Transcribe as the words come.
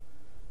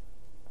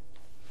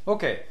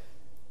Okay.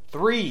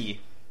 3,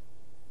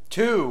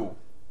 2,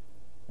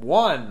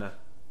 1.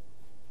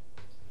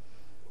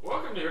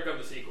 Welcome to Here Come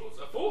the Sequels,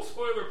 a full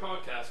spoiler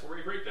podcast where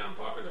we break down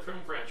popular film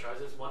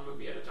franchises one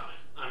movie at a time.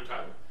 I'm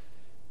Tyler.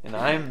 And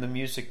I am the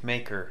music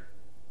maker.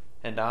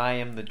 And I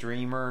am the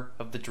dreamer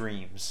of the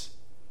dreams.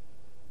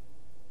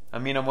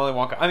 I'm Willy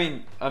Wonka.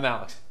 I'm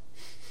Alex.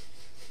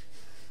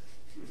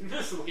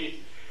 This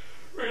week,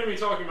 we're going to be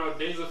talking about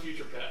Days of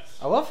Future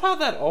Past. I love how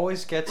that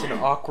always gets an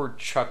awkward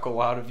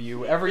chuckle out of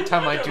you every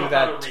time I do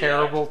that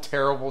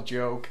terrible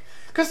joke.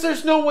 Because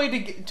there's no way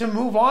to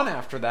move on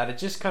after that. It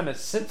just kind of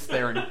sits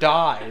there and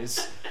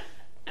dies.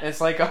 And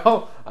it's like,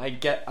 oh, I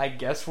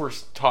guess we're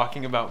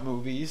talking about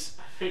movies.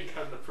 I think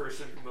I'm the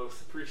person who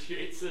most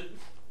appreciates it.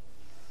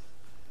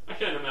 I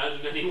can't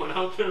imagine anyone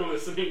out there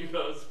listening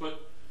does,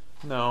 but...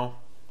 No.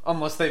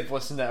 Unless they've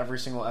listened to every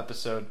single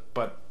episode.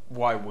 But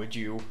why would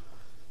you?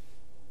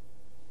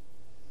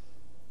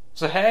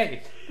 So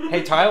hey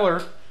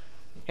Tyler.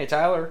 Hey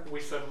Tyler.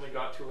 We suddenly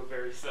got to a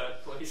very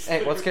sad place.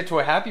 Hey, let's get to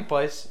a happy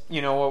place.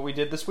 You know what we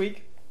did this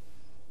week?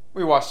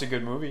 We watched a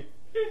good movie.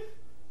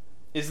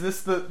 Is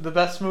this the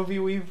best movie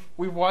we've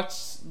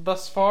watched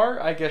thus far?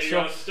 I guess you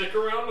gotta stick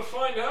around to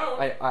find out.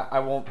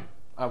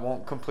 I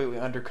won't completely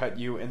undercut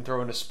you and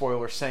throw in a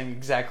spoiler saying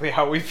exactly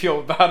how we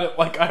feel about it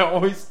like I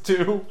always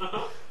do.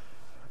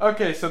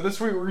 Okay, so this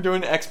week we're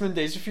doing X-Men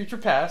Days of Future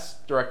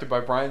Past, directed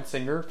by Bryan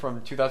Singer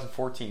from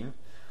 2014.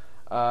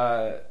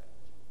 The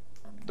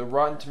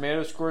Rotten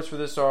Tomatoes scores for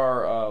this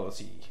are, let's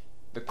see.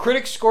 The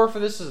critic score for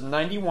this is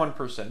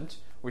 91%,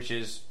 which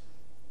is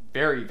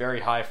very,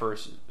 very high for a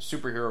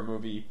superhero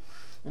movie,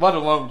 let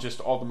alone just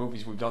all the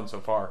movies we've done so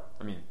far.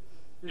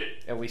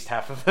 At least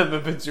half of them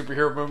have been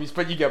superhero movies,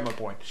 but you get my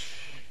point.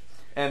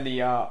 And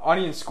the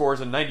audience score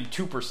is a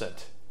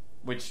 92%,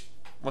 which,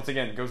 once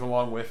again, goes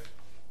along with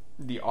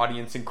the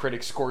audience and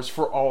critic scores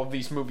for all of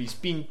these movies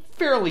being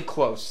fairly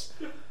close.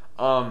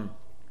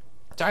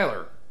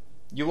 Tyler,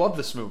 you love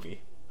this movie.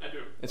 I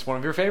do. It's one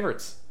of your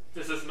favorites.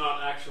 This is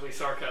not actually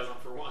sarcasm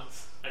for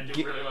once. I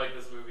do really like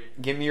this movie.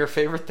 Give me your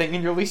favorite thing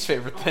and your least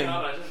favorite thing. Oh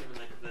god, I didn't even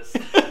think of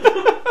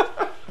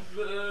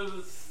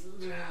this.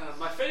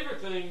 My favorite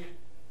thing...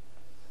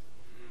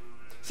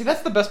 See,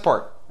 that's the best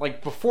part.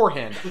 Like,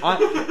 beforehand.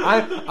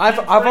 I've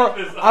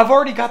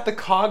already got the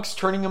cogs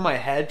turning in my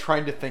head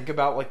trying to think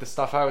about, like, the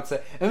stuff I would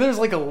say. And there's,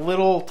 like, a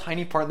little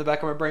tiny part in the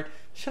back of my brain.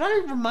 Should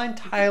I remind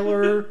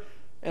Tyler?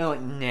 And I'm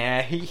like,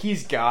 nah,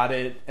 he's got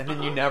it. And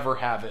then you never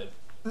have it.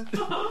 No,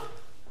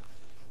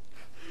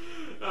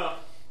 I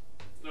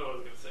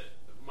was gonna say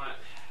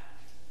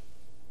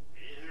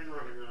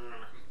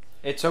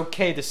It's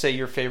okay to say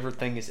your favorite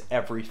thing is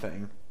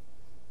everything,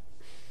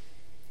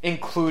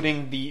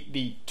 including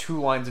the 2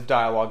 lines of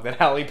dialogue that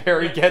Halle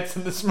Berry gets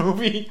in this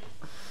movie.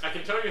 I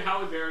can tell you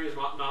Halle Berry is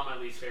not my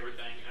least favorite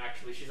thing.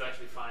 Actually, she's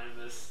actually fine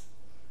in this.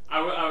 I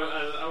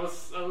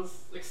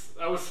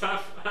was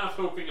half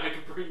hoping I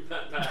could bring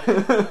that back,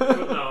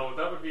 but no,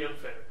 that would be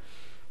unfair.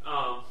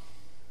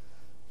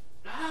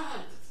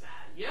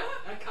 Yeah,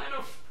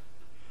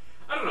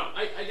 I don't know.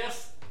 I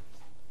guess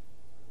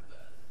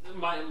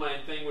my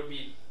thing would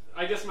be,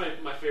 I guess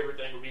my favorite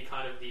thing would be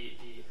kind of the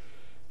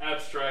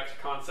abstract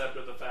concept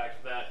of the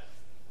fact that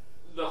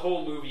the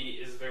whole movie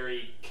is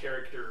very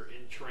character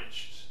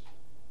entrenched,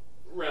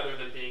 rather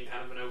than being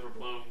kind of an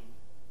overblown,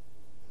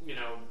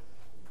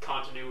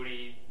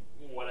 continuity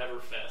whatever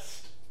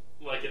fest.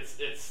 Like it's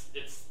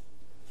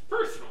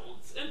personal,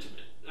 it's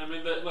intimate. I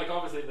mean,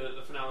 obviously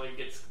the finale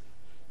gets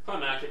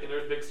climactic and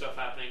there's big stuff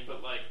happening,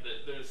 but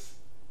there's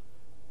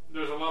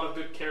a lot of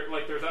good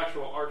there's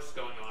actual arcs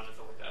going on and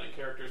stuff like that, and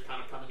characters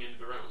kind of coming into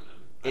their own. And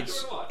I enjoy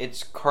it a lot.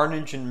 It's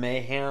carnage and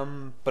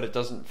mayhem, but it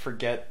doesn't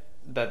forget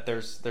that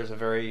there's a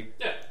very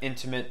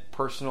intimate,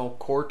 personal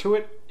core to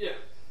it. Yeah,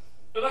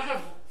 and I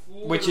have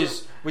which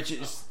is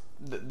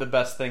the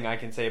best thing I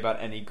can say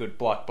about any good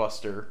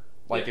blockbuster.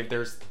 If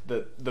there's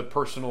the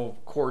personal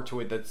core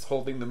to it that's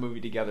holding the movie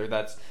together,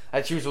 that's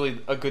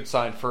usually a good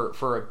sign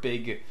for a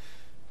big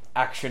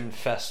action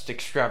fest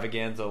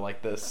extravaganza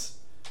like this.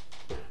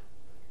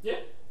 Yeah.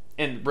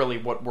 And really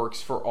what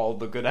works for all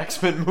the good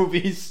X-Men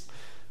movies.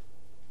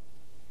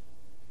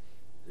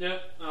 Yeah,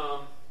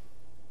 I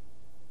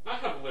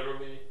have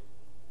literally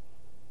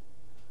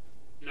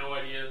no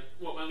idea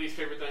what my least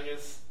favorite thing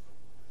is.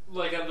 We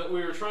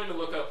were trying to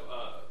look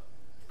up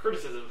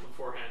criticism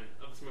beforehand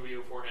of this movie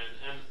beforehand,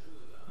 and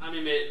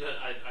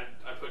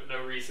I put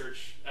no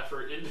research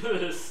effort into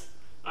this.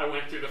 I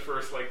went through the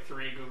first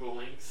 3 Google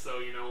links,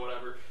 so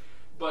whatever.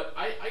 But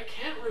I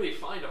can't really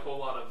find a whole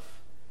lot of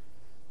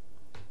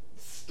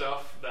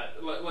stuff that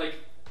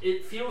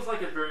it feels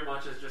like it very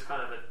much is just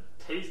kind of a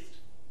taste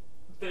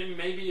thing,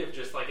 maybe, of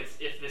just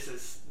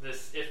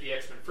if the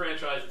X-Men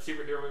franchise and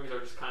superhero movies are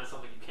just kind of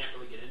something you can't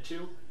really get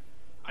into.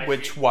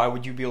 Why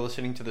would you be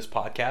listening to this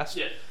podcast?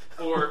 Yeah,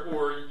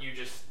 or you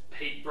just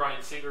hate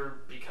Bryan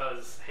Singer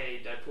because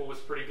Deadpool was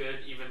pretty good,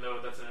 even though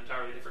that's an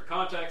entirely different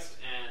context,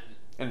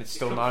 and it's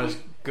still not as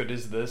good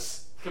as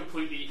this.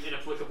 Completely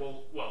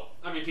inapplicable. Well,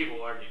 I mean, people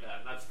will argue that,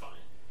 and that's fine.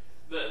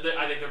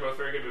 I think they're both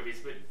very good movies,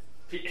 but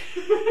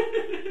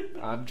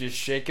I'm just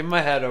shaking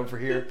my head over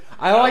here.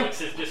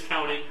 Alex is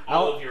discounting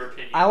all of your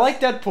opinions. I like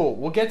Deadpool.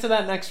 We'll get to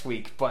that next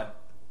week, but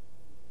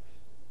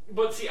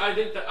see, I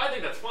think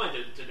that's fine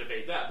to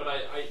debate that. But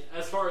I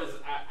as far as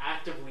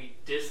actively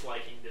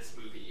disliking this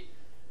movie,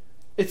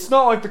 it's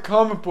not like the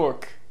comic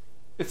book.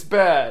 It's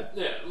bad.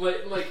 Yeah,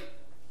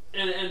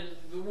 and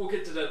we'll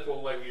get to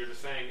Deadpool like you were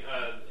just saying.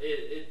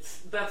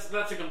 That's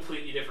a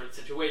completely different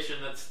situation.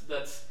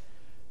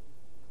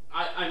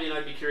 I mean,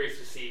 I'd be curious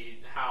to see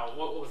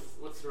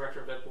what's the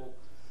director of Deadpool?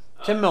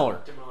 Tim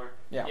Miller. Tim Miller.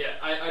 Yeah.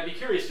 I'd be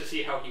curious to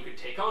see how he could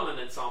take on an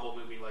ensemble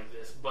movie like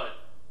this, but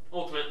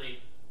ultimately,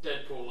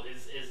 Deadpool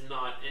is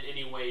not in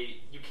any way.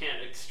 You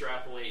can't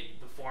extrapolate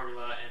the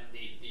formula and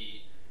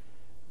the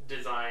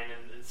design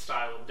and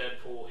style of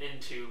Deadpool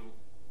into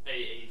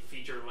a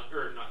feature,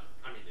 or not.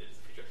 I mean, it is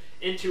a feature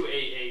into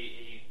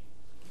a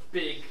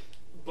big,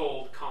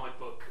 bold comic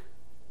book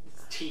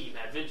team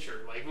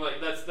adventure. Like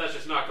that's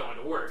just not going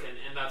to work,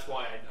 and that's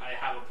why I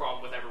have a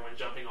problem with everyone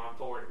jumping on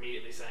board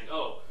immediately saying,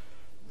 "Oh,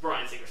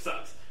 Bryan Singer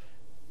sucks."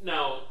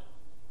 Now,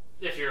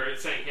 if you're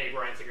saying, "Hey,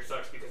 Bryan Singer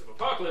sucks because of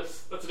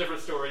Apocalypse," that's a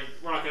different story.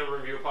 We're not going to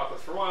review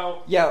Apocalypse for a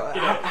while. Yeah,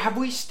 have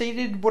we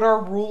stated what our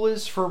rule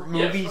is for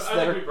movies yes, that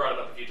I think are? we brought it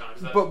up a few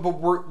times. But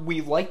we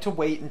like to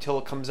wait until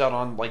it comes out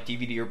on like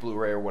DVD or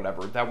Blu-ray or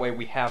whatever. That way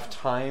we have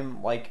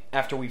time, like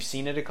after we've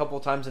seen it a couple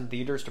of times in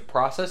theaters, to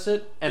process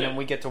it, and then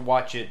we get to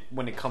watch it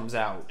when it comes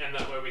out. And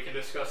that way we can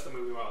discuss the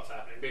movie while it's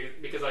happening.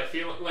 Because I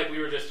feel like we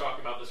were just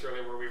talking about this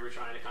earlier, where we were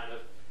trying to kind of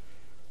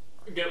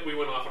we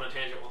went off on a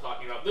tangent while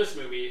talking about this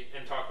movie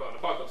and talk about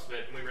Apocalypse a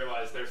bit, and we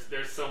realized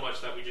there's so much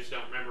that we just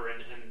don't remember,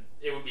 and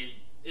it would be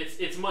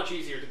it's much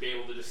easier to be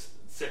able to just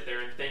sit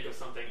there and think of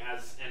something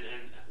and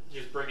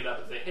just bring it up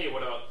and say, hey,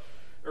 what about,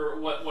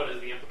 or what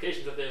is the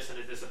implications of this, and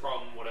is this a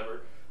problem,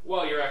 whatever,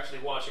 while you're actually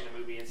watching a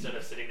movie instead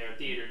of sitting there in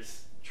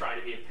theaters trying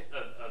to be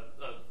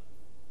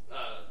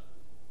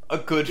a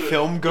good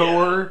film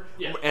goer,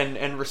 yeah.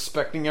 and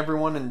respecting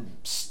everyone and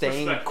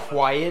staying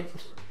quiet.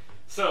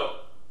 So,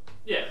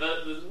 yeah,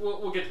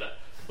 we'll get to that.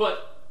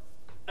 But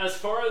as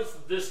far as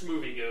this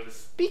movie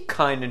goes, be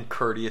kind and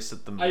courteous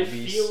at the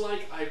movies. I feel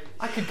like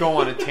I could go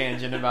on a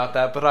tangent about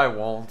that, but I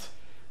won't.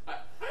 I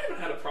haven't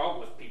had a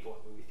problem with people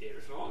at movie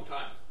theaters in a long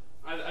time.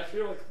 I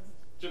feel like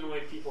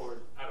generally people are,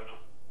 I don't know.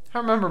 I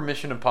remember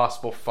Mission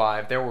Impossible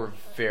 5. There were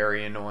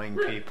very annoying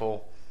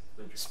people.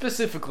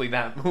 Specifically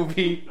that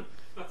movie.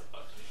 That's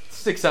fun.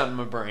 Sticks out in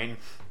my brain.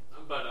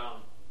 But,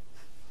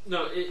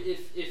 no,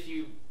 if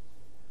you...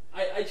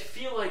 I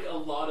feel like a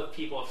lot of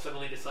people have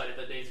suddenly decided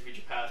that Days of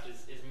Future Past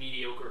is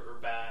mediocre or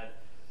bad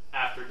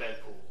after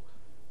Deadpool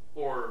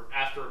or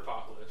after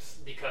Apocalypse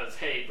because,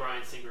 hey,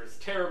 Bryan Singer is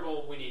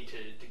terrible, we need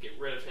to get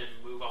rid of him,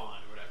 move on,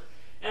 or whatever.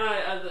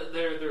 And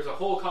there's a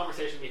whole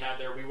conversation we had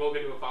there. We will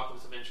get to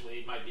Apocalypse eventually.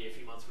 It might be a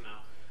few months from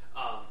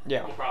now.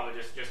 Yeah. We'll probably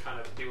just kind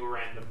of do a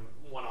random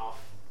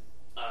one-off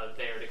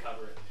there to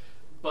cover it.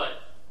 But...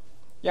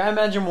 yeah, I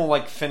imagine we'll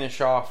like finish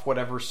off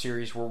whatever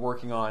series we're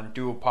working on,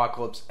 do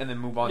Apocalypse, and then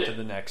move on to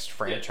the next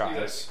franchise.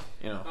 Yeah, exactly.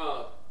 You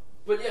know.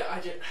 But yeah,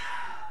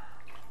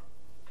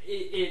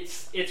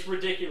 it's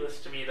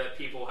ridiculous to me that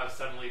people have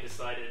suddenly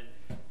decided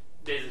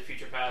Days of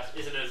Future Past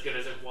isn't as good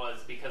as it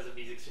was because of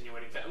these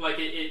extenuating factors. Like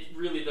it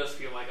really does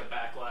feel like a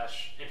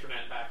backlash,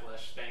 internet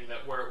backlash thing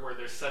that where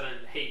there's sudden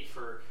hate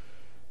for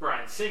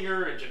Bryan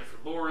Singer and Jennifer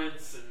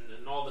Lawrence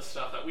and all this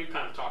stuff that we've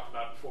kind of talked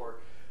about before.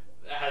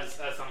 Has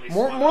some of these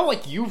more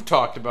like you've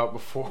talked about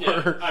before.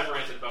 Yeah, I've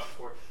ranted about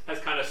before. Has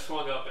kind of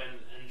swung up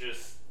and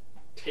just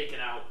taken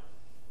out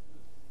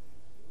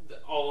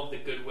all of the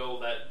goodwill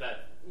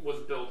that was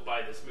built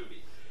by this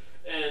movie.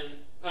 And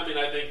I mean,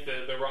 I think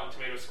the Rotten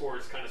Tomatoes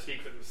scores kind of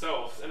speak for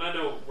themselves. And I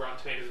know Rotten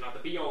Tomatoes is not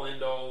the be all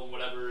end all and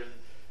whatever. And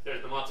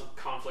there's been lots of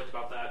conflict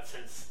about that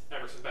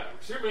ever since Batman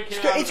vs Superman came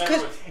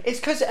out. It's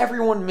because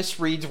everyone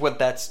misreads what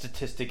that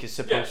statistic is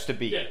supposed to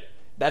be. Yeah.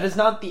 That is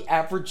not the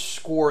average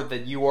score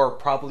that you are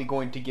probably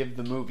going to give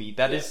the movie.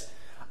 That is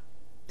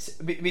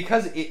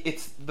because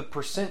it's the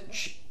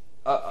percentage.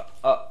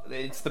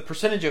 It's the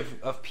percentage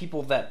of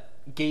people that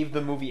gave the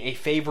movie a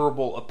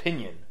favorable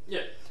opinion.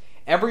 Yeah.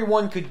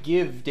 Everyone could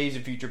give Days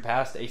of Future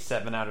Past a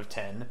 7 out of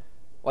 10.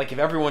 Like if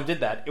everyone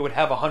did that, it would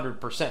have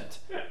 100%.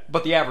 Yeah.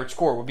 But the average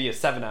score would be a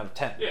 7 out of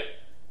 10. Yeah.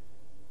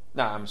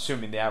 Now I'm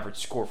assuming the average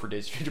score for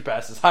Days of Future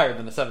Past is higher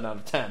than a 7 out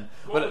of 10.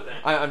 But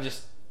I'm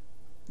just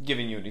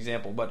giving you an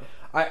example, but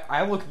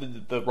I look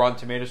at the Rotten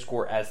Tomatoes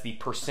score as the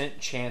percent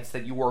chance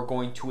that you are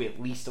going to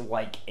at least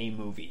like a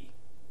movie.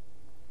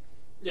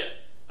 Yeah,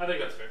 I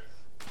think that's fair.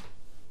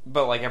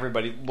 But like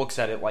everybody looks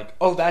at it like,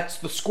 oh, that's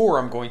the score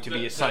I'm going to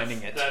be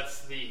assigning it.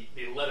 That's the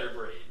letter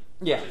grade.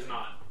 Yeah, which is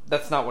not.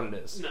 That's not what it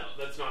is. No,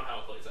 that's not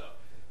how it plays out.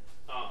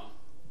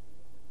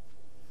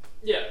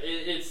 Yeah,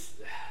 it's.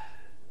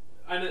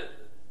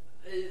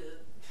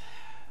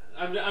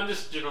 I'm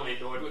just generally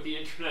annoyed with the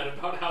internet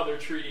about how they're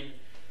treating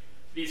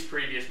these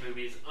previous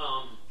movies,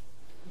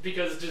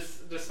 because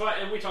despite,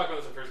 and we talked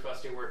about this in First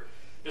Class too, where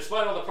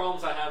despite all the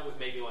problems I have with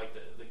maybe like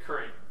the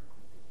current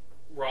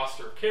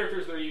roster of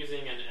characters they're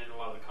using and a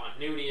lot of the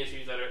continuity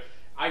issues that are,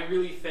 I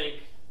really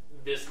think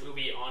this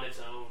movie on its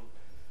own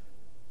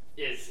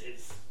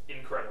is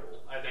incredible.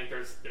 I think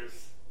there's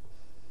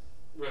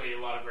really a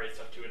lot of great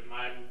stuff to it, and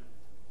I'm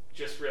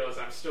just realized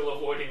I'm still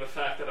avoiding the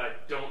fact that I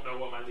don't know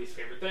what my least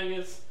favorite thing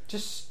is.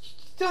 Just,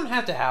 you don't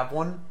have to have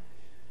one.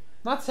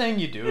 Not saying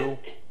you do.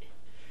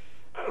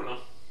 I don't know.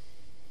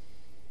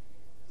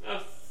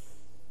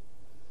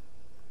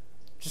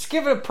 Just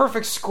give it a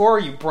perfect score,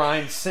 you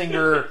Bryan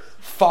Singer,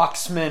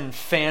 Foxman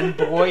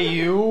fanboy,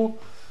 you.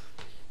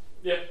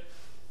 Yeah,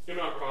 you're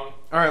not wrong.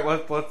 All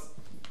right, let's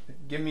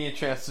give me a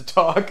chance to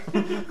talk.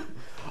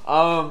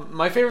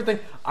 My favorite thing,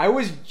 I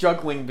was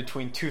juggling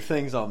between two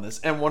things on this,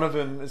 and one of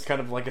them is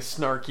kind of like a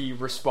snarky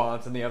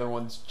response, and the other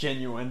one's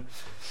genuine.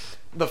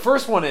 The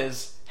first one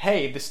is,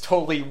 hey, this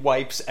totally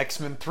wipes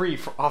X-Men 3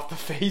 off the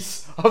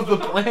face of the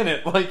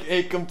planet. Like,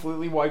 it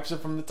completely wipes it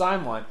from the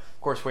timeline.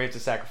 Of course, we have to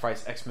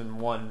sacrifice X-Men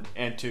 1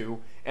 and 2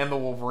 and the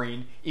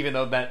Wolverine, even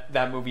though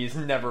that movie is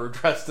never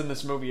addressed in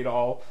this movie at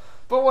all.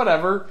 But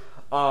whatever.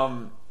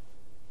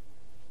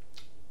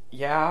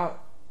 Yeah,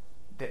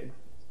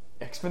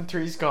 X-Men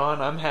 3's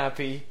gone. I'm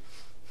happy.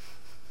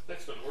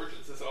 X-Men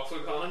Origins is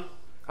also gone.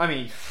 I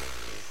mean,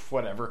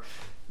 whatever.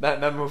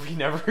 That movie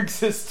never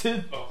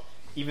existed. Oh.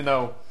 Even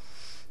though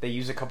they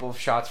use a couple of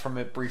shots from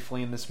it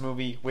briefly in this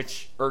movie,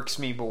 which irks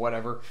me, but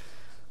whatever.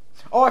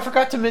 Oh, I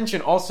forgot to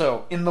mention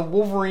also, in the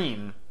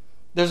Wolverine,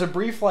 there's a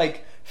brief,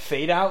 like,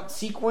 fade-out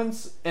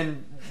sequence,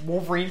 and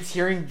Wolverine's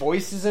hearing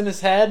voices in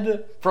his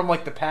head from,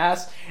 like, the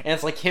past, and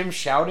it's, like, him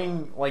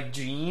shouting, like,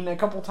 Jean a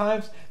couple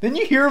times. Then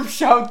you hear him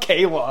shout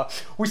Kayla.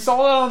 We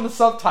saw that on the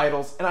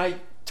subtitles, and I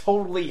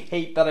totally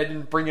hate that I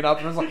didn't bring it up,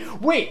 and I was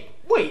like, wait,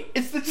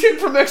 it's the chick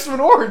from X-Men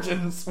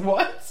Origins.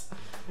 What?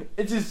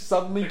 It just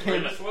suddenly The came...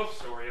 greatest love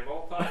story of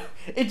all time.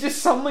 It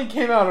just suddenly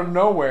came out of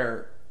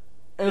nowhere.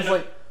 And it's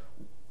like...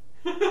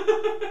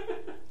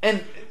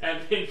 And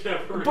they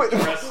never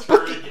addressed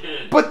her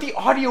again. But the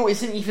audio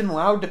isn't even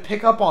loud to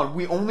pick up on.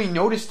 We only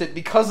noticed it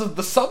because of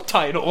the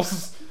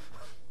subtitles.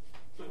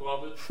 I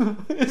love it.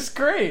 It's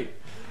great.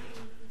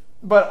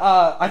 But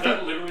I Is think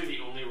that literally the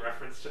only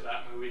reference to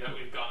that movie that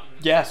we've gotten?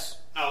 yes,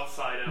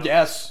 Outside of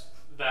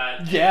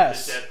that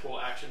Yes. the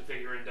Deadpool action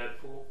figure in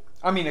Deadpool?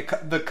 I mean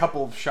the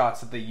couple of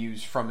shots that they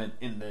use from it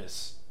in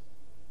this.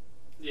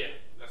 Yeah,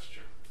 that's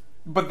true.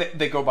 But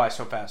they go by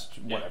so fast.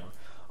 Whatever.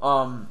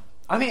 Yeah.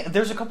 I mean,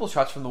 there's a couple of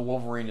shots from the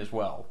Wolverine as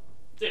well.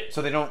 Yeah.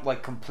 So they don't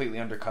like completely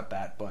undercut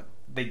that, but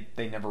they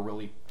never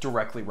really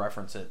directly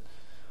reference it,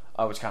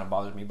 which kind of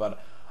bothers me.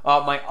 But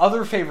my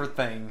other favorite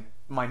thing,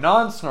 my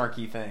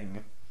non-snarky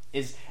thing,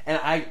 is, and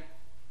I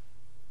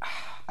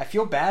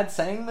feel bad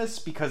saying this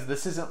because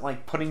this isn't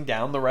like putting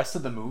down the rest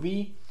of the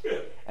movie. Yeah.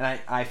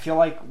 And I feel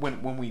like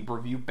when we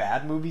review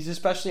bad movies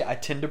especially, I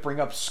tend to bring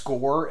up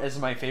score as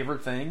my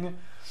favorite thing.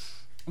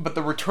 But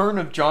the return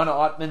of John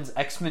Ottman's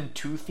X-Men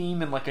 2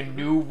 theme in like a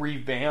new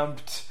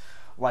revamped,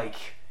 like,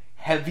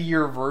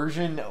 heavier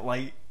version,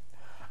 like,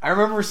 I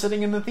remember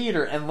sitting in the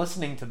theater and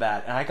listening to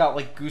that, and I got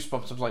like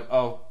goosebumps. I was like,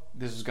 oh,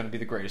 this is going to be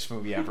the greatest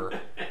movie ever.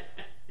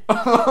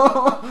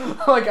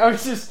 Like, I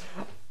was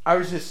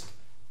just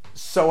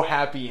so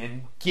happy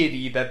and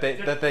giddy that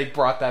they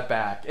brought that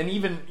back. And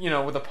even,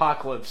 with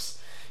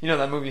Apocalypse,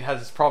 that movie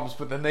has its problems,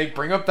 but then they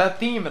bring up that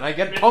theme and I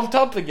get pumped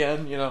up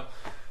again,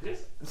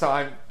 So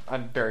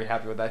I'm very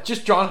happy with that.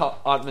 Just John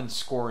Ottman's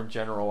score in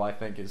general, I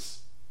think, is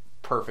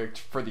perfect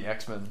for the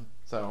X-Men.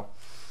 So,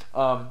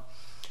 my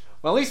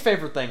least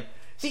favorite thing.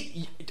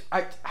 See,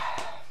 I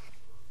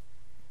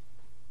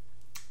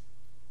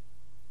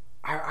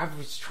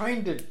was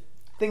trying to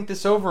think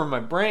this over in my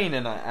brain,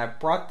 and I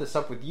brought this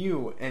up with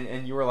you,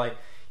 and you were like,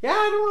 yeah,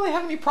 I don't really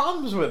have any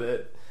problems with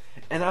it.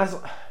 And I was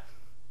like,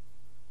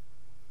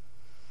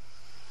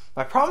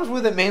 my problems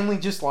with it mainly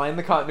just lie in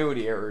the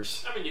continuity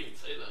errors. I mean, you can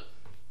say that.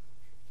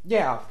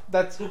 Yeah,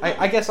 that's.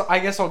 I guess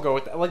I'll go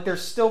with that. Like,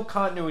 there's still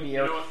continuity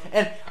error,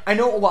 and I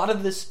know a lot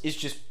of this is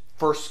just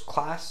First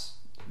Class,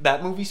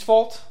 that movie's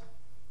fault,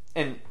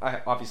 and I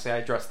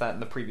addressed that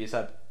in the previous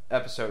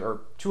episode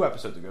or 2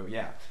 episodes ago.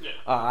 Yeah.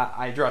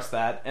 I addressed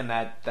that, and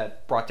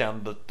that brought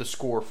down the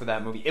score for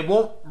that movie. It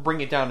won't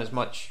bring it down as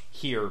much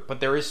here, but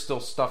there is still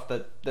stuff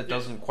that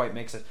doesn't quite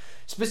make sense.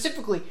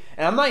 Specifically,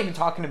 and I'm not even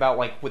talking about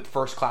like with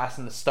First Class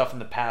and the stuff in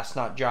the past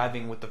not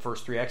jiving with the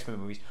first 3 X-Men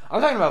movies.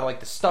 I'm talking about like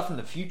the stuff in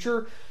the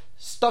future.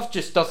 Stuff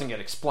just doesn't get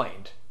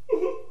explained.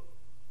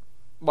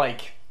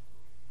 Like,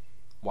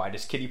 why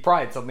does Kitty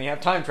Pryde suddenly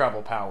have time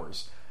travel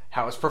powers?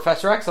 How is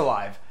Professor X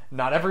alive?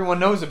 Not everyone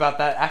knows about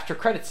that after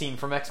credit scene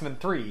from X-Men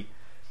 3.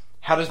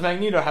 How does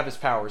Magneto have his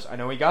powers? I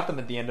know he got them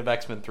at the end of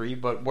X-Men 3,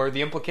 but what are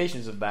the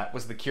implications of that?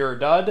 Was the cure a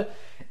dud?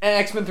 And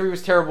X-Men 3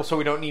 was terrible, so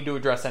we don't need to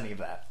address any of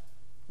that.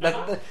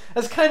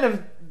 That's kind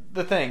of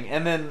the thing.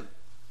 And then,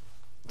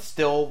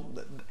 still,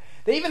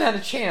 they even had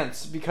a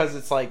chance because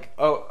it's like,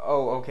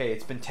 okay,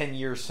 it's been 10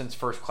 years since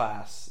First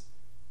Class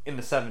in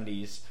the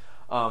 70s.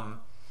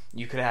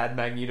 You could have had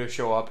Magneto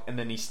show up, and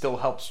then he still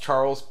helps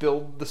Charles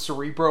build the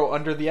Cerebro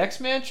under the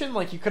X-Mansion.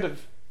 Like, you could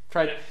have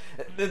tried.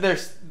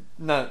 There's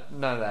none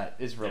of that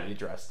is really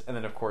addressed. And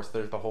then, of course,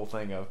 there's the whole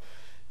thing of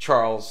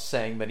Charles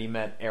saying that he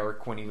met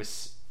Eric when he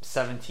was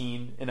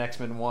 17 in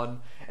X-Men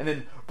 1. And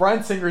then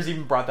Bryan Singer's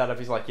even brought that up.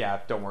 He's like, yeah,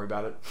 don't worry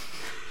about it.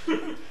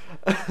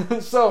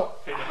 So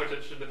pay no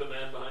attention to the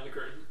man behind the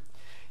curtain.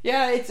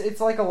 yeah,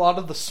 it's like a lot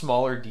of the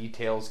smaller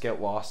details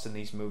get lost in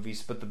these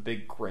movies, but the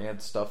big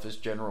grand stuff is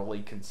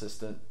generally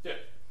consistent. Yeah.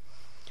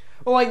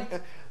 Well,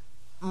 like,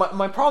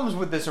 my problems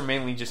with this are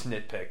mainly just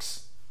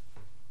nitpicks.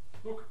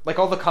 Okay. Like,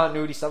 all the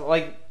continuity stuff,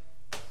 like,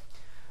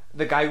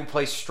 the guy who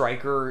plays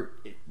Stryker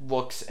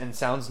looks and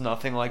sounds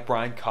nothing like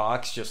Brian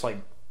Cox, just like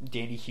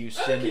Danny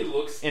Houston I think he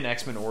looks in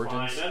X-Men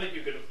Origins. fine. I think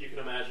you can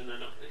imagine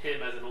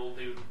him as an old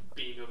dude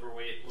being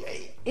overweight.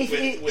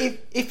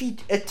 If he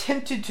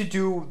attempted to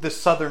do the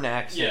Southern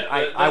accent,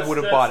 yeah, I would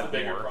have bought it the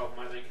bigger more. problem,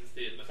 I think, is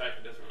the fact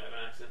that it doesn't really have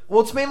an accent.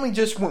 Well, it's mainly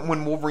just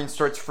when Wolverine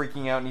starts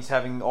freaking out and he's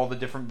having all the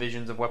different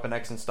visions of Weapon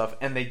X and stuff,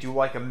 and they do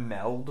like a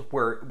meld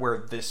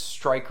where this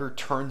Stryker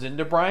turns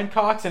into Brian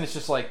Cox, and it's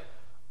just like,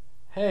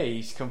 hey,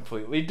 he's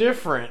completely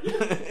different.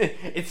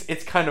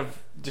 it's kind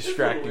of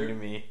distracting to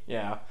me.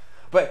 Yeah,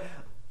 but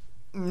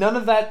none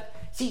of that.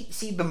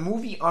 See, the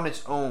movie on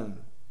its own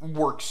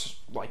works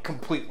like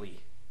completely.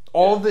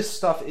 All of this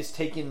stuff is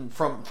taken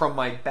from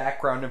my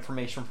background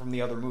information from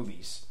the other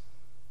movies.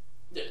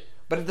 Yeah.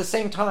 But at the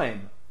same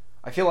time,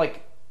 I feel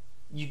like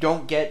you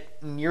don't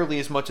get nearly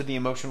as much of the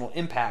emotional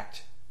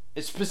impact,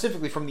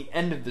 specifically from the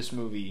end of this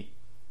movie,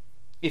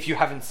 if you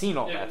haven't seen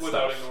all that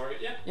without stuff. ignoring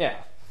it. Yeah. Yeah.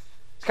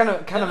 It's kind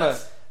of a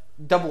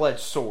double-edged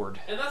sword.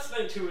 And that's the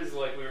thing too, is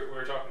like we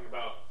were talking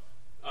about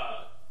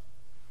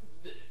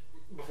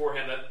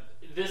beforehand, that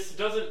this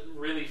doesn't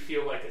really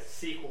feel like a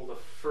sequel to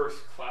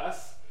First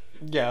Class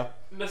Yeah.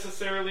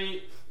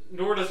 necessarily,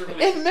 nor does it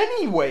really. In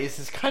many ways,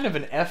 it's kind of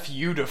an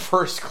FU to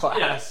First Class.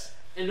 Yes.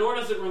 And nor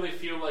does it really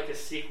feel like a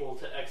sequel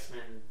to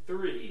X-Men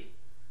 3.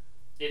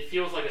 It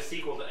feels like a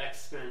sequel to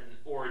X-Men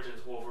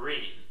Origins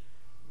Wolverine.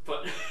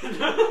 But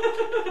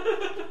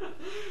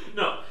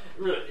no,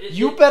 really.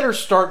 You better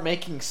start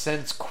making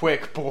sense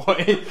quick,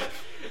 boy.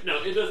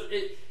 No, it does.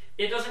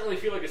 It doesn't really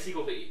feel like a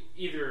sequel to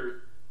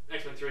either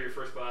X-Men 3 or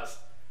First Class,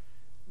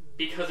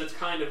 because it's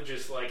kind of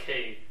just like,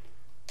 hey,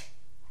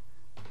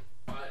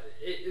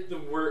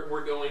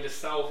 we're going to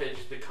salvage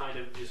the kind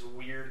of just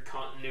weird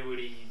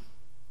continuity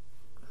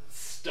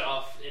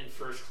stuff in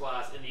First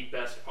Class in the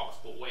best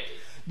possible way.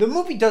 The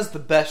movie does the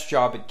best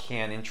job it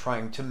can in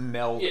trying to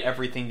meld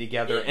everything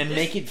together and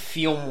make it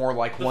feel more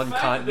like one continuity. The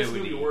fact that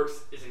this movie works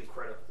is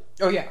incredible.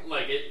 Oh yeah,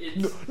 like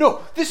it's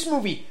no. This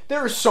movie, there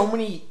are so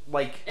many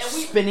like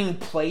spinning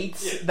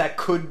plates that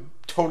could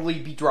totally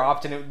be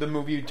dropped, and the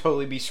movie would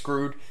totally be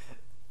screwed.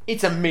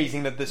 It's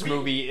amazing that this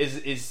movie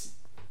is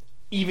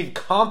even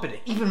competent,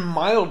 even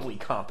mildly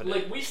competent.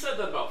 Like we said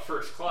that about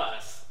First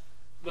Class,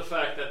 the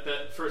fact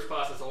that First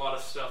Class has a lot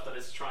of stuff that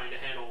it's trying to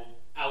handle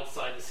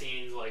outside the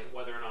scenes, like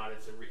whether or not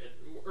it's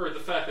or the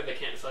fact that they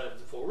can't decide if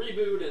it's a full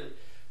reboot and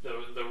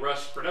the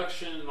rushed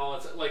production and all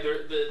that. Like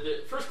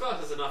the First Class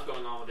has enough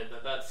going on with it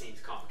that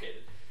seems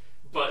complicated,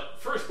 but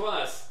First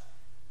Class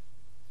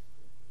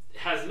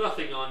has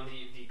nothing on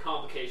the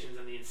complications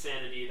and the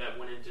insanity that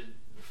went into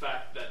the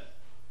fact that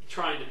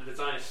trying to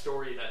design a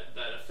story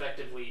that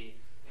effectively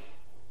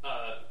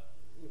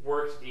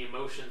worked the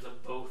emotions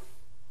of both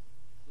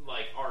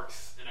like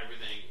arcs and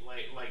everything,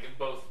 like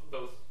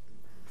both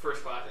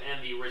First Class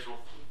and the original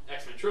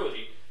X-Men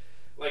trilogy,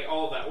 like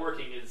all of that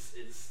working is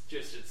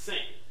just insane.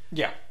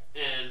 Yeah.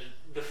 And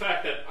the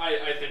fact that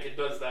I think it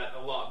does that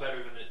a lot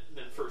better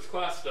than First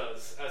Class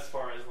does, as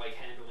far as like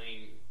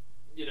handling,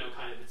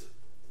 kind of it's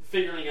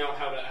figuring out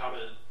how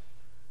to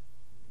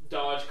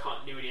dodge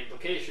continuity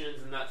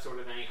implications and that sort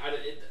of thing.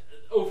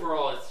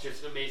 Overall, it's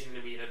just amazing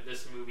to me that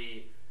this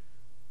movie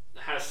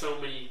has so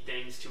many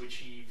things to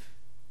achieve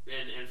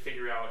and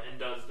figure out, and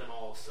does them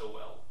all so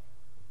well.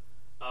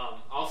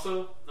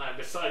 Also, I've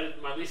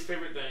decided my least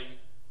favorite thing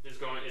is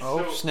going.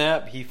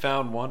 Snap! He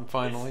found one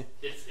finally.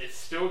 It's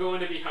still going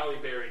to be Halle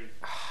Berry,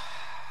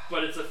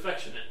 but it's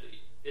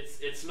affectionately.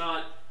 It's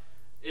not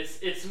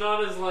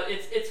as like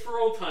it's for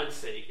old time's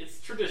sake. It's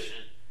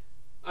tradition.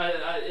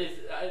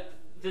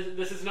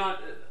 This is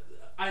not.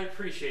 I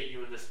appreciate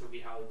you in this movie,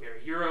 Halle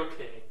Berry. You're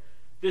okay.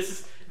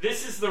 This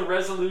is the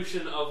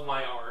resolution of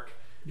my arc.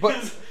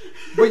 But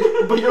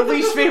your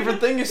least favorite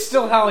thing is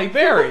still Halle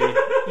Berry.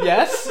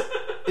 Yes?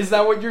 Is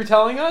that what you're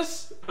telling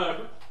us?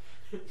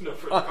 No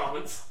further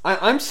comments.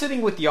 I'm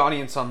sitting with the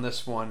audience on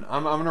this one.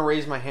 I'm going to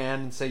raise my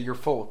hand and say you're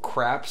full of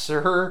crap,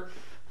 sir.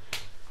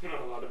 You're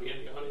not allowed to be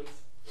in the audience.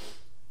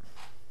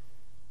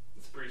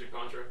 It's a breach of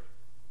contract.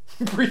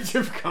 Breach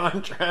of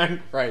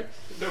contract, right.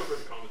 No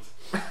further comments.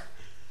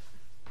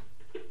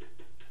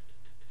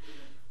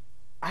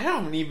 I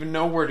don't even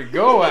know where to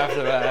go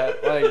after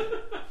that. Like,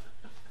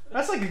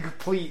 that's like a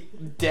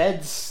complete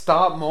dead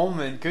stop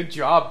moment. Good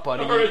job,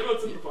 buddy. Alright,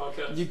 what's in the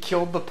podcast? You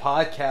killed the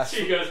podcast.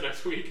 See you guys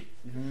next week.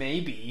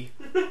 Maybe.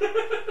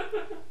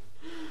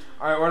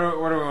 Alright,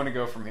 where do we want to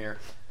go from here?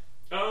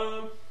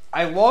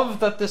 I love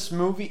that this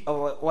movie,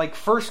 like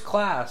First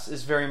Class,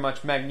 is very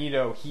much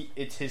Magneto.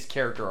 It's his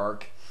character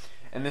arc,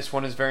 and this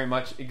one is very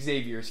much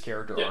Xavier's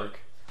character arc.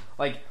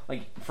 Like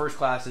First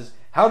Class is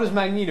how does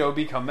Magneto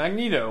become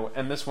Magneto?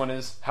 And this one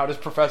is, how does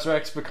Professor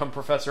X become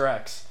Professor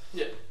X?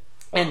 Yeah.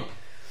 And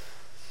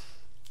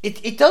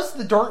it does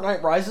the Dark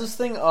Knight Rises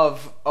thing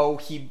of,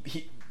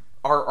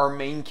 our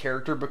main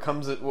character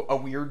becomes a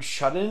weird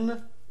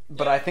shut-in,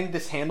 but I think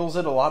this handles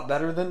it a lot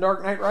better than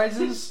Dark Knight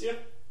Rises. Yeah.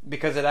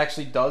 Because it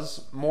actually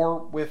does more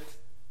with...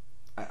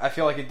 I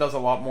feel like it does a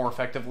lot more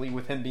effectively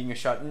with him being a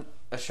shut-in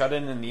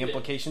and the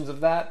implications of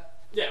that.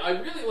 Yeah, I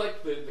really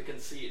like the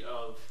conceit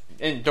of...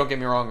 And don't get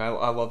me wrong,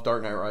 I love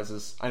Dark Knight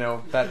Rises. I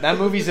know that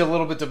movie's a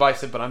little bit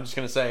divisive, but I'm just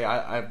going to say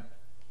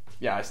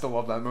I still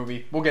love that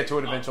movie. We'll get to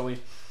it eventually.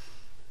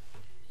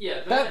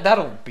 Yeah,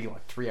 that'll be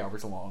like 3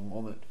 hours long,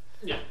 won't it?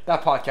 Yeah.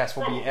 That podcast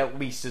will be at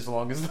least as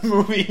long as the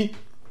movie.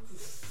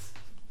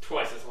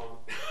 Twice as long.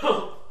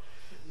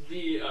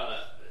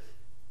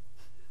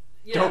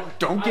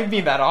 Don't give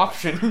me that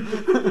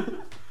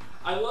option.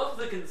 I love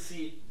the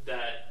conceit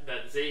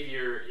that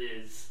Xavier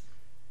is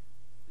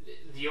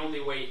the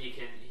only way he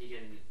can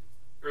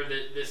or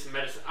this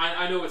medicine.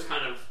 I know it's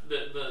kind of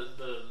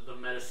the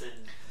medicine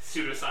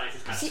pseudoscience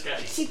is kind of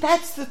sketchy. See,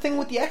 that's the thing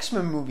with the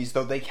X-Men movies,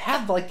 though. They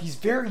have like these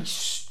very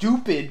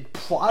stupid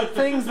plot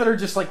things that are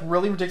just like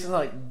really ridiculous.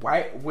 Like,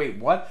 why? Wait,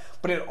 what?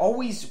 But it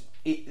always.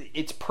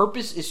 Its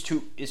purpose is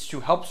to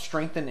help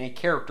strengthen a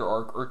character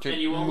arc or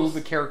to move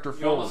a character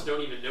forward. You almost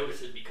don't even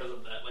notice it because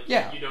of that. Like,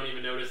 you don't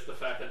even notice the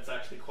fact that it's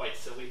actually quite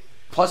silly.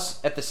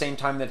 Plus, at the same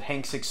time that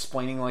Hank's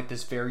explaining like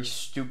this very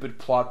stupid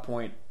plot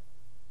point,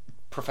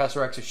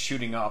 Professor X is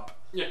shooting up.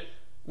 Yeah.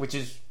 Which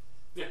is...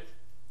 Yeah.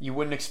 You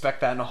wouldn't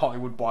expect that in a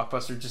Hollywood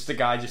blockbuster, just a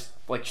guy just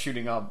like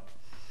shooting up.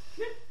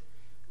 Yeah.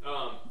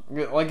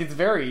 Like, it's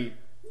very...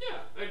 Yeah,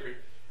 I agree.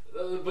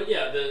 But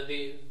yeah,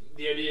 the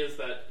idea is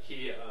that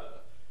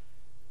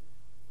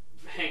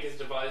Hank has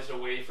devised a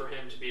way for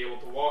him to be able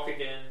to walk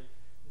again,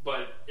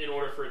 but in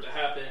order for it to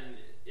happen,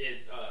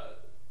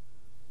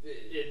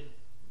 it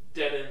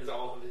deadens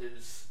all of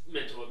his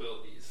mental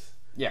abilities.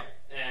 Yeah.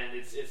 And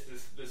it's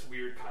this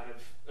weird kind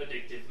of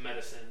addictive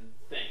medicine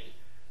thing.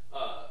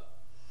 Well,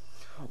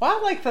 I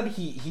like that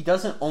he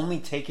doesn't only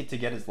take it to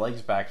get his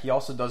legs back. He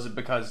also does it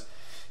because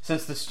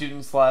since the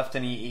students left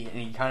and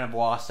he kind of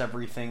lost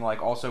everything,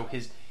 like also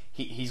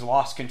he's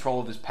lost control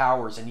of his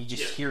powers and he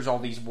just hears all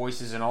these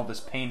voices and all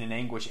this pain and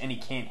anguish and he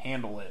can't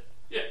handle it.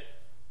 Yeah.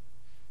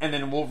 And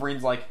then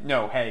Wolverine's like,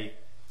 no, hey,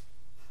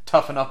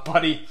 toughen up,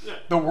 buddy. Yeah.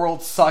 The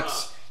world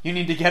sucks. You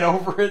need to get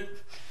over it.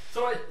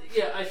 So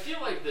I feel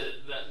like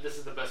that this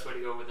is the best way to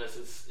go with this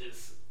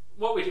is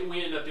what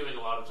we end up doing a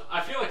lot of times.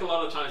 I feel like a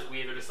lot of times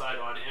we either decide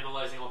on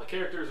analyzing all the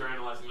characters or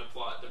analyzing the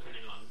plot,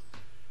 depending on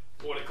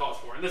what it calls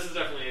for. And this is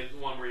definitely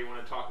one where you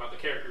want to talk about the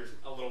characters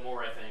a little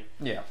more, I think.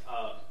 Yeah.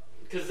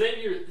 Because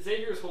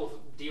Xavier's whole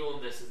deal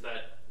in this is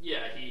that,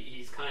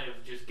 he's kind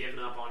of just given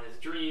up on his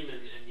dream,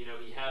 and he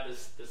had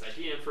this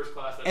idea in First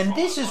Class. And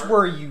this is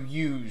where you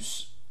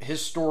use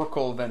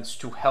historical events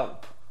to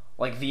help,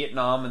 like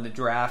Vietnam and the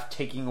draft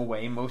taking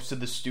away most of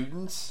the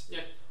students.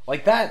 Yeah.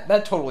 Like that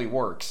totally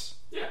works.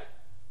 Yeah,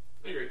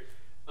 I agree.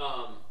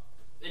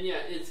 And yeah,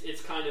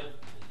 it's kind of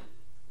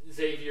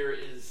Xavier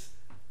is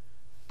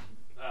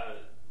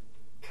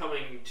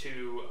coming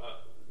to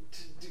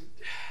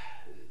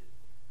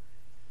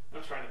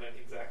I'm trying to think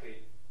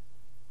exactly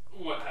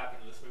what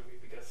happened in this movie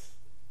because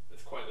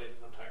it's quite late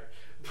and I'm tired.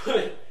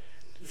 But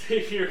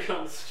Xavier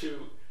comes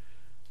to...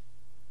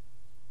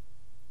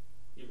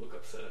 You look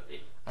upset at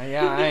me.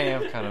 Yeah, I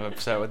am kind of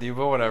upset with you,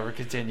 but whatever,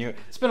 continue.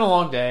 It's been a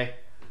long day.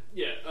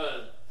 Yeah,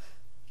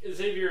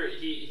 Xavier,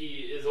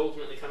 he is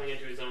ultimately coming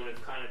into his own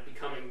and kind of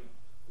becoming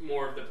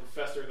more of the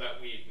professor that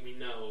we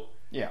know.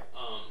 Yeah.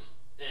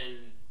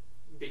 And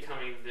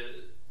becoming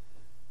the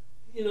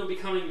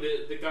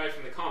guy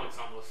from the comics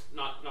almost,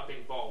 not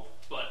being bald,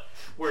 but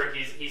where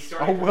he's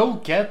starting. Oh, we'll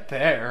get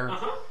there.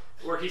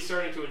 Where he's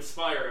starting to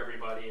inspire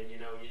everybody, and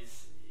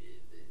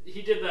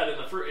he did that in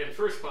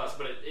First Class,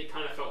 but it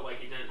kind of felt like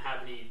he didn't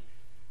have any.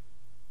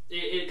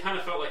 It kind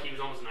of felt like he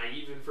was almost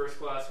naive in First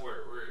Class,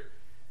 where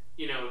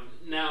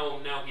now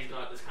he's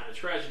got this kind of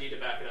tragedy to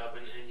back it up,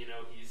 and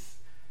he's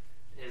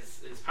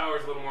his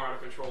power's a little more out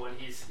of control, and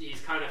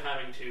he's kind of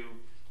having to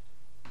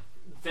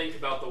think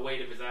about the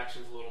weight of his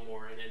actions a little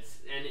more, and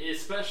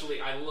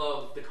especially I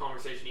love the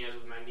conversation he has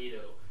with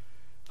Magneto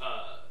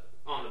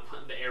on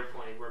the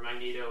airplane, where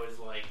Magneto is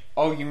like,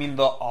 oh, you mean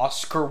the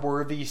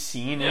Oscar-worthy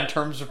scene in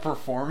terms of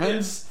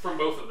performance? From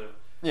both of them.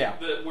 Yeah.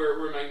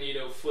 Where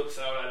Magneto flips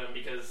out at him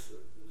because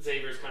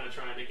Xavier's kind of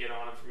trying to get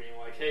on him for being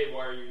like, hey,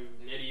 why are you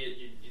an idiot?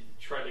 You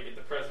tried to get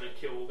the president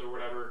killed or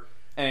whatever.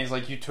 And he's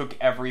like, you took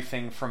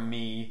everything from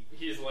me.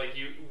 He's like,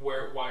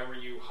 why were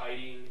you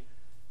hiding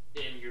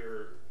in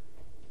your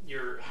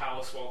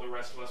house while the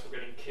rest of us were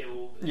getting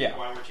killed? Yeah.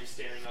 Why weren't you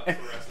standing up for the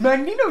rest of us?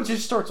 Magneto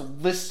just starts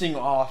listing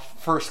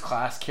off First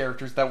Class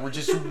characters that were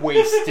just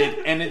wasted,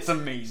 and it's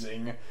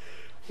amazing.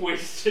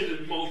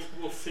 Wasted in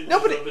multiple senses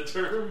of the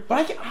term.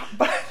 But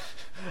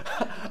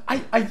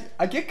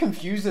I get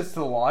confused as to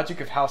the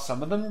logic of how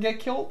some of them get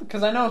killed,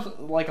 because I know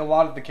like a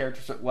lot of the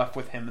characters are left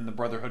with him and the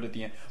Brotherhood at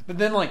the end. But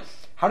then, like,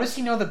 how does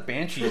he know the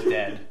Banshee's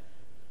dead?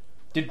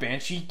 Did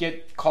Banshee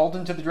get called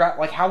into the draft?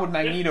 Like, how would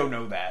Magneto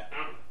know that?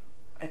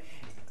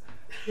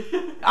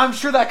 I'm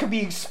sure that could be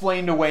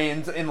explained away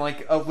in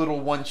like a little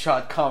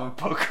one-shot comic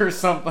book or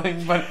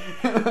something, but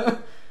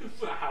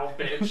how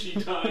Banshee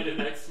died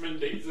in X-Men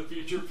Days of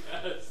Future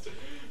Past.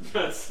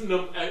 That's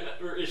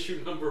or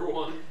issue number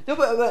 1. No,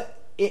 but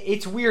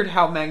it's weird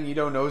how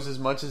Magneto knows as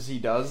much as he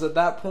does at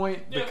that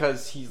point,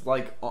 because he's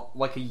like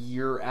a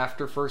year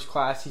after First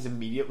Class, he's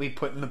immediately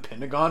put in the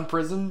Pentagon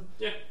prison.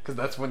 Yeah. Because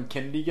that's when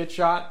Kennedy gets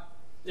shot.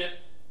 Yeah.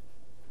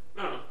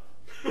 I don't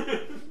know.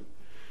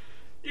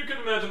 You can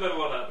imagine that a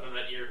lot happened in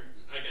that year,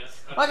 I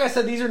guess. Like I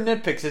said, these are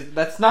nitpicks.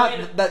 That's not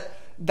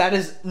that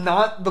is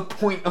not the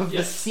point of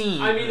the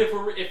scene. I mean, if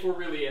we're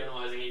really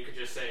analyzing it, you could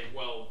just say,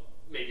 well,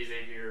 maybe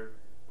Xavier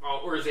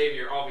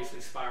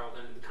obviously spiraled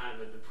into kind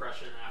of a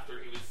depression after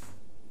he was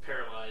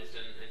paralyzed,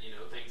 and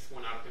things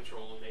went out of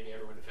control, and maybe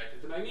everyone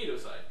affected the Magneto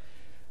side,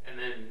 and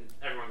then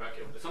everyone got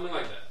killed, or something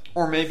like that.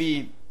 Or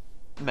maybe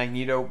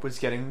Magneto was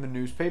getting the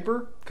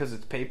newspaper because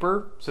it's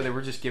paper, so they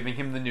were just giving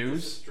him the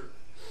news. This is true.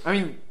 I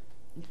mean,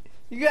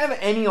 you can have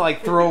any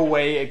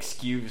throwaway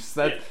excuse.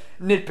 That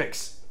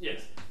nitpicks.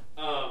 Yes.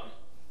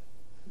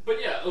 But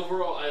yeah,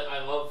 overall, I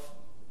love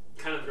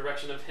kind of the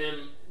direction of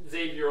him.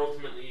 Xavier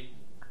ultimately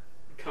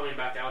coming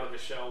back out of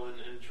his shell and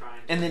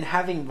trying to... And then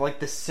having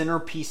the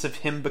centerpiece of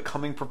him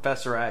becoming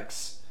Professor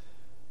X,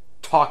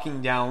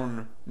 talking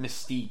down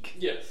Mystique.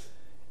 Yes.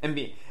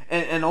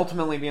 And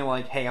ultimately being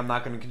like, hey, I'm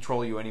not going to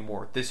control you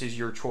anymore. This is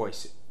your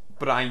choice.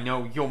 But I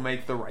know you'll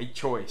make the right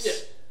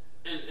choice.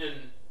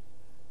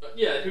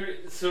 Yeah.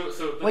 So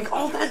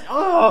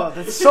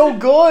that's so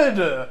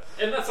good.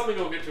 And that's something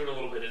we'll get to in a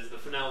little bit. Is the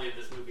finale of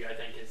this movie? I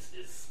think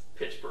is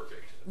pitch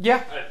perfect.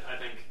 Yeah, I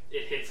think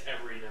it hits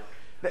every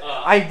note.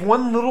 I have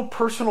one little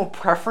personal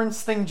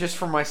preference thing just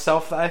for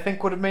myself that I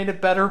think would have made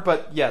it better.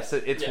 But yes,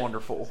 it's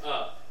wonderful.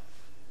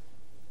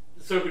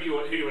 So who do you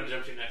want to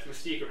jump to next?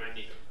 Mystique or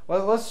Magneto?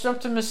 Well, let's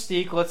jump to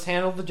Mystique. Let's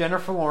handle the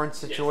Jennifer Lawrence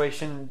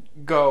situation.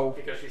 Yes. Go.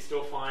 Because she's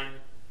still fine.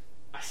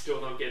 I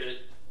still don't get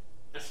it.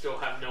 I still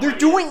have no idea. They're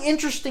doing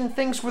interesting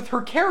things with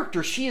her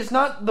character. She is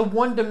not the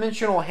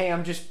one-dimensional, hey,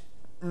 I'm just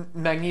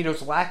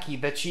Magneto's lackey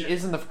that she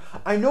is in the...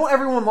 I know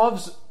everyone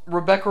loves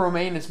Rebecca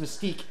Romijn as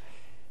Mystique,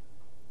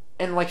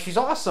 and she's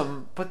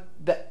awesome, but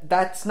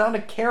that's not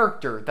a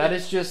character. That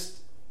is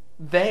just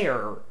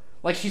there.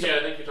 She's... Yeah,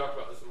 I think you talked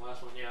about this in the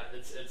last one. Yeah,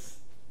 it's...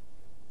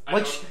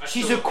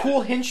 she's a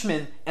cool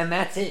henchman, and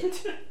that's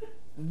it.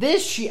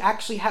 This, she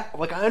actually has...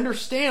 I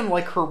understand,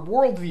 her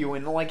worldview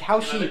and,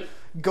 how she...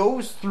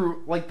 goes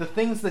through the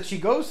things that she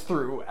goes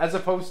through, as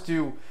opposed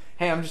to,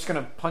 hey, I'm just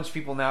gonna punch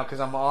people now because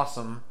I'm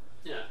awesome.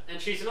 Yeah, and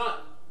she's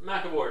not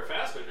McAvoy or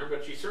Fassbender,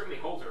 but she certainly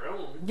holds her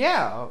own.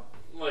 Yeah,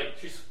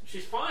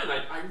 she's fine.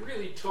 I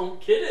really don't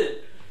get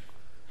it.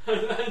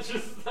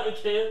 I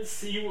can't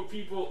see what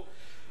people.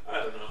 I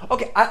don't know.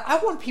 Okay, I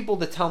want people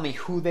to tell me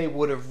who they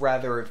would have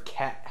rather have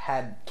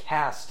had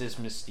cast as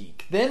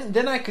Mystique.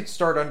 Then I could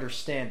start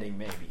understanding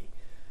maybe.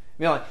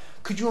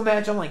 Could you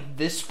imagine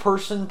this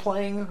person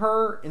playing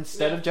her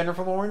instead of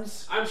Jennifer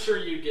Lawrence? I'm sure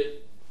you'd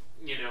get,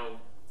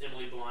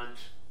 Emily Blunt,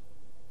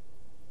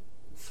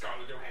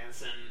 Scarlett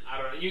Johansson.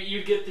 I don't know.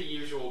 You get the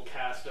usual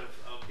cast of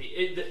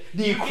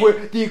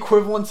the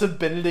equivalents of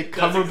Benedict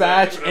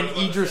Cumberbatch exactly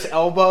and Idris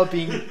Elba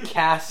being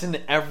cast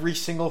in every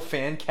single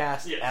fan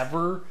cast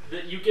ever.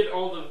 You get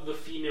all the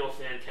female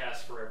fan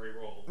cast for every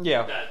role.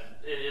 Yeah. That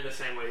in the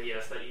same way,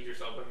 yes, that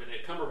Idris Elba and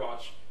Benedict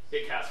Cumberbatch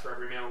get cast for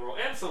every male role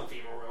and some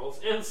female roles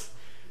and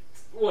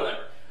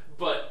whatever.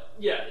 But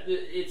yeah,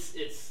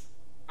 it's.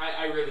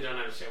 I really don't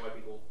understand why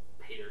people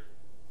hate her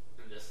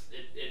in this.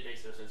 It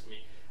makes no sense to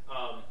me.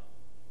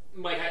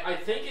 I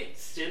think it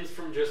stems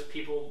from just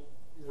people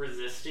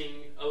resisting,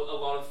 a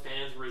lot of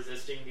fans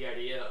resisting the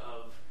idea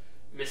of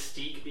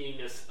Mystique being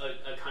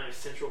a kind of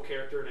central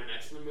character in an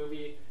X-Men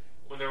movie.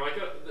 When they're like,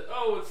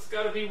 oh, it's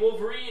got to be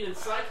Wolverine and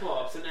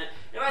Cyclops, and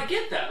I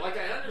get that. I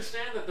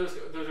understand that those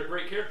are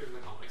great characters in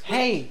the comics.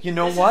 Hey, you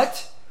know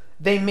what?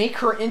 They make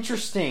her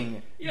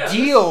interesting. Yeah,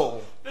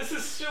 Deal. This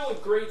is still a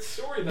great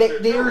story.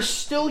 They are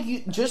still,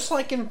 just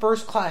like in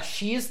First Class,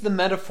 she is the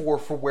metaphor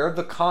for where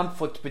the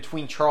conflict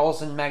between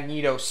Charles and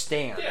Magneto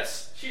stands.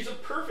 Yes, she's a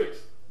perfect,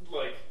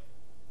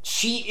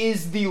 She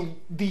is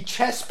the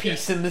chess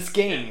piece in this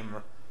game.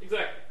 Yeah,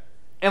 exactly.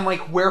 And,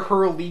 where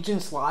her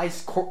allegiance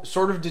lies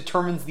sort of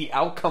determines the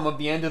outcome of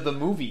the end of the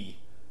movie.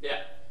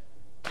 Yeah.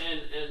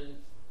 And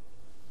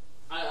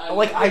I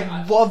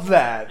love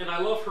that. And I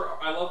love her.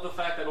 I love the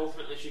fact that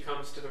ultimately she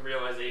comes to the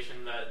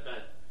realization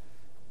that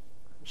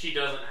she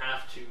doesn't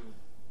have to,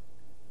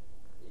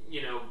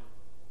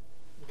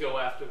 go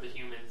after the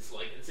humans.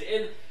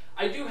 And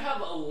I do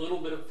have a little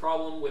bit of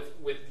problem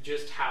with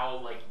just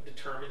how,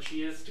 determined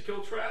she is to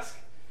kill Trask.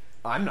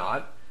 I'm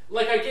not.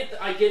 I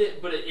get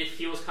it, but it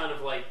feels kind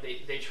of like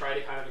they try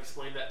to kind of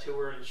explain that to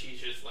her, and she's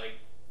just like,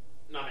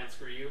 "No, man,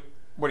 screw you."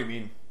 What do you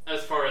mean?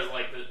 As far as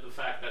the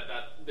fact that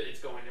it's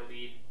going to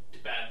lead to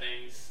bad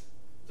things,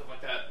 stuff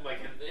like that,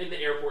 in the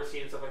airport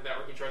scene and stuff like that,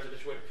 where he tries to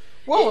dissuade her.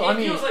 Well, it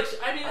feels like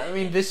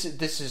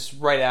this is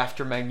right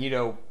after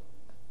Magneto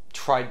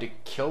tried to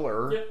kill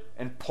her Yep.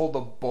 and pulled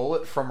a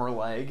bullet from her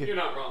leg. You're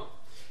not wrong.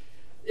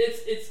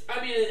 It's.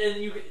 I mean,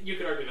 and you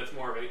could argue that's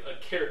more of a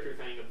character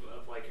thing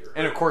of like your.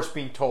 And of course,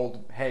 being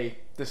told, "Hey,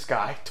 this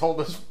guy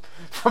told us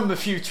from the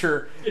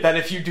future that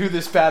if you do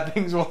this, bad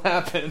things will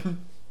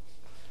happen."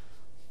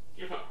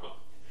 You're not wrong.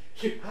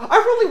 I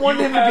really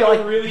wanted him to be like,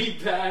 a really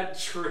bad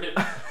trip.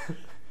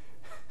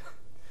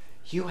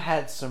 "You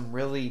had some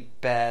really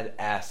bad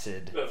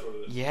acid." That's what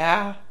it is.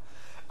 Yeah.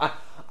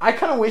 I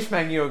kind of wish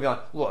Magneto would be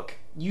like, "Look,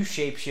 you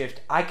shapeshift.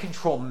 I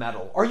control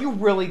metal. Are you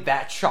really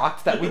that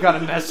shocked that we got a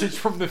message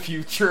from the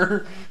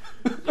future?"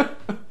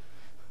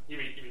 You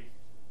mean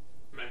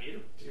Magneto?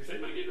 Did you say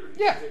Magneto? Or did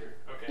Yeah. You say her?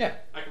 Okay. Yeah.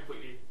 I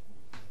completely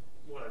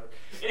whatever.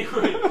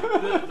 Anyway,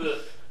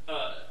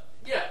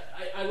 yeah,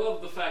 I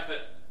love the fact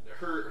that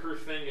her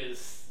thing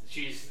is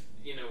she's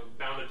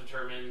bound to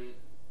determine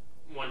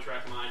one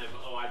track mind of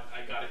I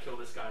gotta kill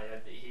this guy.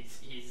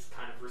 He's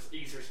kind of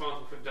he's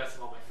responsible for the deaths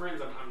of all my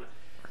friends. I'm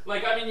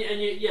like, I mean,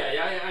 and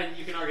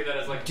you can argue that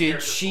as like.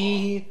 Did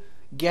she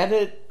get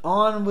it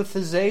on with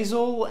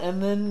Azazel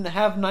and then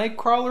have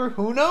Nightcrawler?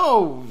 Who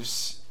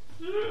knows?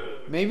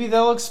 Maybe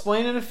they'll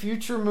explain in a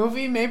future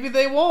movie. Maybe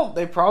they won't.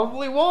 They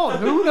probably won't.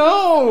 Who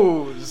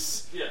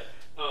knows? Yeah.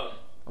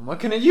 I'm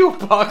looking at you,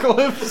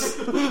 Apocalypse.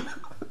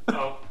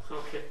 Oh,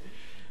 okay.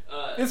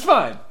 It's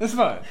fine. It's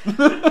fine.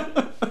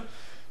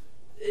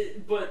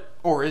 But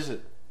or is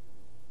it?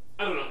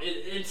 I don't know.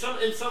 In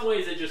some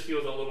ways, it just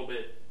feels a little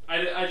bit.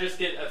 I just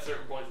get at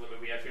certain points in the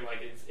movie, I feel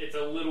like it's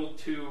a little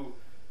too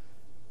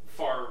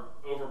far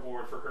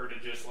overboard for her to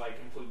just like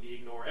completely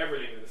ignore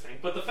everything they're saying.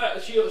 But the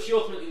fact she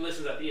ultimately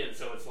listens at the end,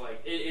 so it's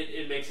like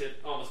it makes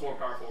it almost more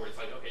powerful. Where it's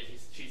like, okay,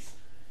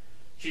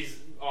 she's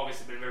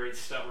obviously been very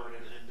stubborn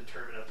and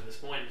determined up to this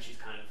point, and she's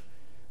kind of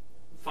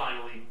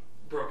finally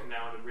broken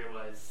down and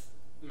realized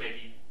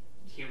maybe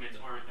humans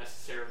aren't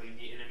necessarily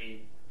the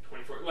enemy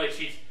 24. Like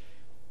she's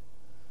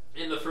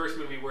in the first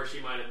movie where she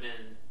might have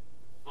been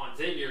on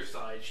Xavier's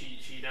side, she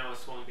now is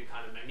swung to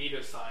kind of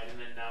Magneto's side, and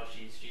then now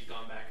she's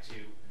gone back to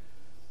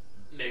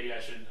maybe I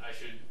should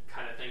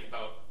kind of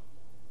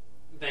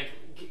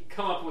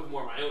come up with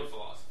more of my own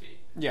philosophy.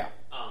 Yeah.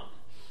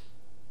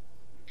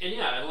 And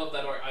yeah, I love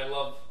that art. I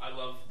love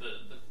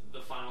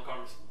the final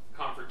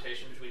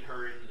confrontation between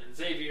her and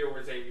Xavier,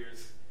 where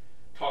Xavier's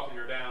talking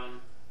her down,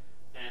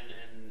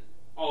 and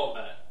all of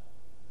that.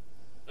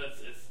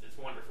 It's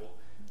wonderful.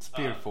 It's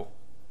beautiful.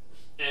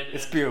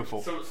 It's And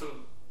beautiful. So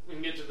we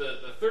can get to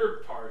the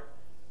third part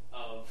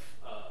of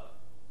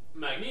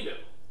Magneto.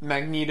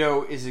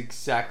 Magneto is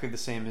exactly the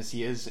same as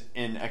he is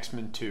in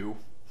X-Men 2.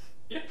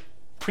 Yeah.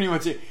 Pretty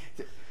much.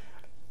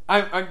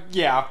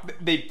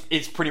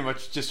 It's pretty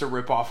much just a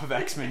rip-off of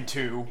X-Men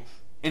 2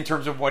 in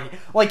terms of what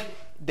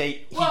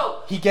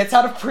he gets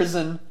out of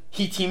prison.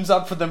 He teams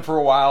up for them for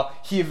a while.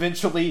 He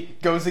eventually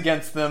goes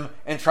against them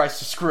and tries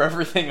to screw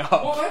everything up.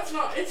 Well,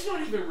 it's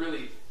not even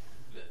really.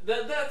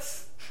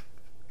 That's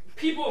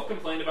people have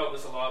complained about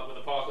this a lot with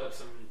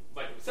Apocalypse, and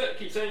like I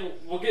keep saying,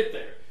 we'll get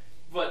there.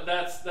 But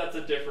that's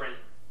a different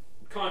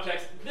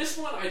context. This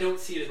one I don't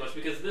see it as much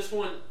because this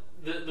one,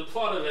 the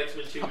plot of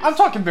X-Men 2. I'm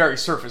talking very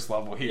surface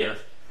level here. Yes.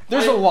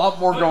 There's a lot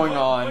more going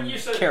on when you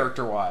said,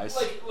 character-wise.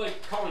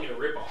 Like calling it a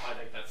ripoff, I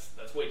think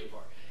that's way too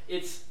far.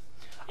 It's.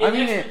 I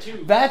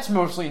mean, that's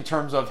mostly in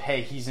terms of,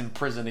 hey, he's in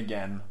prison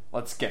again.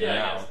 Let's get him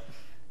out.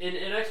 Yes.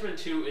 In X-Men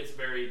 2, it's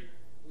very,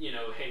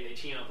 hey, they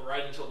team up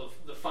right until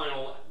the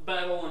final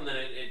battle, and then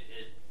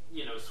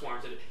it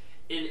swarms it.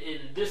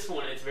 In this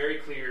one, it's very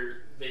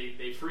clear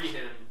they free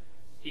him.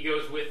 He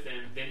goes with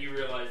them. Then you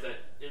realize that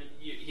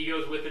he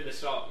goes with them to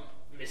stop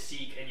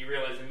Mystique, and you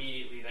realize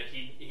immediately that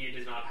he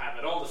does not have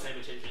at all the same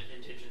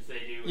intentions they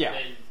do. Yeah. And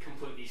then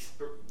completely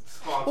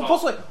spawns Well, off.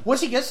 plus, like,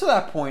 once he gets to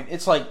that point,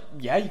 it's like,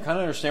 yeah, you kind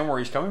of understand where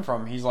he's coming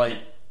from. He's like,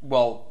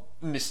 well,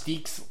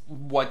 Mystique's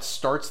what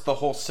starts the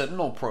whole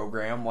Sentinel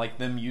program, like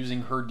them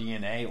using her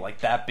DNA, like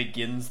that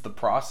begins the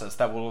process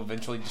that will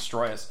eventually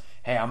destroy us.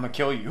 Hey, I'm gonna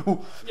kill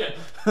you. Yeah.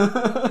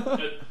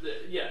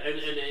 Yeah,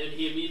 and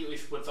he immediately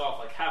splits off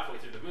like halfway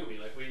through the movie.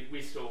 Like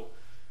we still,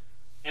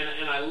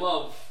 and I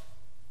love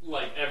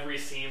like every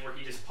scene where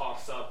he just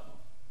pops up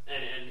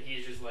and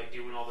he's just like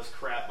doing all this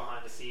crap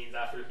behind the scenes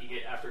after he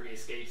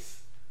escapes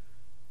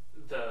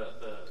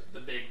the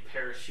big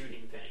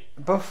parachuting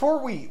thing. Before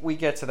we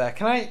get to that,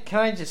 can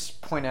I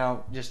just point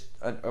out just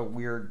a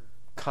weird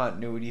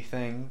continuity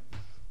thing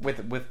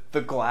with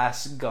the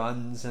glass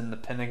guns and the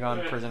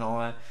Pentagon prison and all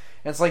that?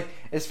 And it's like,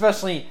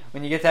 especially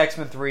when you get to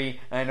X-Men 3,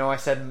 and I know I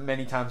said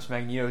many times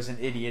Magneto's an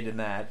idiot in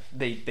that.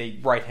 They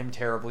write him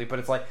terribly, but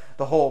it's like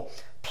the whole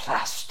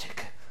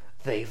plastic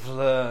they've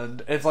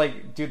learned. It's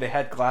like, dude, they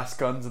had glass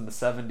guns in the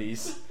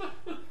 70s.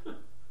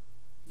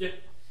 Yeah.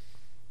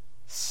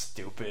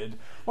 Stupid.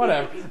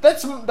 Whatever.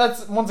 That's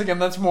once again,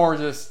 that's more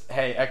just,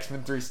 hey,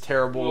 X-Men 3's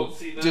terrible. Well,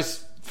 see,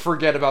 just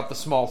forget about the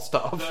small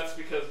stuff. That's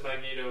because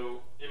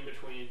Magneto, in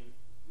between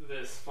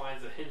this,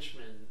 finds a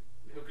henchman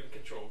who can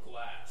control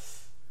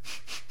glass.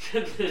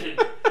 And then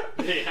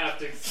they have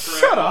to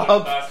scrap all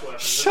the glass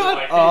weapons. Shut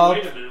like, up.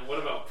 Hey, wait a minute, what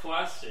about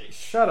plastic?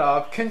 Shut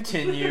up.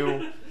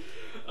 Continue.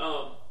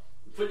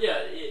 but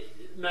yeah,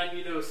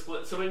 Magneto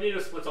split. So Magneto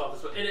splits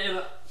off this,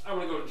 and I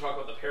want to go and talk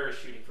about the Paris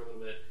shooting for a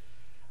little bit.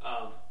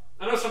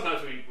 I know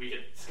sometimes we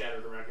get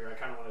scattered around here. I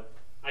kind of want to.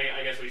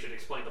 I guess we should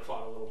explain the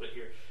plot a little bit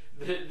here.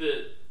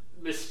 The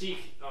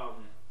Mystique.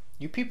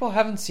 You people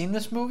haven't seen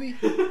this movie?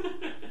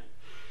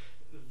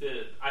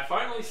 I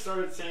finally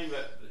started saying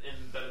that,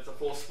 and that it's a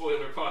full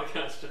spoiler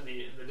podcast in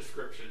the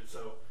description.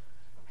 So,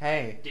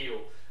 hey,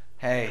 deal.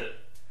 Hey,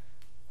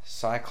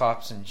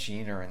 Cyclops and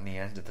Jean are in the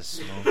end of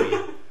this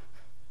movie.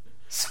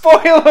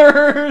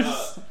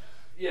 Spoilers.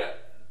 Yeah.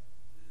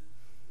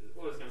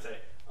 What was I gonna say?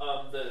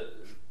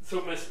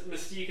 So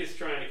Mystique is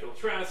trying to kill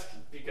Trask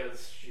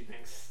because she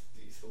thinks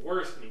he's the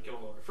worst and he killed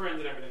all her friends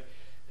and everything.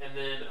 And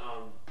then,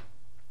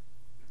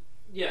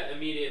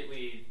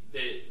 immediately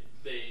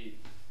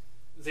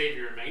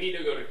Xavier and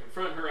Magneto go to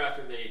confront her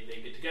after they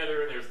get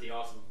together. And there's the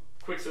awesome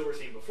Quicksilver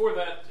scene before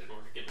that in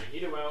order to get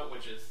Magneto out,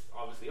 which is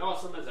obviously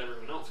awesome, as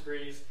everyone else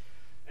agrees.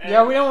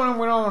 And we don't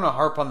want to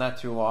harp on that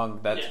too long.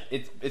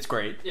 It's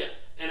great. Yeah,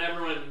 and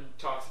everyone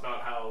talks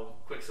about how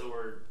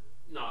Quicksilver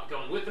not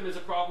going with them is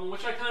a problem,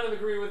 which I kind of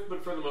agree with,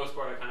 but for the most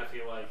part, I kind of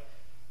feel like,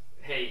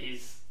 hey,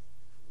 he's,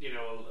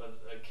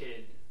 a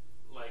kid.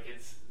 Like,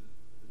 it's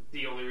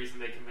the only reason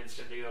they convinced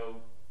him to go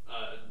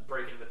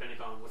break into the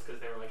Pentagon was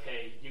because they were like,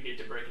 hey, you get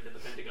to break into the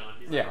Pentagon.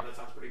 He's like, oh, that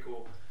sounds pretty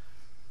cool.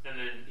 And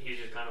then he's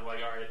just kind of like,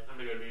 all right, I'm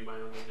going to go do my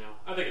own thing now.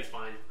 I think it's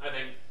fine.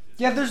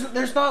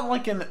 There's not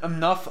like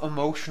enough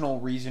emotional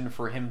reason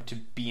for him to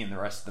be in the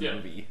rest of the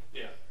movie.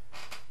 Yeah.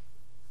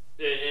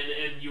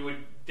 And you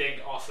would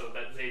think also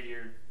that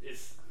Xavier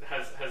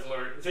has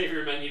learned. Xavier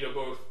and Magneto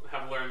both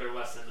have learned their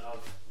lesson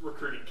of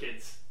recruiting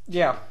kids.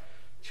 Yeah.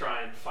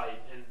 Try and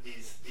fight in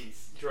these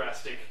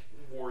drastic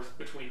wars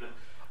between them.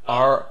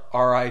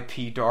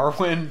 R.I.P.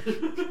 Darwin.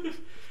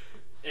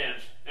 And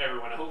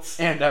everyone else.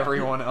 And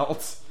everyone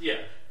else. Yeah.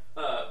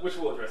 Which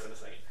we'll address in a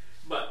second.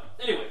 But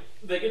anyway,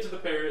 they get to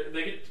Paris.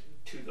 They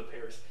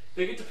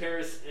get to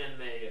Paris and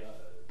they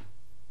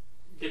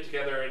get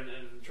together and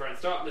try and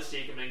stop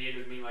Mystique, and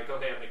Magneto being like, "Oh,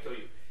 hey, I'm gonna kill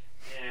you."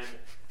 And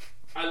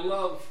I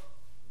love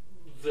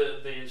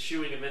the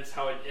ensuing events,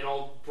 how it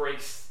all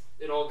breaks,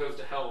 it all goes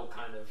to hell,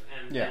 kind of,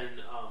 and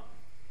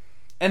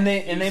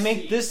then and they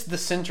make this the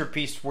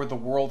centerpiece where the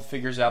world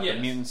figures out that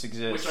mutants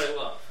exist, which I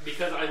love,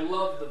 because I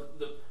love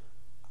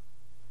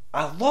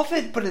I love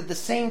it, but at the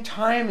same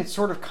time, it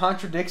sort of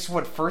contradicts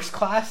what First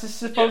Class is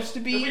supposed to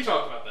be. And we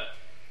talked about that.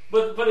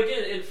 But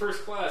again, in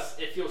First Class,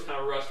 it feels kind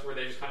of rushed, where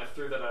they just kind of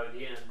threw that out at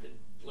the end,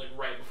 like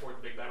right before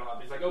the big battle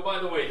happens. Like, oh, by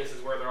the way, this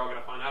is where they're all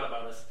going to find out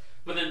about us.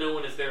 But then no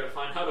one is there to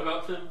find out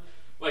about them.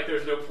 Like,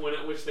 there's no point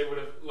at which they would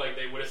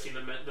have seen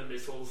the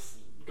missiles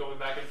going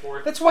back and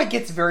forth. That's why it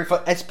gets very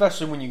fun,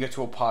 especially when you get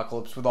to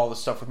Apocalypse with all the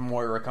stuff with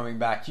Moira coming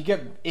back.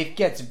 It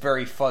gets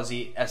very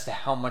fuzzy as to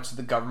how much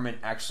the government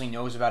actually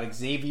knows about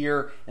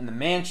Xavier and the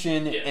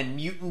mansion and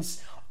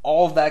mutants.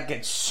 All of that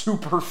gets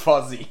super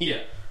fuzzy.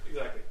 Yeah,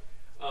 exactly.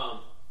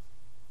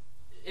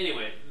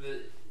 Anyway,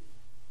 the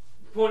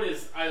point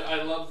is,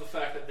 I love the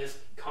fact that this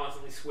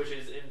constantly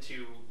switches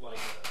into like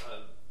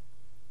a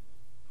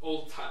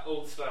old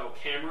style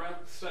camera,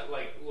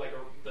 like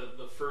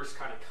the first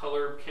kind of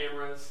color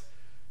cameras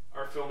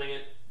are filming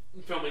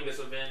this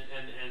event,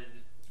 and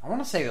I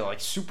want to say they're like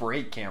Super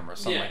 8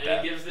 cameras, something like that.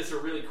 And it gives this a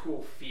really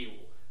cool feel.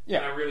 Yeah,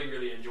 and I really,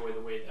 really enjoy the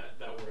way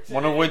that works.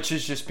 One of which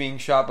is just being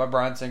shot by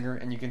Bryan Singer,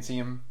 and you can see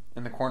him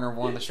in the corner of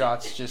one of the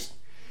shots, just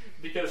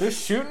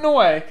shooting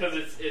away. Because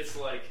it's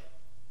like,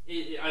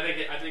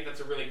 I think that's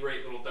a really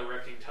great little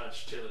directing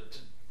touch to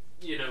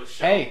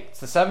show. Hey, it's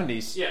the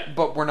 70s. Yeah,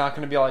 but we're not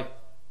going to be like,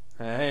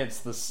 hey, it's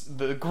the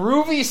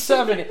groovy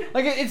 70s.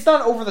 Like, it's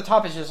not over the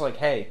top. It's just like,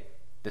 hey,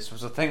 this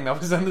was a thing that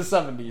was in the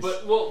 70s.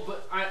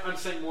 But I'm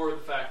saying more of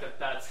the fact that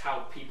that's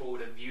how people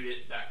would have viewed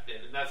it back then,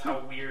 and that's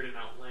how weird and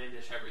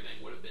outlandish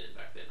everything would have been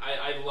back then.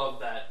 I love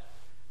that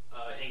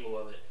angle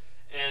of it,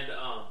 and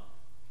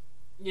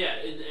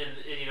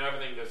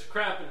everything goes to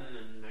crap,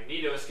 and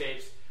Magneto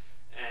escapes,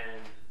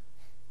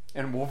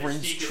 and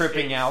Wolverine's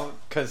tripping out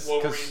because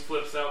Wolverine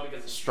flips out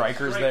because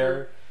Stryker's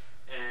there,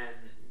 and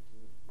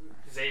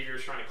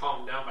Xavier's trying to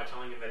calm him down by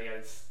telling him that he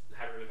had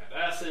really bad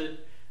acid,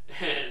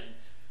 and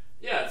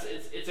yeah,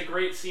 it's a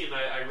great scene.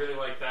 I really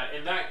like that,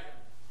 and that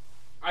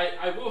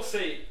I will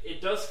say it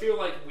does feel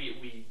like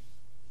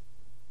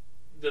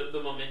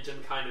the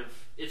momentum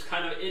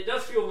it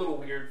does feel a little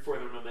weird for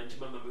the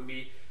momentum of the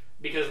movie,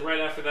 because right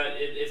after that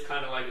it's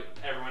kind of like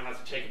everyone has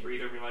to take a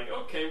breather and be like,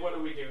 okay, what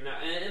do we do now?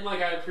 And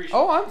like, I appreciate.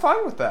 Oh, I'm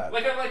fine with that.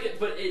 Like, I like it,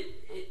 but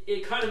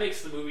it kind of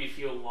makes the movie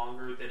feel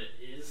longer than it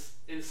is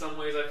in some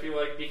ways. I feel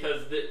like,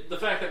 because the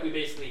fact that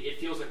it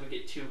feels like we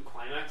get two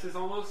climaxes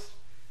almost.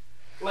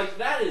 Like,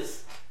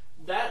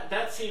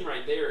 that scene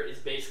right there is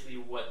basically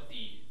what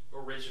the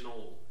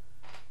original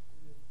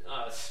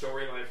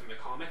storyline from the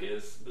comic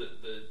is.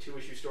 The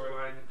 2-issue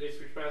storyline, Days of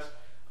Future Past.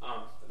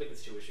 I think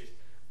it's 2 issues.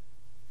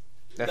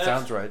 That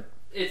sounds right.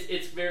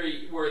 It's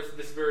very, where it's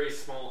this very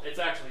small. It's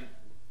actually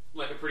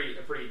like a pretty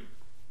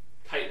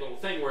tight little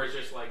thing, where it's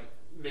just like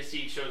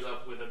Mystique shows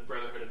up with a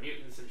Brotherhood of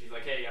Mutants, and she's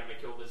like, "Hey, I'm gonna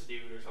kill this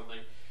dude" or something,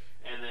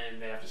 and then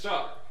they have to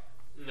stop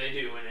And they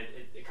do, and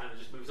it kind of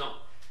just moves on.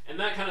 And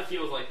that kind of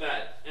feels like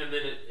that, and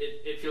then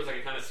it feels like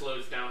it kind of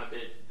slows down a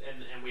bit,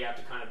 and we have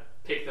to kind of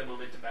pick the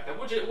momentum back up,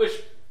 which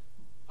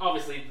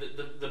obviously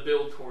the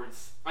build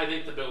towards, I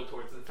think the build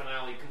towards the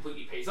finale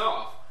completely pays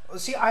off.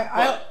 See,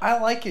 I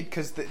like it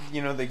because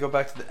they go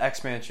back to the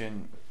X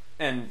Mansion,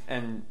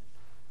 and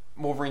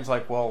Wolverine's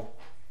like, well,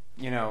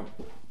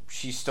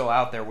 she's still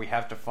out there. We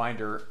have to find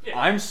her. Yeah.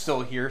 I'm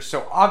still here,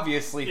 so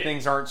obviously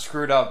things aren't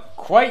screwed up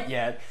quite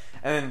yet.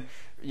 And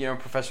then,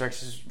 Professor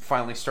X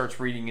finally starts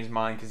reading his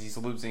mind because he's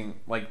losing,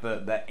 like,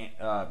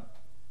 the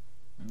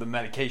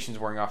medication's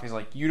wearing off. He's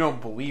like, you don't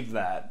believe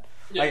that.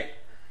 Yeah.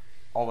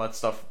 All that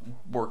stuff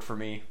worked for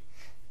me.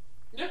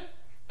 Yeah.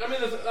 I mean,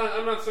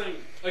 I'm not saying,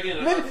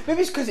 again...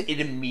 Maybe it's because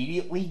it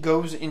immediately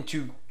goes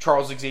into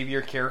Charles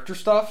Xavier character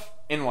stuff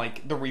and,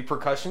 like, the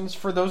repercussions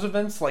for those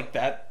events, like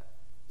that.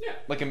 Yeah.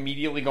 Like,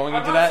 immediately going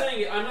into that.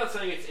 I'm not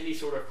saying it's any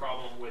sort of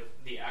problem with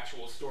the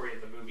actual story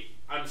of the movie.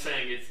 I'm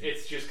saying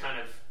it's just kind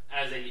of,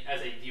 as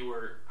a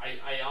viewer,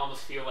 I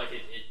almost feel like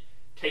it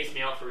takes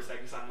me out for a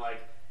second, because I'm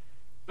like,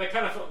 that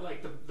kind of felt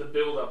like the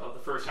build-up of the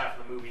first half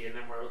of the movie, and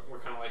then we're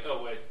kind of like,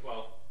 oh, wait,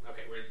 well,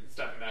 okay, we're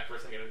stepping back for a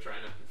second and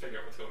trying to figure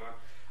out what's going on.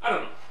 I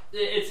don't know.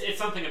 It's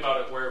something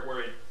about it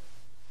where it...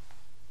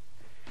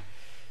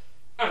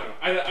 I don't know.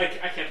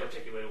 I can't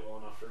articulate it well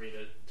enough for me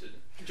to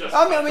just...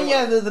 I mean,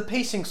 yeah, the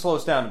pacing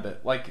slows down a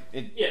bit. Like,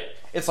 yeah.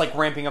 It's like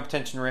ramping up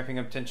tension.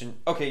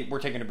 Okay, we're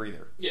taking a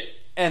breather. Yeah.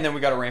 And then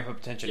we got to ramp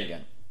up tension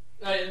again.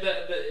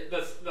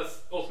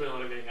 That's ultimately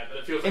what I'm getting at. But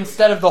it feels like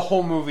instead of the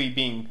whole movie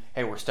being,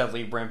 hey, we're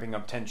steadily ramping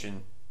up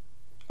tension.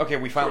 Okay,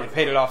 we finally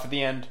paid it off at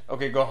the end.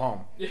 Okay, go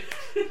home. Yeah.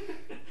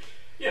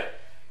 Yeah.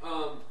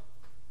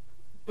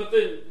 But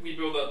then we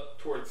build up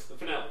towards the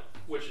finale,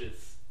 which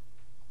is...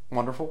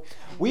 wonderful.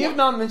 We have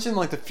not mentioned,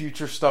 like, the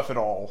future stuff at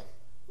all.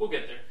 We'll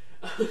get there.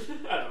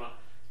 I don't know.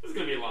 This is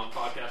going to be a long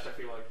podcast, I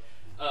feel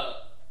like.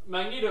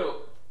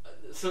 Magneto...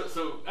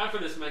 So after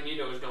this,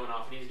 Magneto is going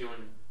off, and he's doing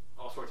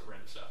all sorts of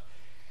random stuff.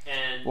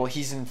 And... well,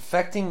 he's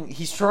infecting...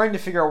 he's trying to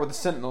figure out what the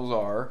Sentinels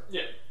are.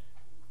 Yeah.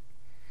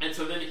 And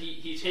so then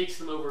he takes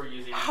them over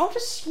using... how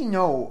does he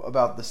know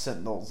about the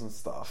Sentinels and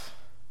stuff?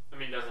 I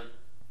mean, doesn't...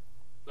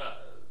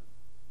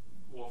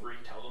 Wolverine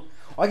tell them?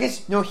 Well, I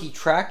guess, no, he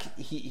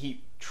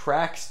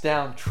tracks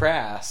down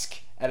Trask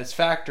at his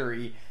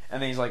factory,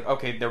 and then he's like,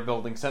 okay, they're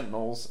building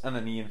Sentinels, and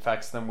then he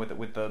infects them with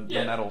the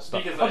metal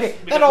stuff. Okay,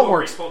 that all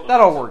works.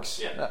 That all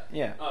works. Yeah.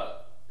 Yeah.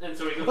 And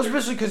so he goes... well,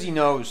 especially because he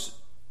knows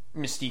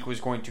Mystique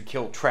was going to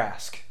kill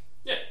Trask.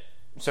 Yeah.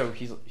 So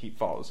he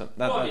follows him.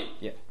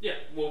 Yeah.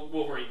 Well,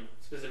 Wolverine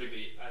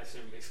specifically, I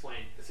assume,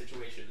 explained the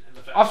situation and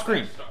the fact off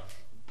screen.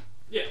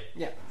 Yeah.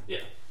 Yeah. Yeah.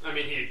 I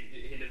mean,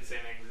 he did the same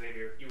thing with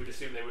Xavier. You would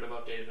assume they would have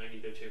updated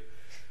Magneto too,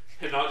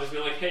 and not just be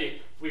like,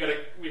 "Hey, we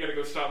gotta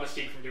go stop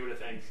Mystique from doing a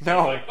thing."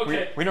 No, like,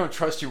 okay. we don't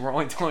trust you. We're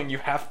only telling you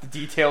half the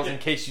details in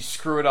case you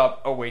screw it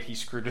up. Oh wait, he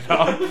screwed it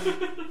up.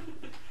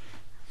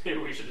 Maybe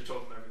we should have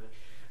told him everything.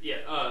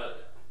 Yeah.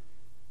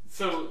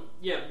 So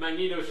yeah,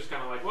 Magneto's just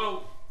kind of like,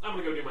 well, I'm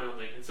gonna go do my own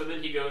thing, and so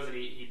then he goes and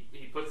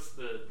he puts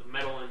the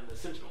metal in the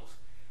Sentinels,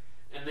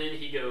 and then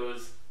he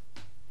goes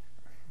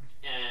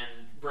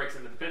and breaks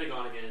into the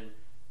Pentagon again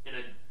in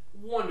a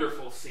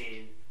wonderful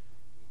scene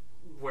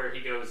where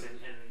he goes and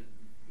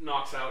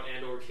knocks out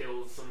and or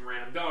kills some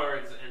random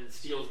guards and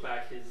steals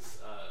back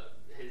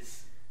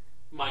his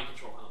mind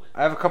control helmet.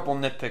 I have a couple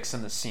nitpicks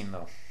in this scene,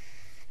 though.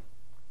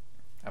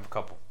 I have a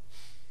couple.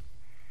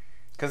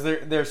 Because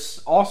there's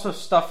also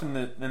stuff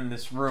in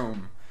this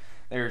room.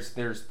 There's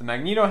the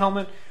Magneto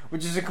helmet,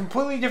 which is a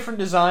completely different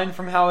design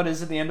from how it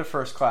is at the end of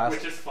First Class.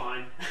 Which is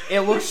fine.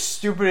 It looks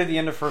stupid at the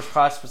end of First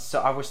Class, but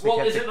still, I wish they kept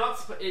it.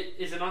 Well,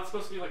 is it not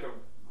supposed to be like a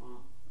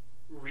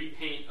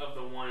repaint of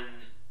the one?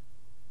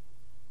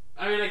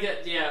 I mean,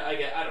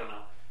 I don't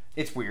know.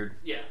 It's weird.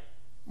 Yeah.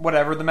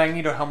 Whatever. The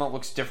Magneto helmet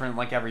looks different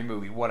like every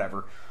movie.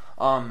 Whatever.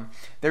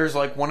 There's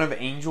like one of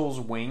Angel's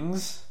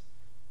wings,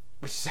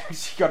 which is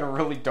actually kind of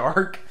really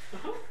dark.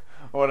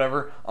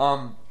 Whatever.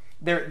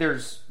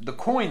 There's the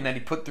coin that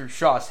he put through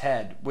Shaw's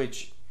head,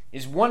 which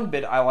is one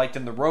bit I liked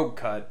in the Rogue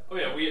cut. Oh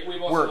yeah,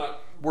 we've also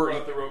not brought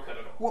up the Rogue cut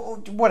at all. Well,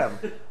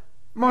 whatever.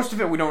 Most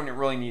of it we don't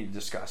really need to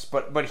discuss,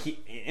 but he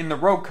in the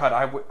Rogue cut,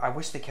 I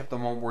wish they kept the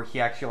moment where he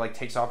actually like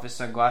takes off his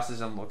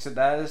sunglasses and looks at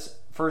that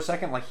for a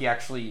second, like he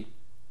actually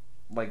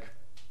like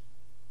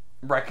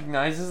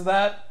recognizes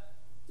that.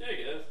 Yeah, I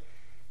guess.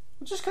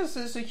 Just because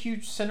it's a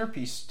huge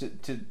centerpiece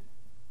to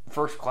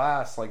First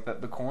Class, like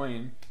the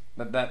coin.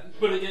 That.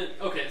 But again,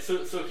 okay,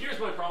 so here's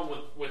my problem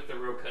with the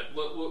Rogue cut.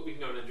 We can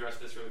go and address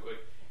this really quick.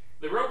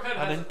 The Rogue cut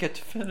has... I didn't get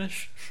to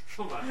finish.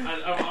 Hold on.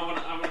 I'm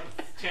gonna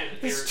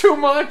tangent here. It's too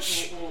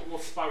much! We'll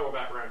spiral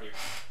back around here.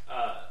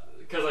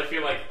 Because I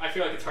feel like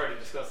it's hard to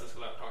discuss this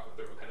without talking about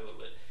the Rogue cut a little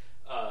bit.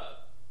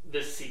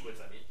 This sequence,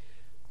 I mean.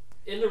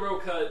 In the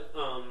Rogue cut,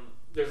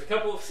 there's a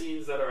couple of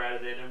scenes that are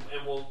added in,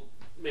 and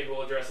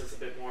we'll address this a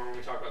bit more when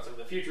we talk about some of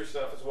the future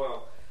stuff as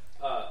well.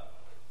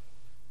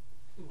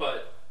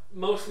 But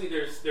mostly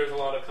there's a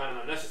lot of kind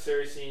of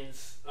unnecessary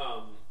scenes.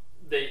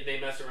 They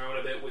mess around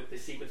a bit with the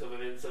sequence of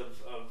events of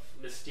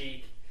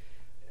Mystique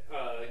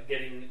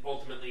getting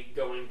ultimately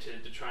going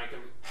to try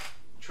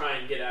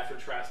and get after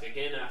Trask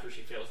again after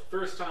she fails the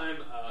first time.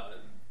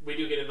 We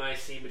do get a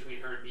nice scene between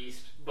her and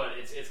Beast, but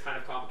it's kind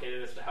of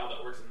complicated as to how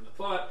that works in the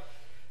plot.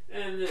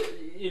 And,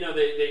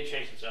 they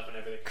change some stuff and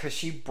everything. Because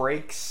she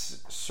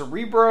breaks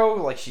Cerebro,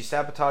 like she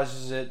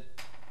sabotages it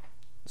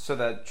so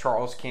that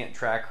Charles can't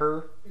track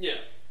her. Yeah.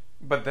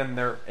 But then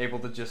they're able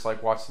to just,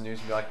 like, watch the news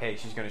and be like, hey,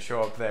 she's going to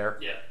show up there.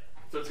 Yeah.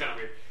 So it's kind of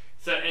weird.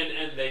 So,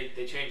 and they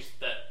changed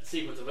that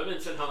sequence of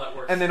events and how that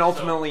works. And then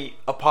ultimately,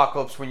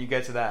 Apocalypse, when you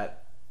get to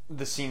that,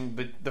 the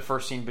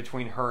first scene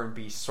between her and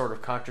Beast sort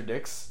of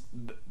contradicts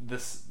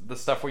the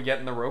stuff we get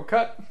in the Rogue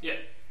Cut. Yeah.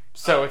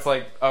 So it's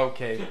like,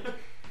 okay,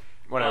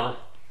 whatever.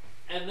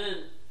 And then,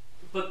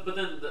 but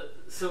then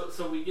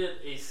so we get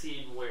a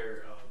scene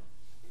where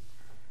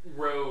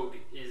Rogue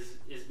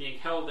is being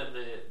held in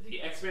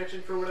the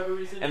X-Mansion for whatever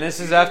reason. And this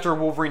is after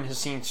Wolverine has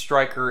seen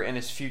Stryker and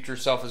his future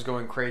self is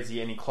going crazy,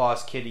 and he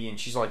claws Kitty, and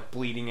she's like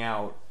bleeding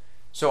out.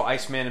 So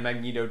Iceman and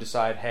Magneto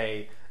decide,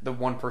 hey, the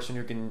one person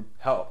who can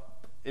help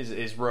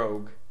is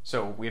Rogue,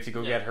 so we have to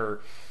go get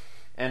her.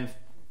 And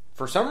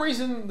for some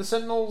reason, the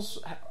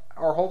Sentinels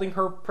are holding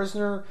her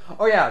prisoner.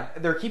 Oh yeah,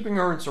 they're keeping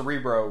her in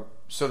Cerebro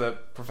so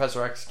that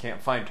Professor X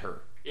can't find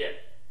her. Yeah.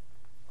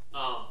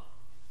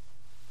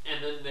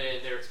 And then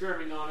they're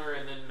experimenting on her,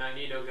 and then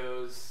Magneto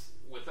goes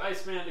with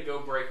Iceman to go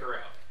break her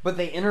out. But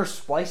they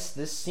intersplice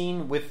this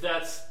scene with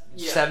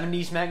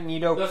 70s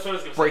Magneto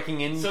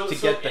breaking in to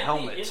get the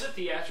helmet. In the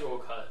theatrical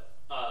cut,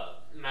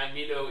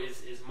 Magneto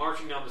is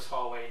marching down this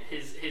hallway, and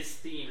his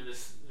theme in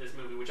this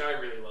movie, which I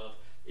really love,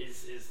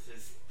 is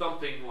his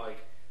thumping,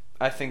 like...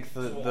 I think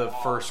the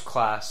First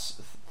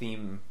Class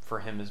theme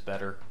for him is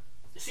better.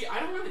 See,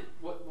 I don't really...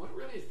 What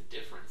really is the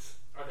difference?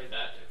 Are they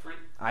that different?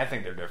 I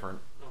think they're different.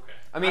 Okay.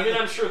 I mean,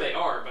 I'm sure they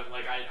are, but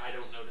like I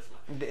don't notice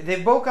much.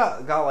 They've both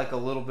got like a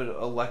little bit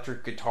of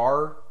electric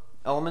guitar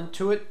element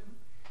to it,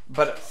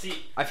 but see,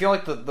 I feel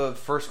like the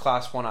First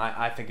Class one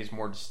I think is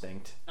more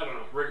distinct. I don't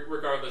know.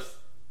 Regardless,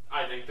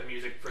 I think the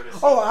music for this.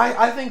 Oh,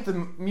 I think the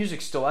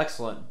music's still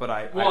excellent, but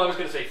I was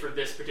going to say for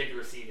this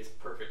particular scene is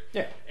perfect.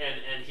 Yeah.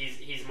 And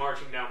he's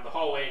marching down the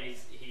hallway, and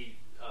he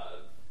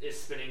is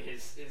spinning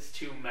his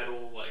two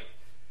metal like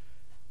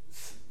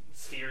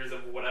spheres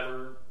of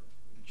whatever,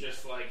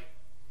 just like.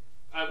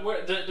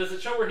 Does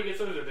it show where he gets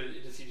those, or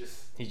does he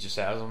just... He just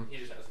has them. He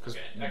just has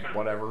them, okay.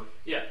 Whatever.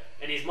 Yeah,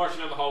 and he's marching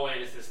down the hallway,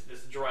 and it's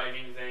this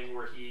driving thing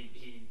where he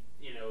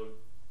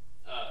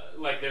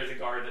like there's a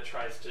guard that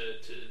tries to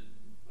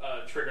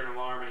trigger an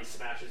alarm, and he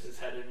smashes his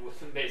head in with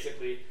him,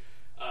 basically,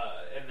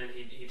 and then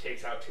he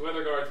takes out two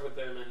other guards with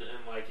him, and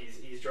like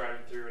he's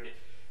driving through,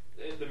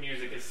 and the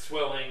music is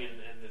swelling,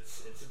 and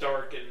it's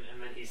dark,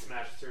 and then he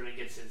smashes through, and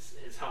he gets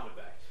his helmet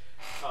back.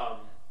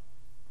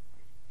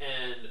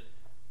 And...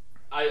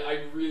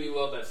 I really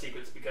love that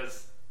sequence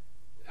because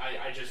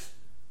I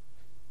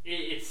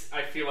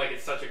feel like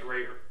it's such a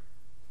great,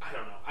 I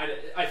don't know,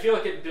 I feel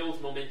like it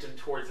builds momentum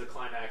towards the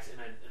climax in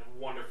a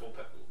wonderful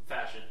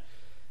fashion.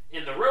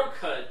 In the Rogue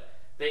cut,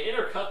 they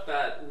intercut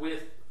that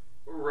with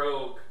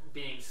Rogue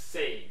being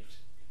saved,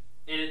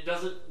 and it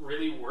doesn't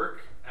really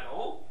work at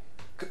all.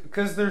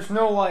 Because there's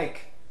no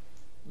like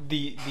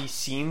the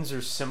scenes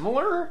are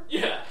similar.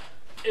 Yeah,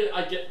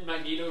 I get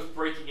Magneto's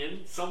breaking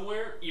in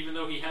somewhere, even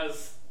though he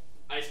has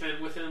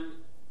Iceman with him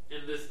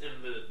in the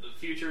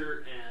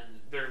future, and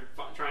they're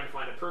trying to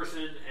find a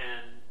person,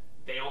 and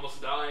they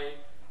almost die,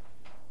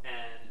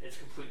 and it's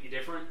completely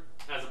different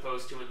as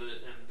opposed to in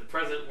the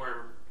present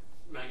where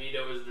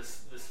Magneto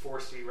is this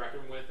force to be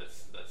reckoned with.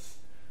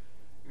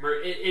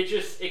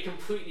 It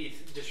completely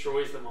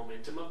destroys the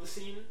momentum of the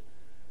scene,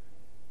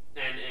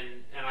 and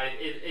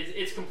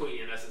it's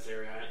completely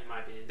unnecessary in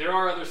my opinion. There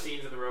are other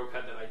scenes in the Rogue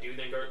cut that I do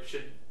think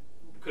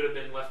could have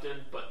been left in,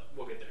 but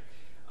we'll get there.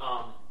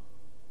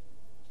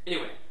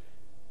 Anyway,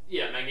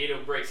 yeah,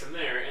 Magneto breaks him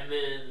there, and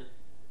then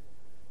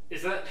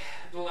is that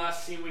the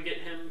last scene we get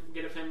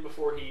of him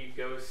before he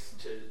goes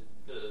to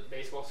the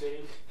baseball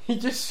stadium? He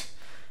just,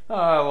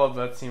 I love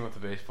that scene with the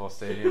baseball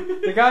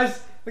stadium. the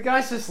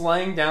guy's just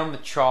laying down the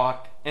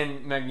chalk,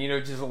 and Magneto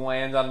just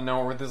lands out of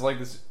nowhere with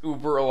this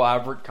uber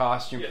elaborate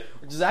costume,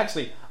 which is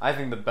actually, I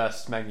think, the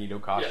best Magneto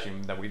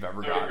costume that we've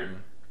ever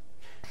gotten.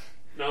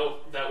 No,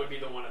 that would be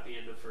the one at the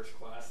end of First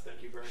Class.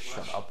 Thank you very much.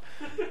 Shut up.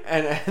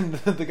 and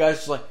the guy's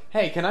just like,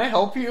 hey, can I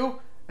help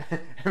you? And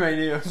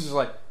Magneto's just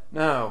like,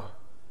 no,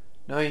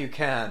 you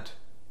can't.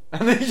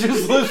 And then he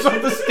just lifts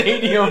up the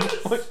stadium.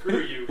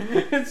 Screw you.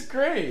 It's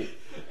great.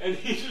 And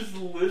he just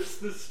lifts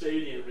the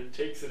stadium and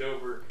takes it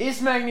over.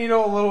 Is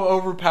Magneto a little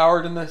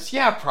overpowered in this?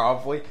 Yeah,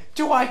 probably.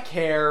 Do I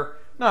care?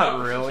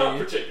 Not really. Not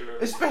particularly.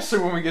 Especially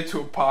when we get to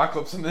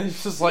Apocalypse and then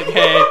he's just like,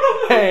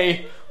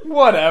 hey,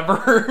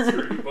 whatever.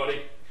 Screw you,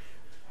 buddy.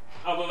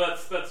 Although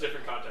that's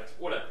different context.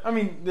 Whatever. I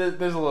mean,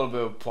 there's a little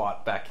bit of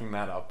plot backing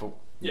that up, but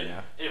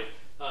yeah. Anyway,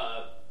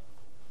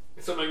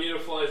 so Magneto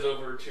flies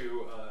over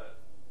to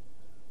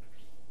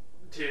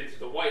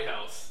the White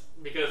House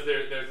because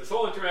there's this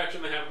whole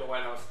interaction they have at the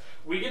White House.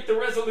 We get the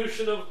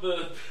resolution of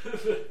the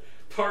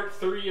part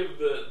 3 of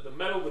the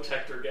metal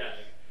detector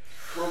gag,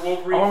 Where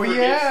Wolverine Oh forgets,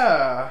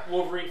 yeah.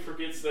 Wolverine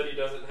forgets that he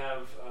doesn't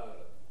have,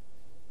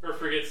 or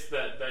forgets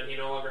that he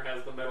no longer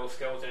has the metal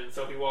skeleton.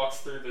 So he walks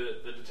through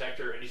the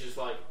detector, and he's just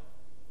like,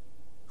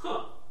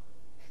 "Huh,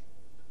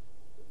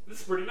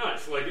 this is pretty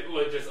nice." Like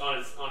just on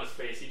his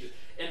face, he just,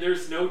 and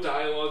there's no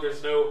dialogue.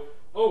 There's no,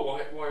 "Oh,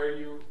 why are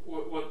you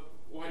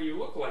why do you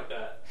look like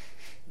that?"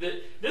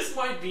 This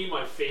might be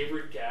my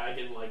favorite gag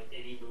in like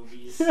any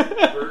movies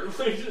ever.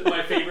 Like,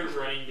 my favorite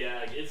running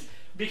gag. It's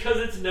because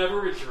it's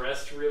never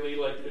addressed really.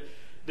 Like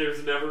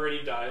there's never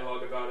any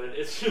dialogue about it.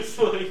 It's just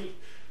like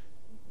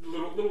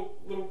little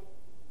whoop,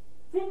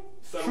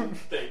 subtle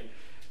thing,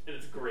 and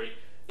it's great.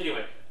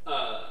 Anyway,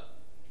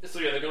 so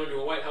yeah, they're going to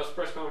a White House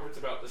press conference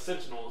about the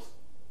Sentinels,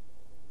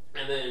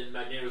 and then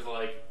Magneto's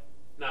like,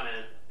 "Nah,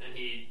 man," and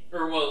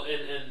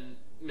and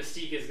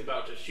Mystique is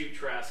about to shoot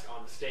Trask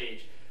on the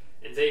stage.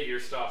 And Xavier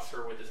stops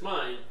her with his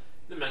mind.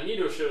 Then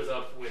Magneto shows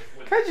up with...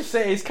 Can I just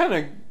say, it's kind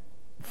of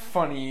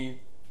funny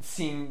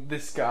seeing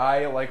this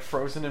guy, like,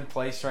 frozen in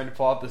place trying to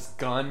pull out this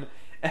gun,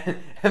 and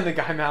the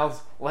guy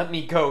mouths, "Let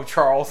me go,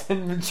 Charles,"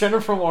 and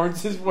Jennifer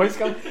Lawrence's voice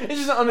comes.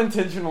 It's just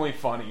unintentionally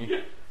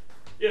funny.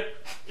 Yeah,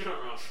 you're not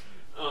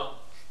wrong.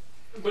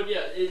 But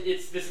yeah,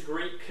 it's this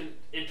great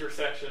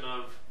intersection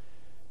of...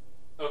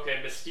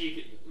 Okay,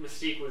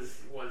 Mystique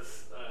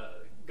was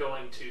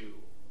going to...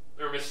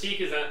 Or Mystique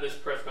is at this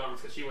press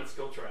conference because she wants to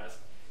kill Trask.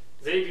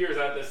 Xavier's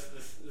at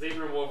this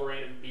Xavier and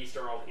Wolverine and Beast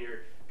are all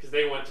here because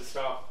they went to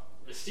stop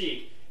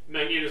Mystique.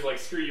 Magneto's like,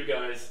 "Screw you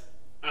guys.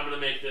 I'm going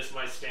to make this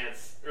my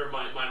stance, or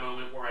my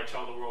moment where I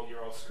tell the world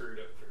you're all screwed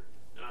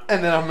over.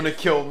 And then I'm going to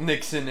kill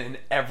Nixon and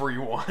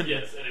everyone."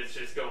 Yes, and it's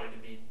just going to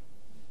be...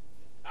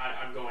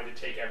 I'm going to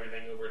take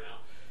everything over now.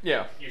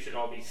 Yeah. You should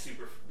all be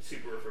super,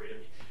 super afraid of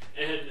me.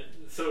 And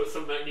so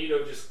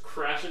Magneto just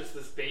crashes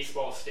this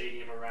baseball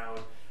stadium around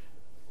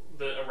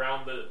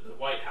the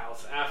White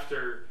House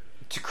after,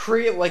 to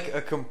create like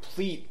a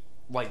complete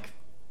like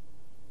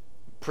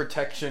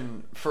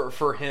protection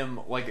for him,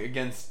 like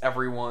against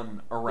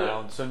everyone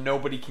around, so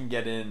nobody can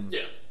get in.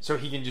 Yeah. So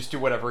he can just do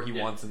whatever he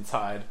wants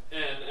inside.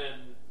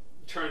 And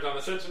turns on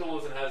the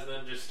Sentinels and has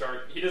them just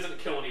start. He doesn't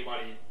kill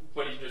anybody,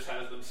 but he just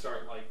has them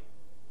start like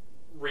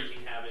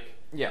wreaking havoc.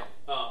 Yeah.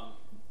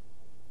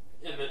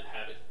 And then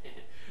havoc.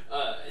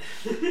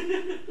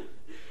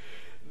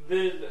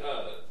 Then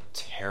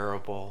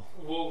terrible.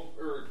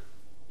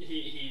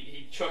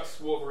 He chucks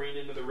Wolverine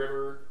into the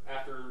river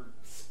after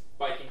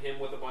spiking him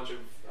with a bunch of...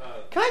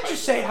 Can I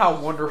just say how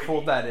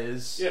wonderful that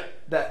is? Yeah.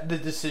 That the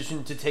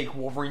decision to take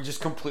Wolverine just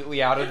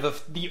completely out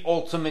of the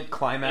ultimate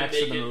climax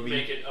of the movie.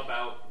 Make it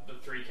about the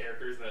three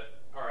characters that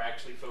are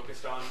actually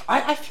focused on.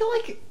 I feel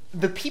like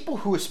the people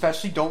who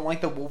especially don't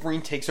like that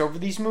Wolverine takes over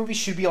these movies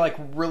should be like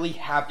really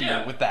happy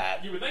with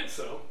that. You would think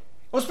so.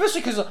 Well,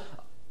 especially because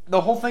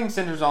the whole thing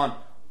centers on,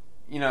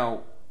 you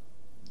know,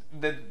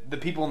 the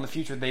people in the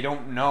future, they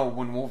don't know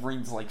when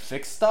Wolverine's like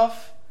fix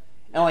stuff,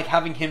 and like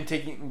having him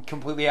taken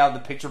completely out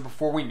of the picture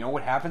before we know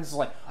what happens is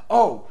like,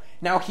 oh,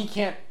 now he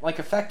can't like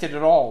affect it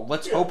at all.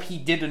 Let's hope he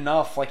did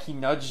enough, like he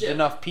nudged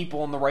enough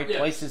people in the right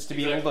places to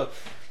be able to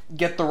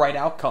get the right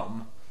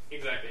outcome.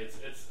 Exactly.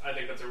 It's I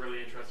think that's a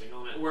really interesting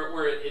element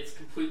where it's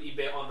completely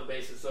on the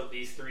basis of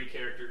these three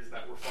characters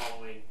that we're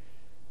following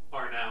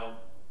are now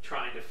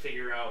trying to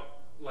figure out.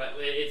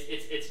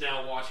 It's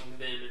now watching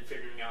them and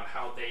figuring out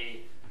how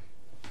they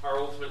are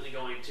ultimately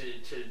going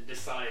to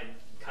decide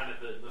kind of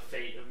the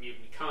fate of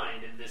mutant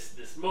kind in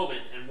this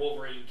moment, and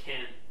Wolverine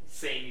can't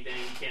say anything,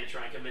 he can't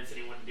try and convince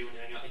anyone to do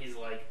anything. He's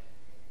like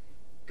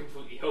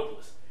completely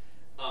hopeless.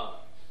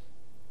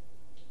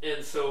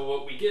 And so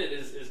what we get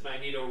is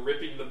Magneto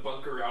ripping the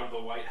bunker out of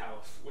the White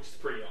House, which is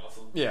pretty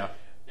awesome. Yeah.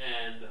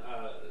 And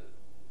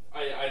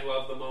I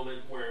love the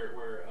moment where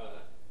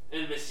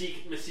and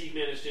Mystique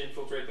managed to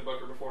infiltrate the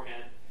bunker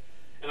beforehand.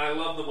 And I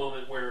love the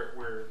moment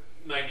where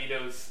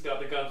Magneto's got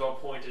the guns all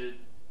pointed,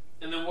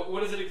 and then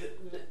what is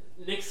it?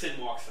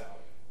 Nixon walks out.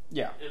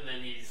 Yeah. And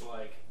then he's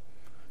like,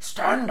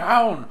 "Stand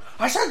down!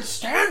 I said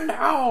stand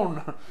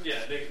down!" Yeah,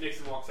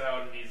 Nixon walks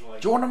out and he's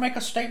like, "Do you want to make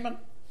a statement?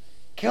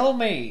 Kill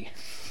me."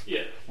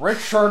 Yeah.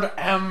 Richard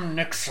M.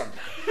 Nixon.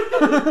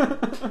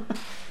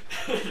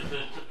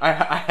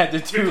 I had to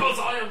do... Because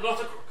I am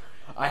not a crook.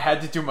 I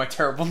had to do my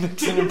terrible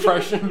Nixon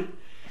impression.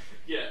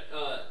 Yeah,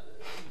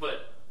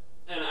 but...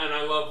 And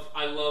I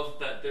love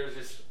that there's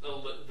just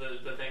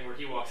the thing where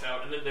he walks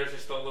out, and then there's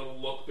just a little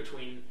look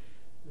between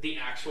the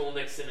actual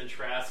Nixon and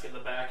Trask in the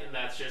back, and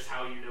that's just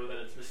how you know that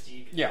it's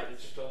Mystique. Yeah.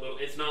 It's just a little...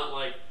 It's not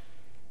like,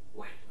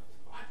 wait,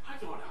 I'm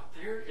not out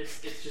there.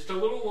 It's just a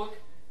little look.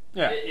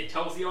 Yeah. It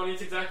tells the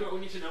audience exactly what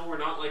we need to know. We're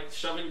not like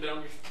shoving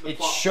down the it's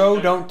plot. Show,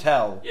 don't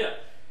tell. Yeah.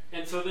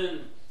 And so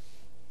then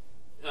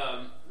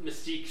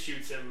Mystique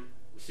shoots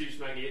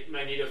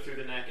Magneto through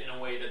the neck in a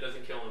way that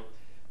doesn't kill him.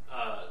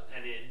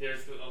 And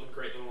there's a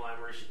great little line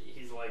where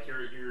he's like,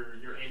 your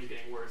aim's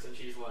getting worse, and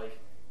she's like,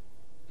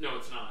 no,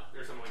 it's not,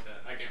 or something like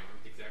that. I can't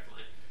remember the exact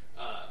line.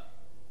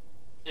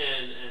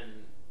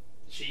 And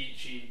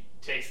she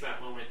takes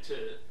that moment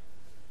to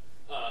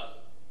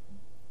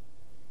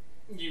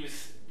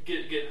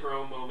get her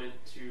own moment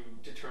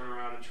to turn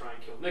around and try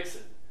and kill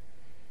Nixon,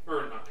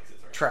 or not Nixon,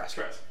 sorry, Trask.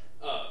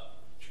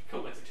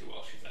 Kill Nixon too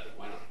well. She's at it.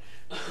 Why not?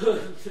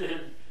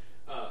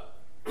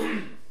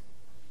 Then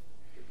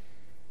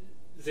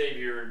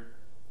Xavier,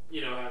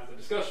 has the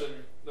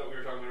discussion that we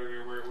were talking about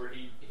earlier, where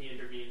he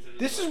intervenes. And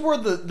this is where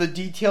the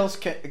details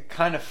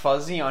kind of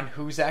fuzzy on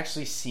who's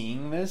actually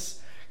seeing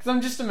this. Because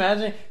I'm just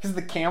imagining, because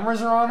the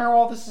cameras are on her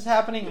while this is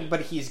happening,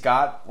 but he's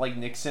got, like,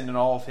 Nixon and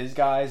all of his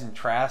guys and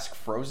Trask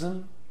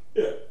frozen.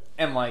 Yeah.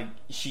 And, like,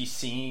 she's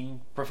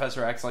seeing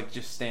Professor X, like,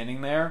 just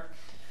standing there.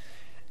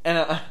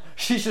 And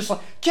she's just like,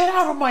 get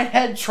out of my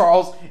head,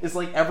 Charles! It's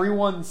like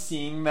everyone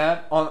seeing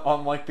that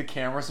on like, the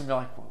cameras and be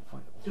like,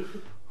 what?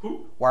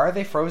 Who? Why are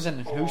they frozen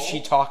and who's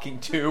she talking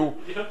to?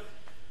 Yeah.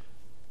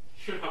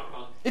 You're not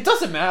wrong. It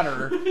doesn't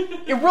matter.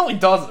 It really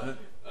doesn't.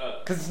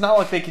 Because it's not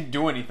like they can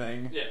do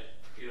anything. Yeah,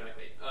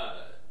 exactly.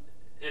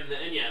 And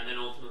then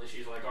ultimately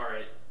she's like, all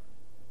right,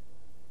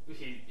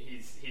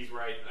 he's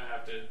right. I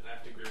have to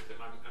agree with him.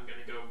 I'm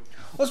gonna go.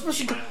 Well,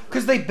 especially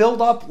because they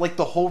build up like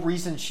the whole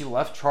reason she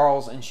left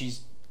Charles and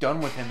she's done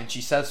with him, and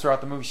she says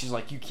throughout the movie, she's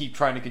like, you keep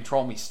trying to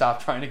control me,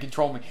 stop trying to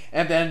control me.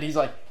 And then he's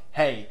like,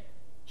 hey,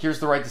 here's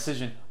the right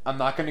decision. I'm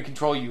not going to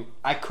control you.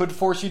 I could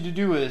force you to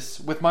do this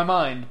with my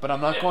mind, but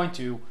I'm not going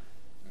to.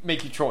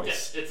 Make your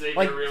choice. Yeah, it's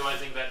Xavier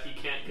realizing that he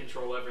can't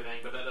control everything,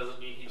 but that doesn't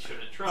mean he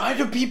shouldn't try. Why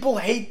do people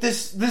hate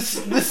this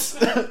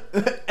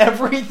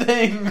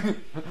everything? Yeah,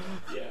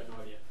 I have no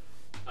idea.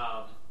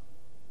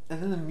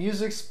 And then the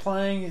music's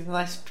playing, it's a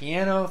nice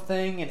piano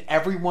thing, and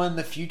everyone in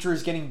the future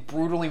is getting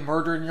brutally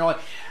murdered, and you're like,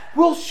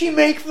 will she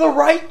make the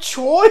right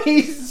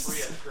choice? Oh,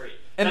 yeah, great.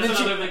 And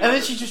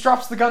then she just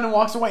drops the gun and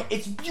walks away.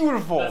 It's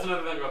beautiful. That's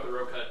another thing about the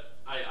road cut.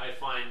 I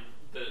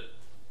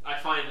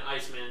find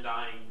Iceman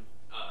dying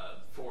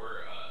for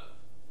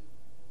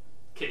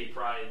Kitty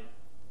Pryde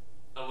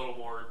a little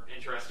more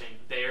interesting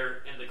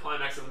there in the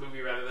climax of the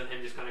movie, rather than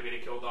him just kind of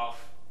getting killed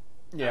off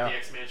at the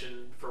X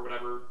Mansion for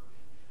whatever,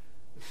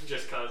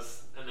 just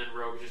cause, and then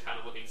Rogue just kind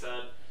of looking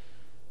sad.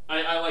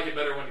 I like it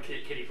better when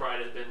Kitty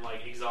Pryde has been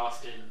like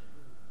exhausted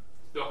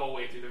the whole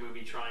way through the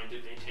movie trying to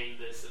maintain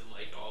this and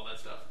like all that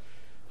stuff.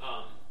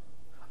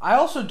 I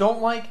also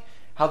don't like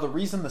how the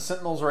reason the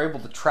Sentinels are able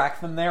to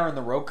track them there in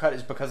the road cut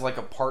is because like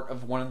a part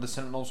of one of the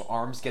Sentinels'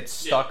 arms gets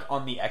stuck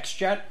on the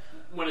X-Jet.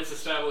 When it's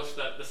established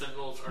that the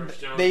Sentinels are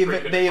they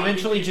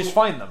eventually just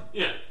find them.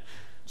 Yeah.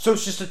 So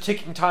it's just a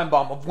ticking time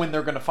bomb of when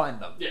they're going to find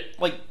them. Yeah.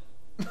 Like.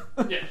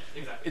 Yeah,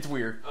 exactly. It's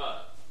weird.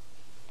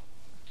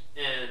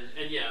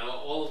 And yeah,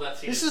 all of that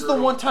scene. This is the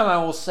one time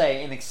I will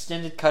say an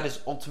extended cut is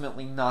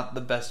ultimately not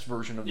the best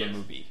version of the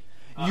movie.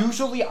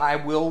 Usually I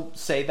will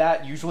say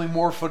that. Usually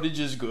more footage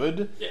is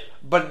good. Yeah.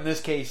 But in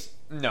this case,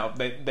 no.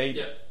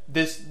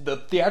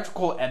 The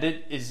theatrical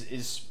edit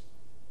is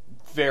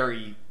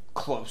very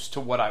close to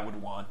what I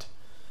would want.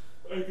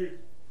 I agree.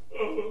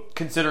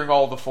 Considering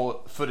all the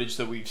full footage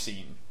that we've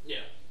seen. Yeah.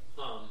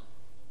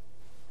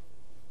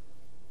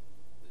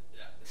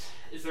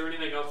 Is there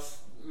anything else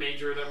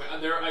major that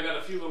I got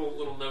a few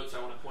little notes I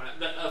want to point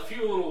out. A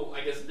few little,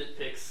 I guess,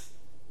 nitpicks,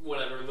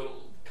 whatever,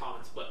 little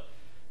comments, but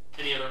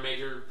any other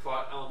major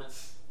plot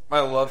elements? I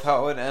love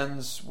how it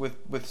ends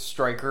with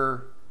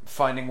Stryker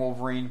finding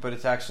Wolverine, but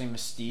it's actually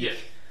Mystique. Yeah.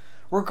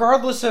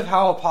 Regardless of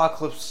how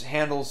Apocalypse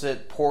handles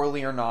it,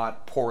 poorly or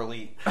not,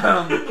 poorly.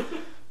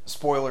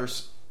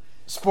 Spoilers.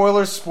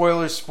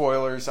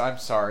 I'm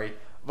sorry.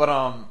 But,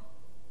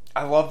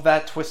 I love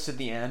that twist at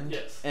the end.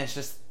 Yes. And it's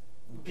just...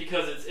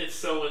 Because it's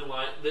so in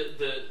line...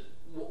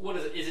 What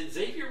is it? Is it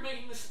Xavier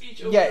making the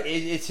speech over? Yeah,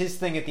 it's his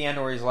thing at the end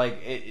where he's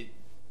like...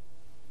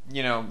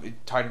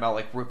 talking about,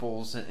 like,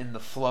 ripples in the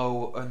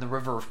flow, in the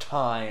river of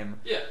time.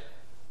 Yeah.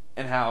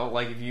 And how,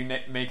 like, if you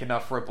make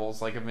enough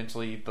ripples, like,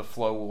 eventually the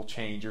flow will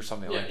change or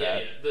something like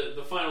that. Yeah.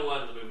 The final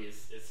line of the movie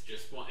is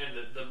just one, and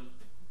the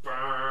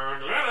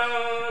burn.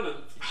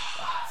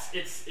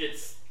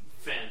 It's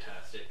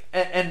fantastic.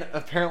 And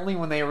apparently,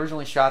 when they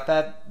originally shot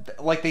that,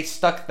 like, they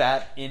stuck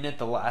that in at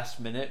the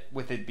last minute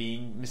with it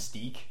being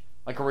Mystique.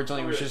 Like,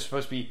 originally it was just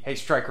supposed to be, hey,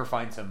 Stryker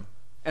finds him,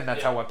 and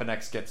that's how Weapon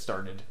X gets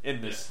started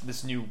in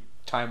this new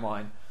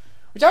timeline,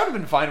 which I would have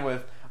been fine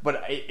with.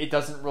 But it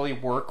doesn't really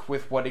work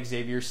with what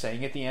Xavier's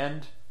saying at the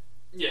end.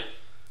 Yeah.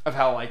 Of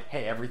how, like,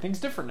 hey, everything's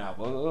different now.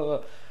 Blah, blah,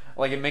 blah.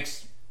 Like, it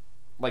makes...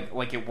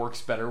 Like it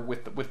works better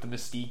with the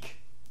Mystique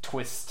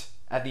twist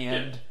at the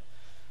end. Yeah.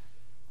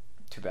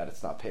 Too bad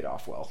it's not paid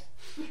off well.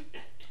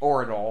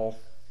 Or at all.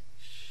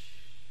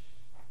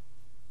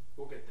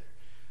 We'll get there.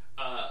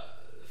 A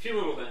few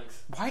little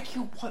things. Why do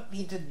you want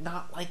me to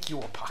not like you,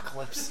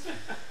 Apocalypse?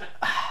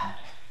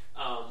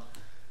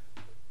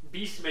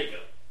 Beast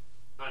makeup.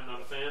 I'm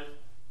not a fan.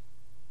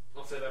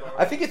 I'll say that already.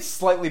 I think it's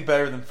slightly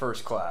better than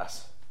First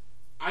Class.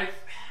 I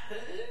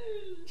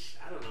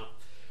don't know.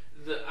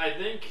 I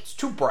think it's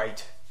too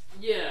bright.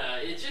 Yeah,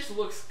 it just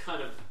looks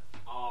kind of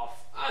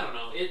off. I don't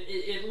know.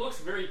 It looks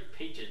very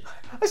painted.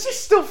 I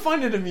just still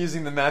find it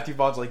amusing that Matthew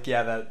Vaughn's like,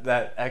 yeah,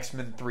 that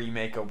X-Men 3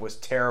 makeup was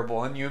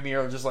terrible, and you and me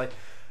are just like,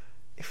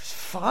 it was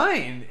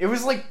fine. It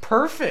was like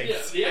perfect. Yeah,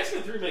 the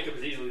X-Men 3 makeup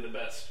is easily the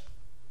best.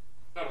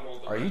 out of all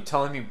the Are you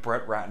telling me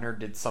Brett Ratner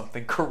did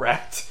something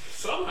correct?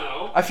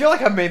 somehow I feel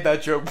like I've made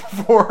that joke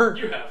before.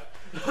 you have.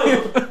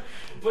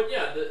 But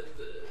yeah,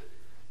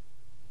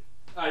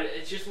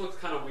 it just looks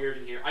kind of weird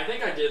in here. I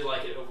think I did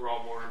like it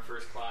overall more in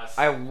First Class.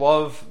 I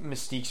love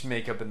Mystique's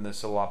makeup in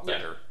this a lot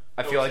better. Yeah.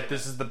 I feel like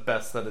this is the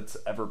best that it's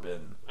ever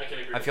been. I can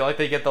agree. I feel like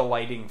they get the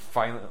lighting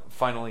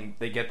finally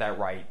they get that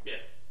right. Yeah.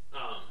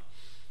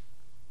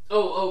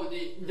 No,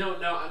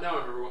 now I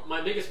remember.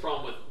 My biggest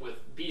problem with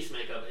Beast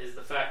makeup is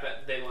the fact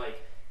that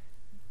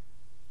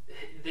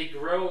they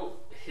grow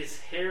his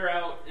hair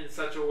out in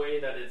such a way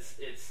that it's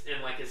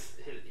and like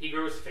he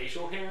grows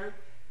facial hair,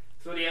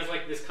 so that he has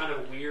like this kind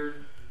of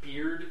weird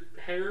beard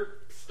hair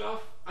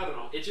stuff. I don't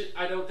know.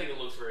 I don't think it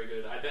looks very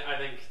good. I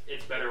think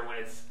it's better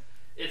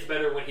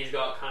when he's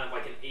got kind of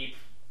like an ape,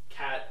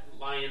 cat,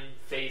 lion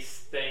face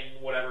thing,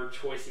 whatever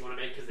choice you want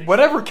to make.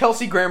 Whatever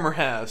Kelsey Grammer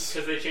has,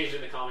 because they change it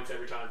in the comics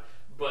every time.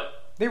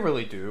 But they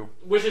really do.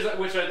 Which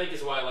I think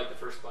is why I like the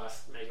First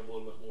Class makeup a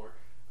little bit more.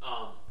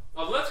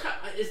 Although that's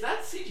is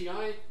that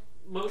CGI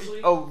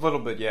mostly? A little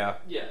bit, yeah.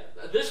 Yeah,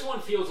 this one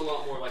feels a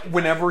lot more like.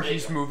 Whenever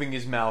he's moving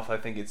his mouth, I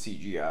think it's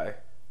CGI.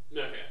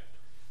 Okay.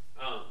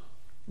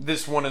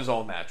 This one is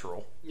all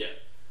natural. Yeah.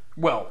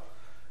 Well,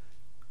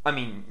 I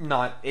mean,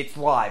 not. It's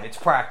live. It's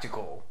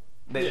practical.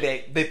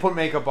 They put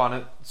makeup on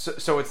it,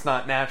 so it's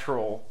not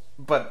natural,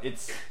 but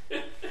it's.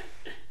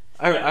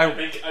 I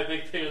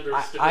think they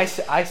understood.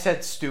 I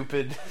said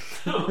stupid.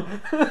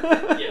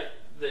 Yeah.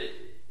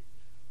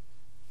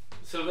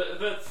 So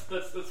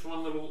that's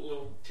one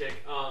little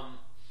tick. I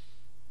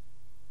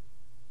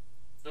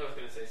was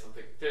going to say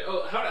something.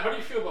 Oh, how do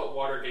you feel about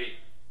Watergate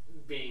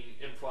being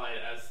implied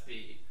as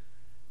the?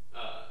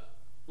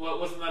 Well,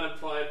 wasn't that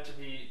implied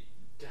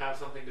to have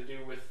something to do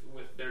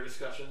with their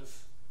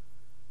discussions?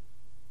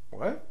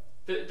 What?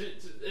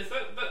 Is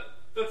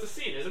that's a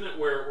scene, isn't it,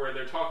 where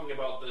they're talking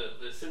about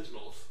the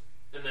Sentinels,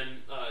 and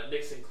then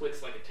Nixon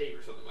clicks like a tape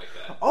or something like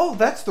that. Oh,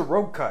 that's the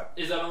road cut.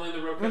 Is that only in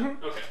the road cut?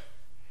 Mm-hmm. Okay.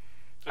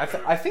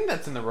 I think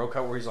that's in the road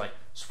cut where he's like,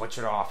 switch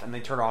it off, and they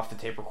turn off the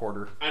tape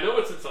recorder. I know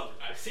it's in something.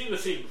 I've seen the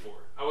scene before.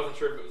 I wasn't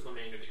sure if it was the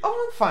main or the original.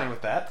 Oh, I'm fine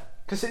with that.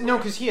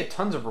 Because he had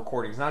tons of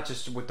recordings, not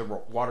just with the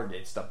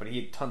Watergate stuff, but he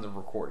had tons of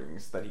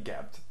recordings that he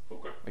kept.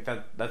 Okay. Like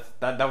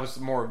that was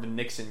more of a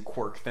Nixon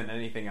quirk than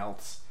anything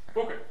else.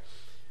 Okay.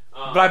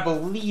 But I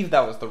believe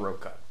that was the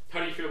road cut. How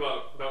do you feel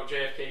about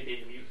JFK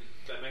being the mutant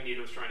that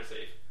Magneto was trying to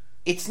save?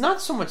 It's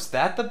not so much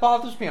that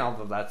bothers me,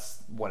 although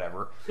that's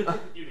whatever.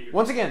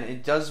 Once again,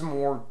 it does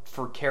more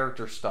for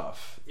character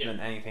stuff than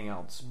anything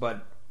else,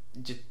 but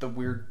just the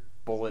weird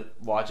bullet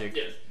logic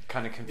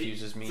kind of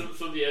confuses me.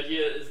 So the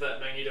idea is that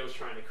Magneto is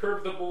trying to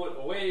curve the bullet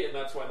away, and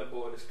that's why the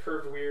bullet is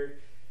curved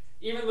weird.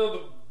 Even though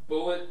the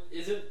bullet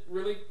isn't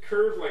really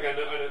curved, like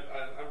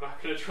I'm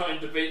not going to try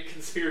and debate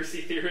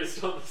conspiracy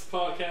theorists on this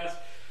podcast,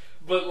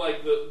 but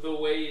like the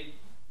way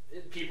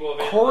people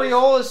have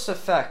Coriolis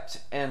effect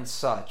and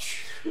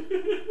such.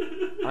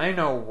 I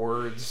know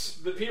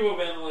words. The people have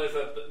analyzed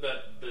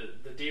that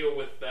the deal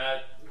with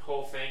that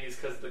whole thing is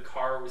because the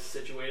car was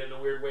situated in a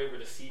weird way where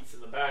the seats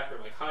in the back were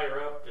like higher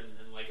up and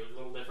like it was a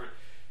little different,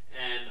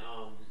 and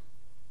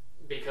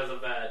because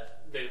of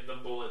that the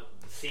bullet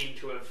seemed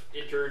to have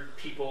entered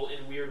people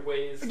in weird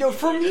ways.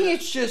 For me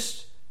it's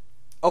just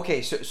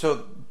okay,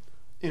 so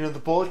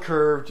the bullet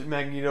curved,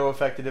 Magneto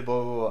affected it,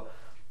 blah blah blah.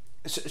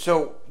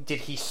 So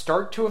did he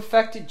start to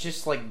affect it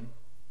just like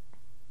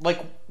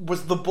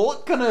was the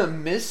bullet gonna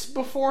miss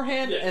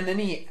beforehand and then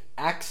he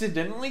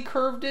accidentally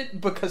curved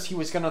it because he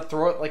was gonna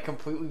throw it like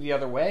completely the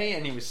other way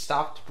and he was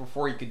stopped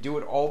before he could do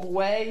it all the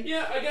way?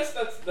 Yeah, I guess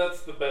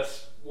that's the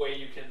best way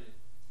you can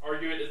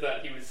argue it, is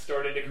that he was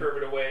starting to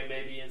curve it away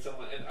maybe in some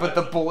way. But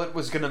the bullet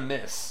was gonna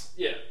miss.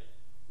 Yeah.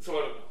 So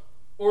I don't know.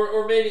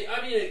 Or maybe,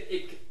 I mean,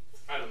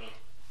 I don't know.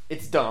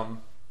 It's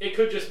dumb. It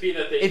could just be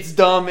that they... It's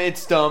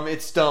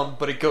dumb,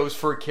 but it goes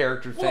for a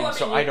character thing,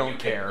 so I don't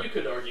care. You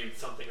could argue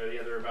something or the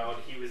other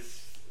about he was...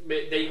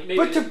 Maybe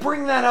but to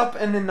bring that up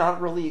and then not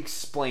really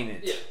explain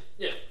it.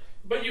 Yeah.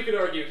 But you could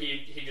argue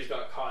he just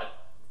got caught,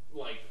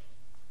 like...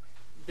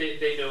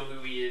 They know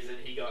who he is and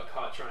he got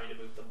caught trying to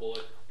move the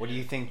bullet. What do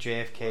you think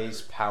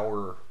JFK's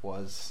power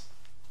was?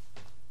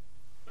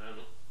 I don't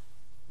know.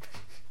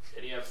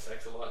 Did he have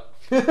sex a lot?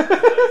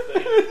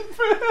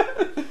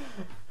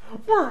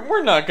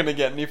 We're not going to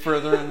get any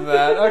further into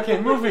that. Okay,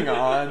 moving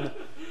on.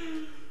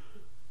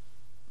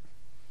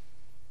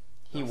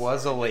 He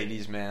was a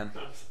ladies' man.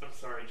 I'm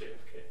sorry,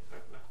 JFK.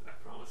 I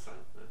promise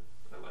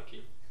I like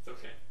you. It's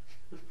okay.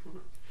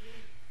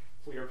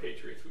 We are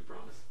patriots, we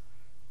promise.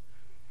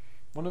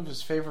 One of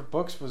his favorite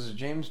books was a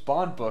James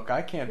Bond book.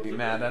 I can't be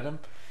mad at him.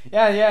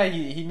 Yeah,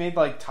 he made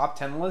like top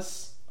 10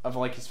 lists of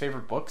like his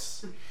favorite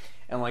books.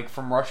 And like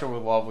From Russia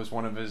with Love was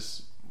one of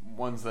his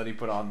ones that he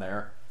put on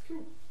there.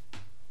 Cool.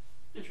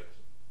 Interesting.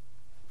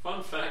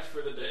 Fun fact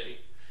for the day.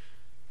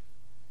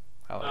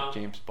 I like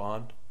James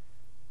Bond.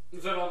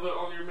 Is that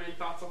all your main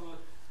thoughts on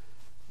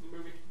the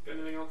movie? Got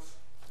anything else?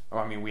 Oh,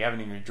 I mean, we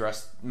haven't even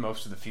addressed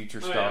most of the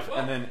future stuff, yeah.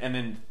 Well, and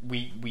then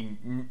we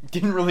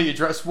didn't really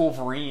address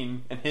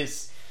Wolverine and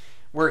his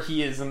where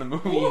he is in the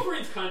movie.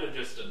 Wolverine's kind of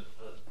just a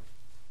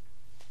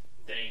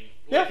thing.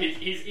 Yeah. Like,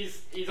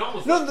 he's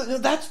almost... No,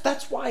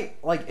 that's why,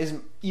 like,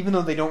 even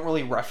though they don't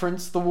really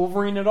reference the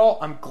Wolverine at all,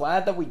 I'm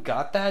glad that we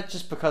got that,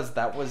 just because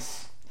that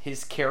was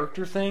his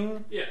character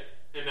thing. Yeah,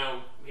 and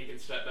now he can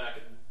step back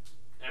and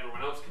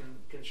everyone else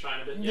can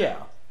shine a bit.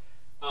 Yeah.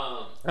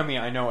 I mean,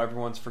 I know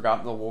everyone's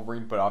forgotten the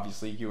Wolverine, but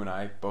obviously you and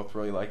I both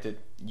really liked it.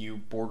 You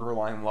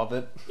borderline love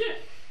it. Yeah.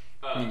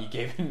 I mean, you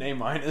gave it an A-.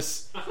 What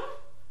was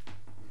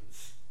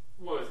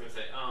I going to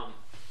say?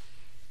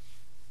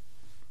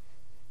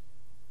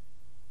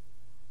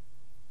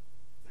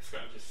 I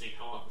just seeing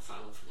how long the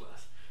silence would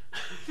last.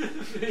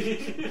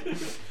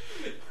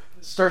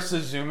 Starts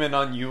to zoom in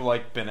on you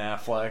like Ben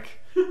Affleck.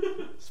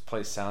 This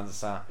place sounds a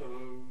sound.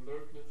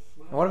 Darkness.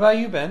 And what about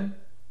you, Ben?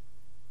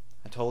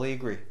 I totally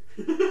agree.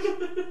 For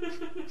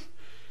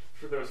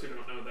those who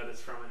don't know, that is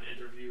from an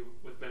interview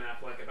with Ben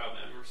Affleck about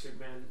Batman vs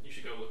Superman. You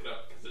should go look it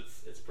up because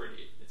it's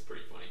pretty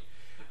funny.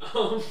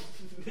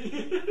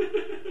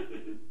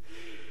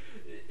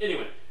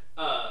 Anyway,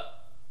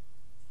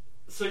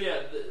 so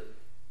yeah,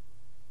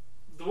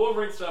 the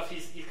Wolverine stuff.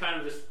 He's kind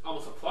of just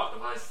almost a plot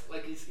device.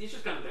 Like he's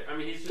just kind of there. I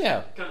mean, he's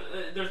just kind of.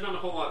 There's not a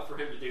whole lot for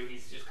him to do.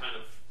 He's just kind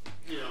of,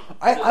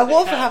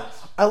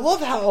 I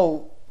love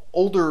how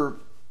older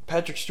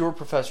Patrick Stewart,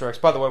 Professor X.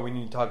 By the way, we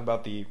need to talk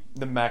about the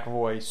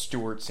McAvoy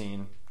Stewart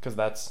scene because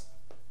that's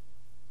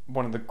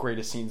one of the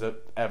greatest scenes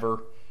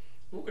ever.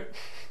 Okay.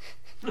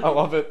 I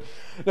love it.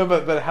 No,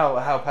 but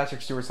how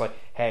Patrick Stewart's like,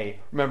 hey,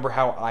 remember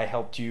how I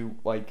helped you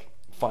like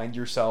find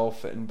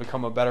yourself and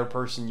become a better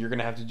person? You're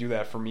gonna have to do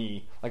that for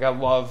me. Like I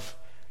love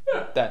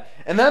that,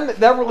 and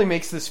that really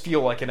makes this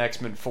feel like an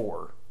X-Men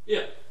 4.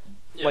 Yeah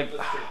like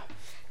that's true.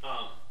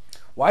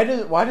 Why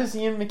does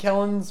Ian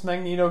McKellen's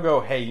Magneto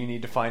go, hey, you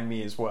need to find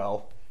me as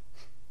well?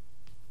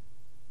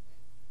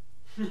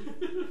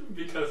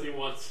 Because he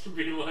wants to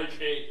be like,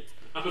 hey,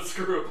 I'm gonna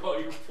screw up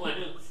all your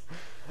plans.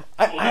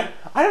 I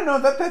don't know,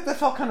 that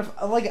felt kind of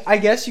like, I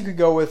guess you could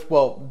go with,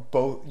 well,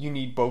 you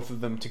need both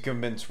of them to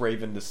convince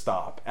Raven to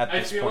stop at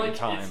this point in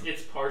time.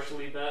 It's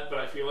partially that, but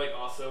I feel like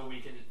also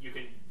you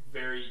can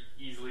very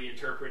easily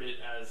interpret it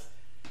as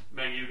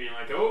Magneto being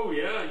like, oh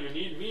yeah, you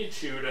need me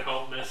to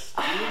help Miss.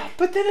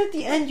 But then at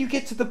the end you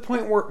get to the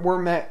point where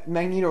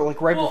Magneto,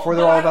 like right before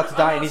they're all about to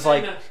die, and he's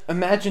like,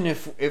 imagine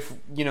if if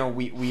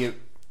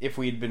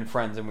we had been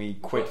friends and we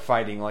quit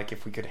fighting, like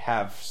if we could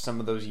have some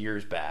of those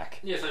years back.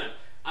 Yes, I know.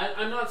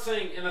 I'm not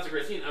saying, and that's a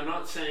great scene, I'm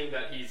not saying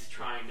that he's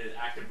trying to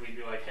actively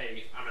be like,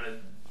 hey, I'm going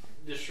to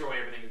destroy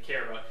everything we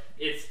care about.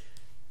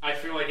 I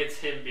feel like it's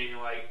him being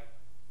like,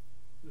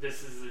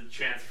 this is a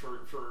chance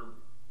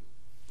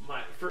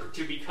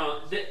to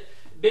become...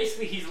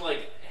 Basically, he's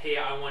like, hey,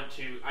 I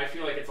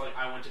feel like it's like,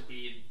 I want to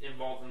be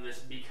involved in this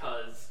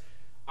because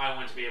I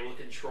want to be able to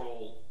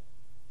control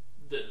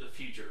the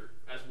future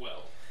as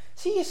well.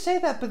 See, you say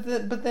that,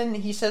 but then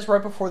he says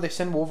right before they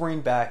send Wolverine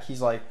back,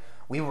 he's like,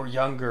 we were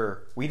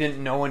younger, we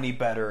didn't know any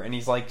better, and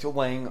he's like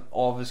laying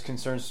all of his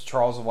concerns to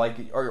Charles of like,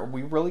 are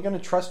we really going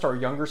to trust our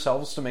younger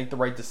selves to make the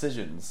right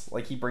decisions?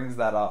 Like, he brings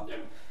that up. Yeah.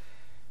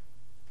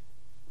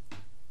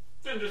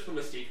 Then just the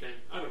Mystique thing.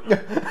 I don't know.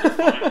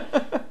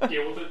 It's fine.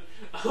 Deal with it.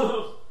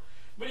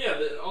 But yeah,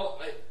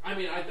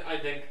 I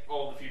think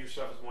all the future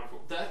stuff is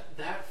wonderful.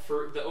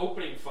 The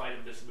opening fight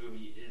of this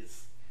movie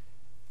is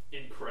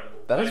incredible.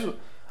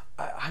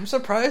 I'm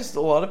surprised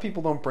a lot of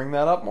people don't bring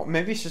that up.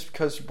 Maybe it's just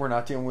because we're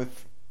not dealing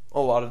with a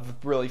lot of the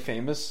really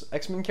famous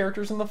X-Men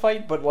characters in the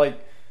fight, but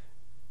like,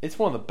 it's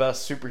one of the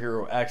best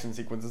superhero action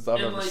sequences I've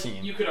ever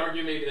seen. You could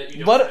argue maybe that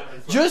you don't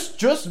have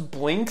just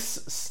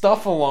Blink's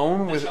stuff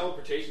alone with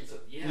teleportation stuff.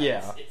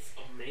 Yeah. It's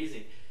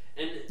amazing.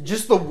 And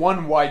just the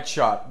one wide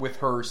shot with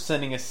her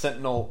sending a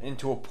sentinel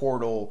into a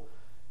portal,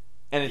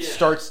 and it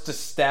starts to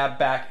stab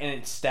back, and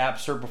it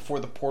stabs her before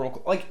the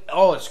portal. Like,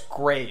 oh, it's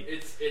great.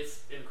 It's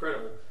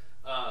incredible.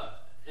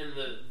 And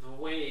the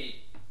way,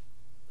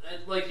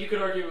 like, you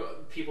could argue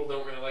people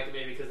don't really like it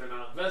maybe because they're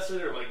not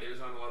invested or like there's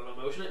not a lot of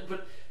emotion,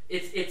 but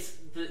it's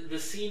the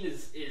scene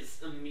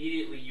is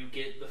immediately you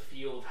get the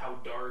feel of how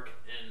dark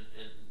and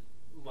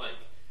like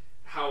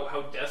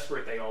how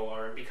desperate they all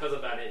are, and because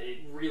of that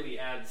it really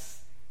adds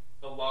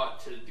a lot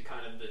to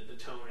kind of the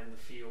tone and the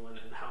feel and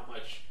how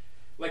much,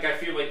 like, I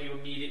feel like you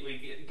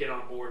immediately get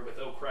on board with,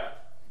 oh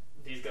crap,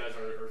 these guys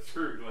are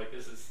screwed, like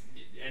this is,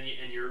 and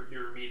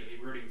you're immediately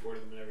rooting for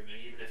them and everything,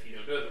 even if you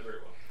don't know them very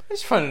well. I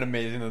just find it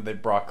amazing that they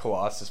brought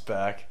Colossus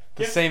back.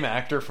 The same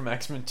actor from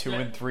X-Men 2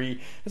 and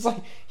 3. It's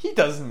like, he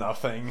does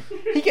nothing.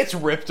 He gets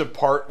ripped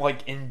apart,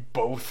 like, in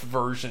both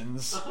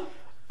versions.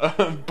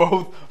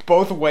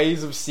 Both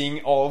ways of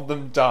seeing all of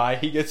them die.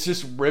 He gets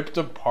just ripped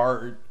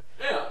apart.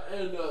 Yeah,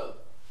 and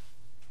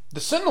the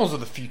Sentinels of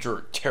the future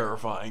are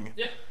terrifying.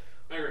 Yeah,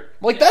 I agree.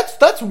 Like,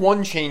 that's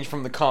one change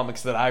from the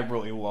comics that I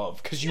really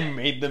love, because you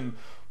made them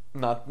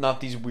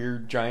not these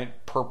weird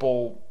giant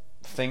purple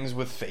things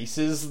with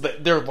faces.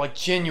 They're like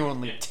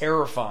genuinely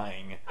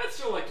terrifying. I'd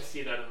still like to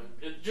see that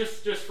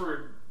just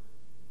for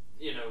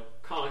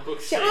comic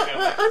book See, sake.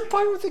 I'm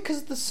fine with it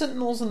because the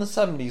Sentinels in the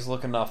 70s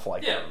look enough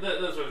like them.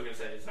 That's what I was gonna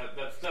say. Is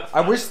that's I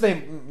fine. wish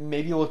they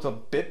maybe looked a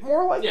bit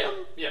more like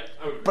them. Yeah,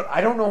 I would agree. But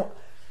I don't know.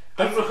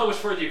 I don't know how much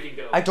further you can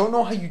go. I don't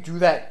know how you do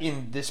that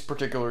in this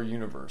particular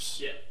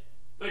universe. Yeah,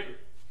 I agree.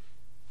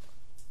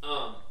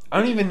 I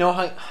don't even know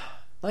how. I'm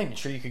not even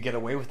sure you could get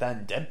away with that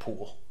in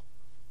Deadpool.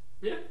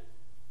 Yeah.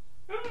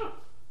 I don't know.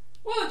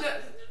 Well,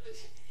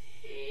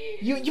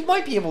 You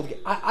might be able to get.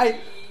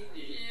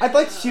 I'd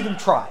like to see them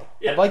try.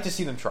 Yeah. I'd like to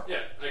see them try. Yeah,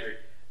 I agree.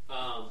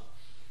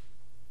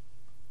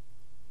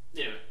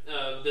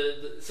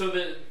 So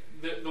the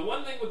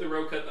one thing with the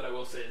road cut that I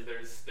will say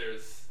is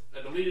there's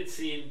a deleted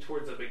scene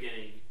towards the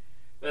beginning.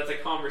 That's a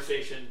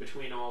conversation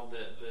between all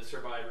the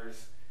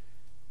survivors,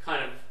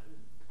 kind of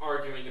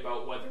arguing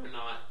about whether or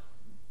not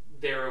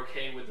they're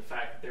okay with the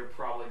fact that they're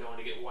probably going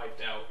to get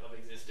wiped out of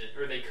existence,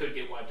 or they could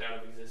get wiped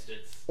out of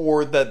existence.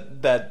 Or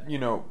that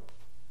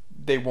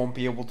they won't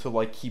be able to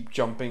like keep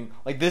jumping.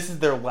 Like this is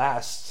their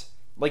last.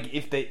 Like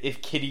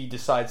if Kitty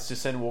decides to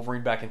send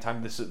Wolverine back in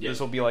time, this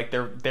will be like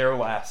their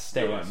last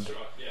stand. Their last straw,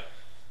 yeah.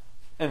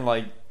 And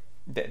like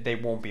they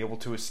won't be able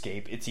to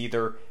escape. It's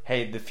either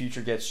hey the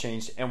future gets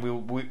changed and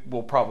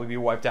we'll probably be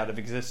wiped out of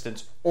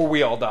existence, or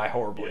we all die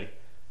horribly.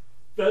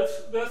 Yeah.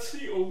 That's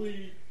the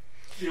only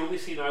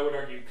scene I would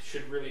argue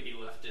should really be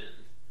left in.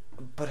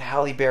 But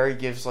Halle Berry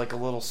gives like a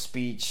little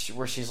speech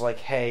where she's like,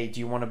 "Hey, do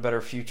you want a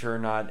better future or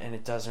not?" And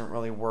it doesn't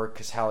really work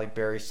because Halle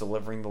Berry's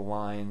delivering the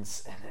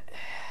lines. And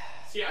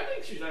see, I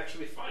think she's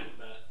actually fine with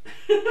that.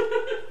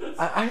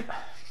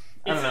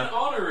 It's an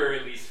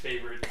honorary least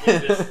favorite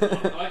in this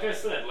one. Like I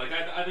said,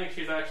 I think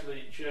she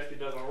actually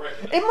does all right.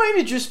 It might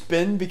have just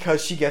been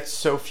because she gets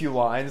so few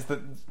lines that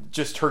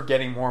just her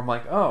getting more. I'm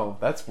like, oh,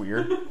 that's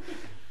weird.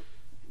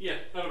 Yeah,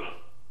 I don't know,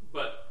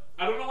 but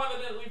I don't know why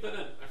they didn't leave that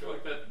in. I feel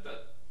like that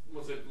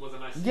was a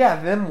nice.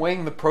 Yeah, them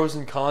weighing the pros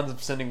and cons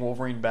of sending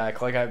Wolverine back.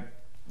 That would have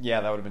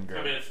been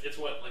great. I mean, it's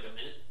what, like a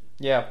minute?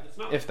 Yeah, it's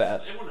not, if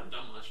that. It wouldn't have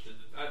done much.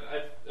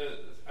 I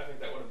think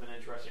that would have been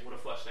interesting. Would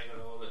have fleshed things out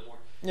a little bit more.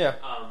 Yeah.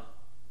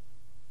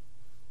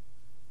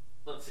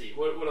 Let's see.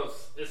 What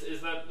else?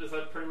 Is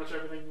that pretty much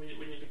everything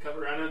we need to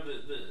cover? I know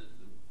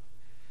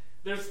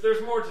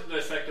there's more to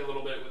dissect a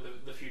little bit with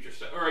the future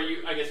stuff. Or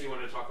I guess you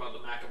want to talk about the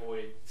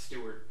McAvoy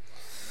Stewart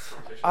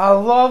competition. I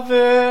love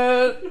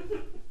it.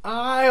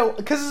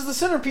 Because it's the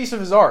centerpiece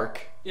of his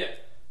arc. Yeah.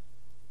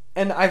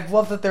 And I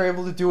love that they're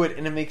able to do it,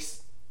 and it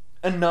makes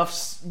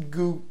enough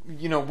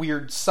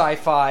weird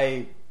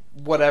sci-fi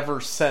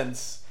whatever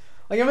sense.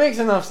 Like it makes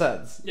enough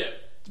sense. Yeah.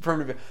 For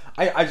him to be,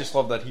 I just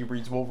love that he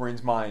reads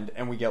Wolverine's mind,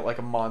 and we get like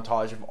a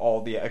montage of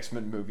all the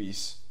X-Men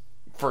movies.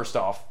 First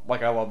off,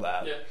 like I love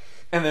that. Yeah.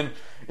 And then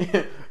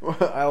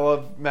I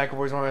love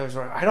McAvoy's one. He's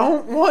like, I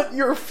don't want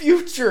your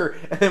future.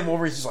 And then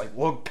Wolverine's just like,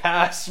 look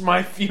past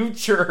my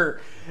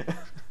future.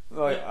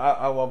 Like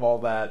I love all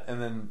that.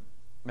 And then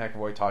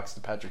McAvoy talks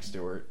to Patrick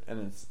Stewart,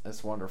 and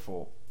it's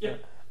wonderful. Yeah,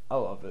 I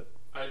love it.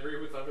 I agree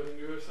with everything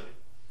you were saying.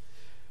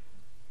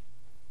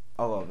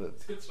 I love it.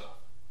 It's good stuff.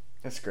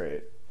 It's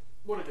great.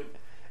 What a good.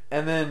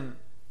 And then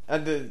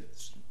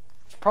there's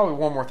probably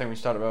one more thing we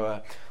should talk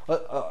about.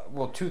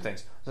 Well, two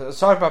things. Let's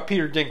talk about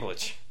Peter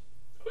Dinklage.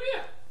 Oh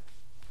yeah,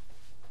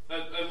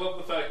 I love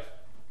the fact.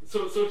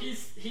 So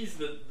he's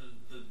the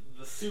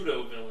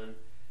pseudo villain,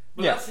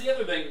 but that's the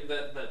other thing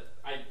that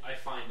I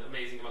find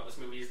amazing about this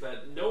movie is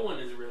that no one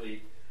is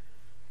really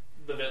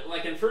the villain.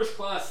 Like in First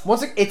Class,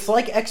 it's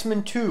like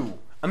X-Men 2.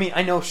 I mean,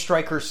 I know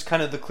Stryker's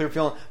kind of the clear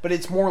villain, but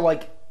it's more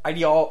like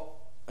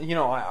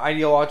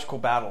ideological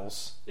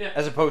battles,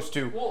 as opposed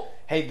to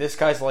hey, this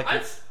guy's like.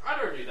 I'd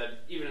argue that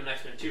even in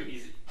X-Men 2,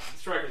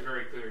 Stryker's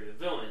very clearly the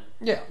villain.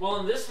 Yeah. Well,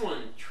 in this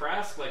one,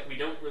 Trask, like we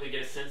don't really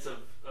get a sense of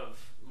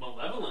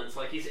malevolence.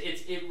 Like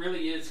it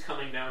really is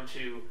coming down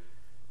to.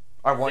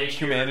 I want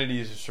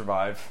humanity to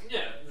survive.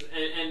 Yeah,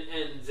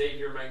 and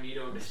Xavier,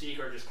 Magneto, and Mystique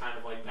are just kind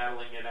of like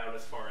battling it out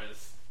as far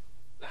as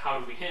how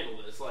do we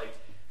handle this, like,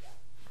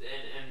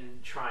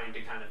 and trying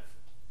to kind of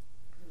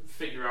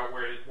figure out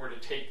where to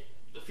take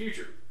the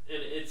future.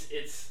 And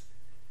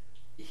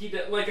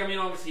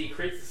obviously he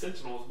creates the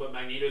Sentinels, but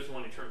Magneto's the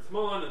one who turns them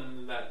on,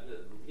 and that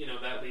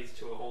leads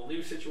to a whole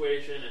new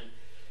situation. And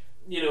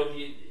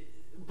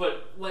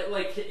but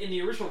like in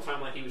the original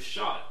timeline, he was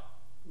shot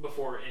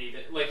before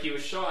anything. Like he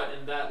was shot,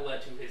 and that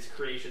led to his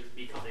creations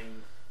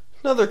becoming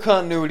another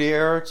continuity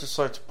error. Just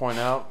like to point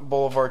out,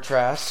 Boulevard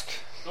Trask.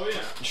 Oh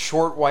yeah,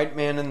 short white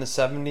man in the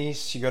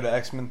 70s. You go to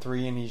X-Men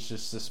 3, and he's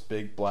just this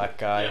big black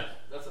guy. Yeah,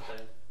 that's a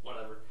thing.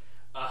 Whatever.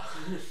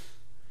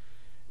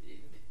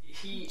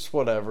 It's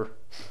whatever.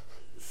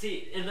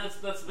 See, and that's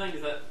the thing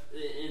is that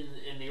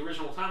in the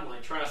original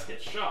timeline, Trask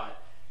gets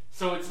shot,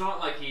 so it's not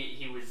like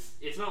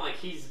it's not like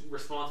he's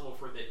responsible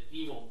for the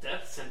evil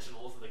Death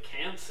Sentinels and the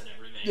camps and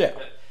everything. Yeah.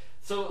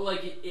 So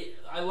like,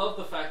 I love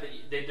the fact that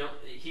they don't.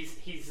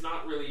 He's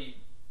not really.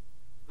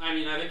 I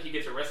mean, I think he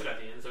gets arrested at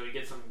the end, so he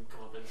gets some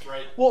comeuppance,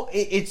 right? Well,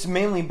 it's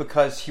mainly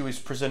because he was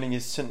presenting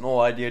his Sentinel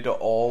idea to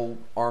all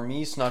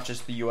armies, not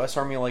just the U.S.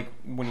 Army. Like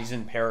when he's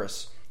in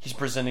Paris, he's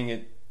presenting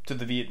it to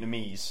the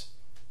Vietnamese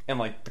and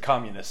like the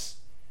communists.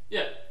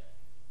 Yeah.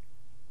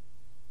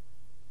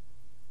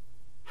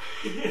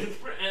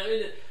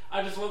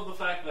 I just love the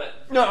fact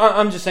that... No,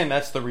 I'm just saying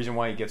that's the reason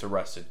why he gets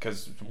arrested,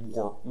 because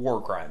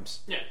war crimes.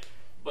 Yeah,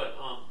 but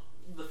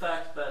the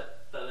fact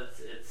that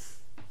it's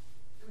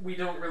we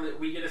don't really...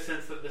 We get a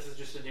sense that this is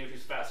just a dude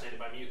who's fascinated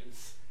by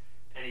mutants,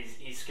 and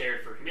he's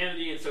scared for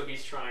humanity, and so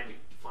he's trying to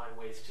find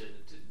ways to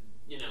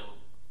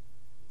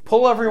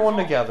pull everyone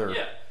together.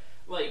 Yeah,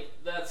 like,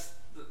 that's...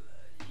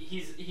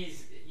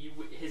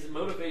 his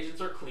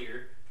motivations are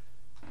clear,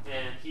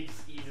 and he's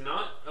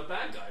not a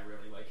bad guy,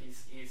 really. Like,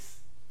 he's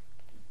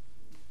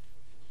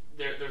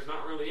there's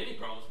not really any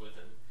problems with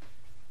him.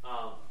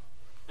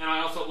 And I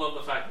also love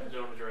the fact that they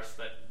don't address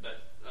that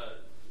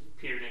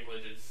Peter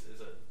Dinklage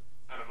is a...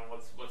 I don't know,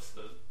 what's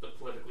the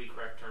politically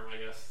correct term, I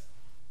guess.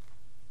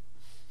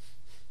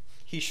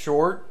 He's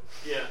short.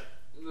 Yeah,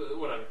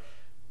 whatever.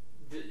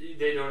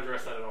 They don't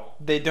address that at all.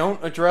 They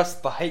don't address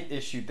the height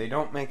issue. They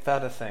don't make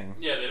that a thing.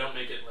 Yeah, they don't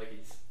make it like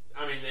he's...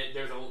 I mean,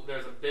 there's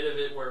a bit of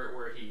it where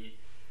or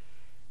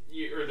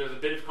there's a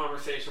bit of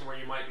conversation where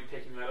you might be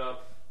picking that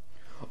up.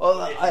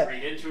 Well, if you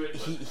read into it.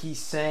 He's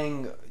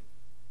saying...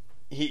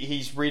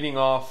 He's reading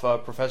off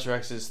Professor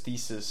X's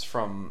thesis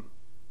from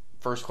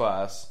First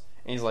Class,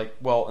 and he's like,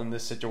 well, in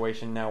this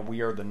situation now,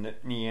 we are the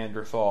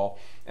Neanderthal.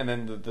 And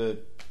then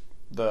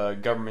the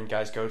government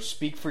guys go,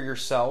 speak for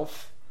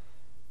yourself.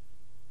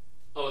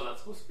 Oh, is that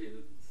supposed to be...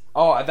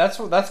 Oh,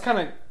 that's kind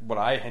of what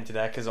I hinted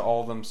at, because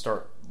all of them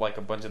start, like,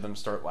 a bunch of them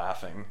start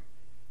laughing.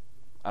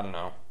 I don't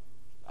know.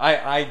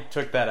 I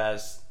took that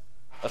as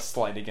a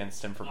slight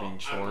against him for being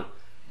short.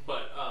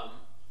 But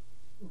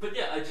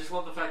yeah, I just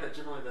love the fact that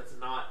generally that's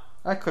not...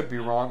 I could be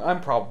wrong. I'm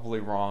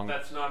probably wrong.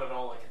 That's not at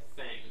all like a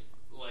thing.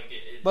 Like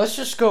Let's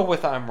just go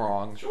with I'm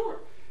wrong. Sure.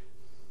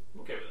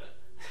 I'm okay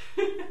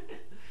with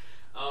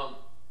that.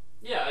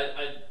 Yeah,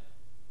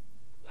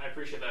 I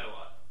appreciate that a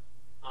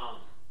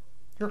lot.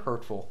 You're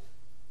hurtful.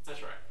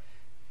 That's right.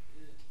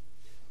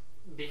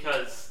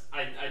 Because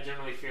I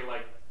generally feel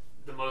like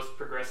the most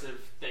progressive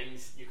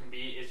things you can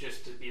be is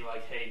just to be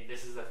like, hey,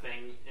 this is a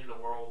thing in the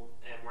world,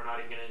 and we're not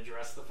even going to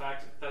address the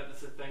fact that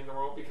it's a thing in the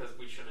world because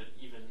we shouldn't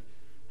even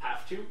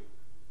have to.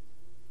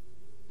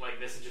 Like,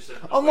 this is just a...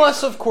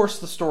 Unless, of course,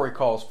 the story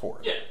calls for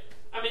it. Yeah.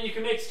 I mean, you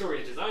can make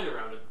stories designed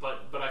around it,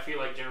 but I feel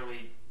like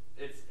generally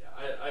it's...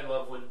 I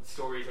love when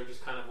stories are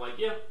just kind of like,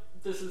 yeah,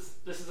 this is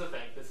a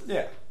thing. This is...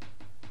 Yeah.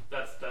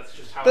 That's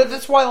just how...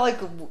 That's why, like,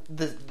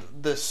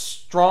 the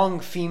strong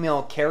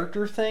female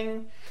character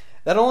thing,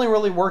 that only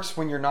really works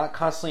when you're not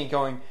constantly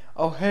going,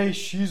 oh, hey,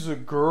 she's a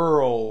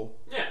girl.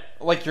 Yeah.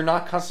 Like, you're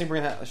not constantly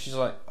bringing that... She's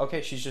like,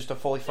 okay, she's just a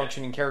fully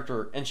functioning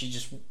character, and she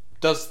just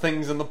does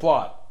things in the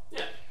plot.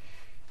 Yeah.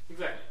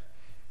 Exactly.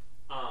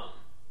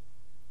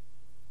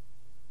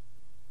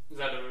 Is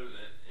that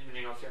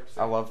anything else you have to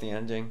say? I love the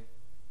ending.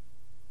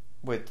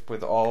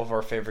 With all of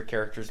our favorite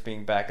characters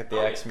being back at the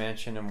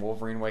X-Mansion and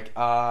Wolverine Wake.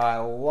 I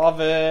love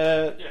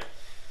it. Yeah.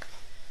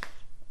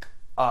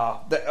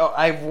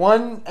 I have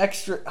one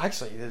extra...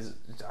 Actually,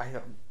 I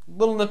have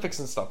little nitpicks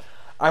and stuff.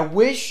 I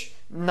wish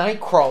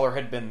Nightcrawler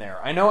had been there.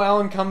 I know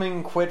Alan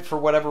Cumming quit for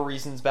whatever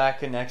reasons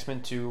back in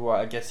X-Men 2.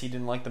 I guess he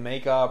didn't like the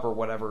makeup or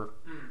whatever.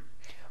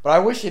 But I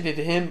wish it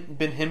had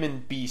been him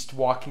and Beast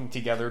walking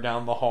together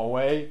down the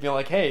hallway. Be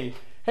like, hey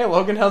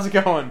Logan, how's it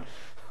going?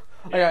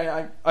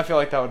 Yeah. I feel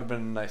like that would have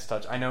been a nice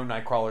touch. I know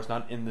Nightcrawler's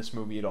not in this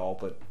movie at all,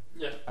 but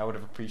yeah. I would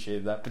have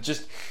appreciated that. But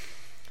just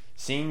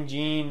seeing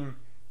Jean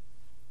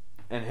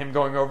and him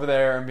going over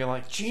there and being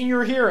like, Jean,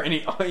 you're here! And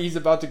he's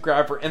about to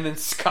grab her, and then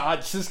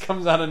Scott just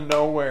comes out of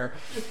nowhere.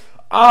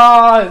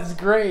 It's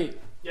great.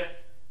 Yeah.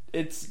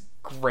 It's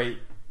great.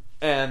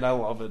 And I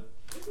love it.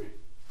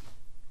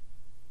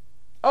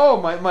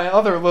 Oh, my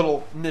other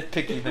little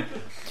nitpicky thing.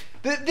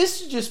 This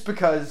is just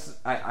because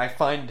I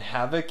find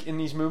Havoc in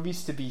these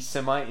movies to be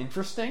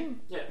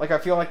semi-interesting. Yeah. Like, I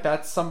feel like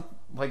that's a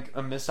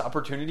missed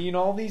opportunity in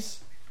all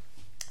these.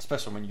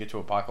 Especially when you get to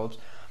Apocalypse.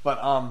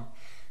 But,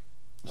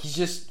 he's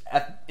just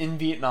in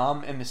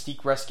Vietnam, and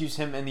Mystique rescues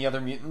him and the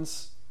other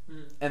mutants.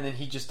 And then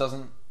he just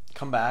doesn't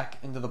come back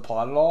into the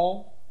plot at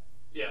all.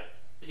 Yeah.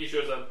 He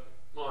shows up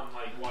on,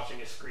 like,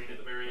 watching a screen at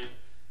the very end.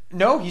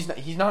 No,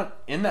 he's not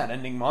in that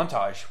ending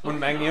montage. When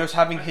Magneto's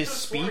having his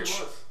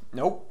speech.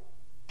 Nope.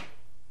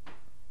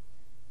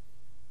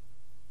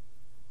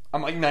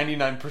 I'm like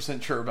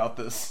 99% sure about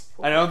this.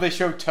 I know they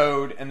show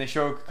Toad and they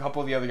show a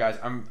couple of the other guys.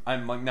 I'm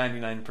like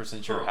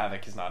 99% sure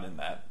Havoc is not in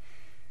that.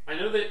 I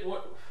know that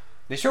what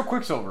they show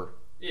Quicksilver.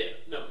 Yeah,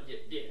 no,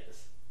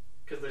 yes,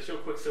 because they show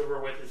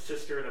Quicksilver with his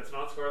sister. That's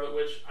not Scarlet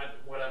Witch.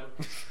 Whatever.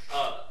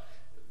 I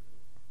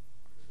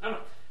don't know.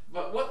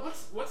 But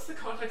what's the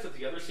context of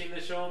the other scene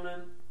they show him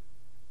in?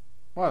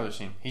 What other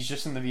scene? He's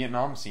just in the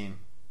Vietnam scene.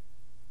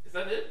 Is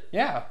that it?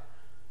 Yeah.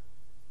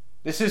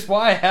 This is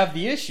why I have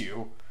the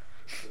issue.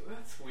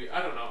 That's weird.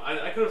 I don't know.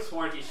 I could have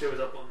sworn he shows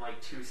up on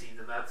like 2 scenes,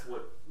 and that's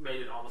what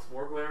made it almost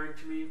more glaring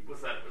to me.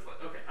 Was like,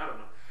 okay, I don't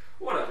know.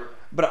 Whatever.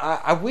 But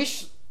I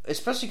wish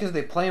especially because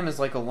they play him as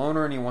like a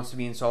loner and he wants to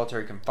be in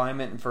solitary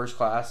confinement in first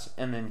class,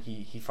 and then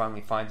he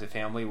finally finds a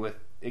family with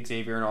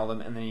Xavier and all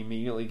them, and then he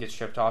immediately gets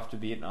shipped off to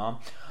Vietnam.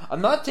 I'm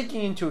not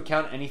taking into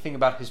account anything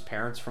about his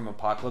parents from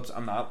Apocalypse.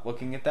 I'm not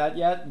looking at that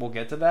yet. We'll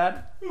get to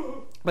that.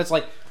 But it's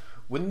like,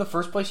 wouldn't the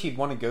first place he'd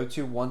want to go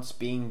to once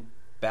being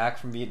back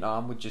from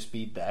Vietnam would just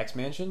be the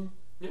X-Mansion?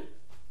 Yeah.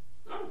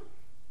 Oh.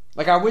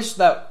 Like, I wish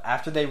that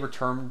after they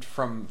returned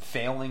from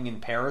failing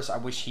in Paris, I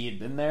wish he had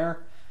been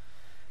there.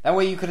 That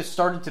way you could have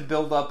started to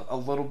build up a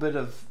little bit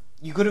of...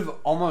 You could have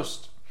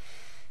almost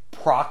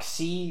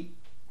proxied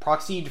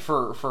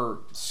for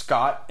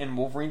Scott and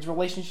Wolverine's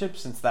relationship,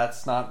 since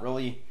that's not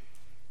really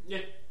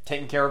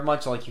taken care of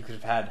much. Like, you could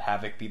have had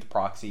Havoc be the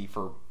proxy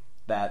for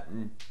that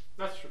and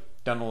that's true.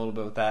 Done a little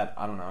bit with that.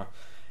 I don't know.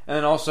 And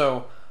then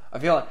also, I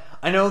feel like...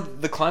 I know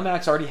the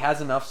climax already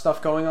has enough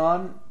stuff going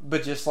on,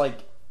 but just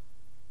like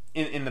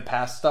in the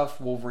past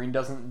stuff, Wolverine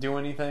doesn't do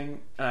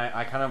anything.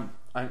 And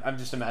I'm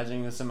just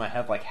imagining this in my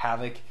head, like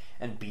Havoc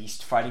and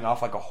Beast fighting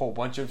off like a whole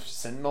bunch of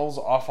Sentinels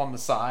off on the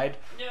side,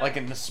 like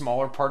in the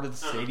smaller part of the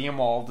stadium.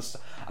 All the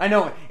stuff. I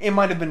know it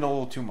might have been a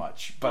little too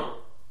much, but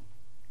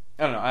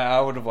I don't know. I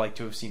would have liked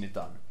to have seen it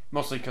done,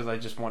 mostly because I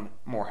just want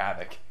more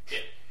Havoc. Yeah,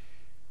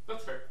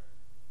 that's fair.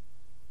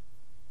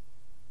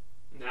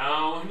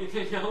 Now,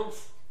 anything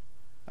else?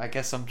 I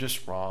guess I'm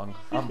just wrong.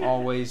 I'm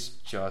always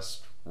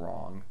just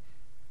wrong.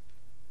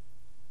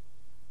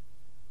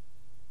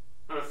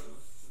 Are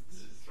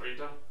you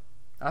done?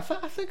 I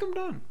think I'm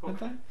done.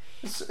 Okay.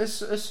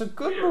 It's a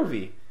good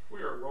movie.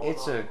 We are rolling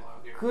It's on a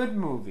good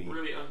movie.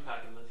 Really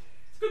unpacking this.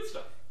 It's good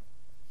stuff.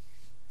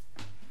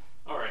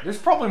 All right. There's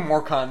probably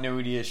more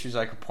continuity issues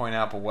I could point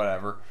out, but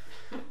whatever.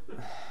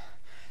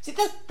 See,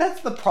 that's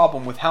the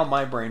problem with how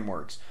my brain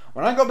works.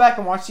 When I go back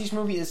and watch these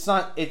movies, it's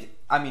not...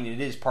 I mean, it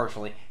is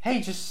partially,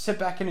 hey, just sit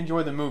back and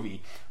enjoy the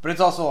movie. But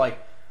it's also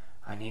like,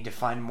 I need to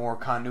find more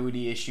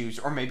continuity issues,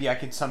 or maybe I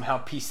can somehow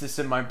piece this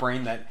in my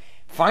brain that...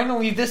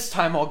 Finally, this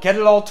time, I'll get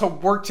it all to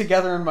work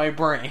together in my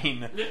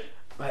brain.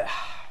 But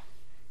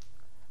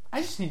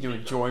I just need to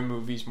enjoy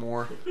movies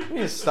more. I need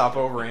to stop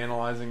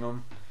overanalyzing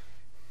them.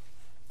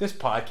 This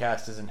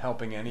podcast isn't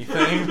helping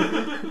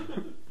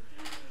anything.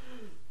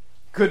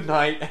 Good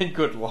night and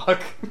good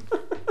luck.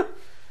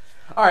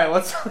 Alright,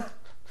 let's...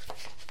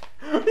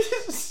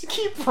 just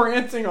keep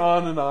ranting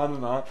on and on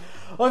and on.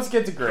 Let's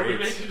get to grades. Can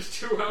we make it just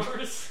 2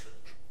 hours?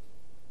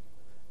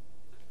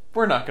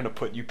 We're not going to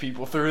put you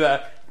people through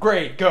that.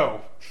 Grade,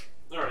 go.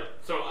 Alright,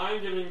 so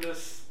I'm giving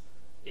this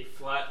a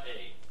flat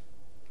A.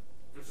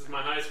 This is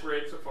my highest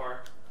grade so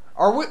far.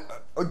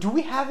 Do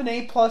we have an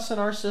A+ in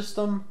our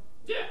system?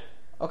 Yeah.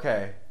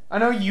 Okay. I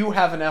know you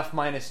have an F-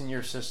 in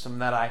your system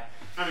that I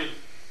mean,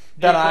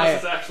 that A+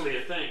 is actually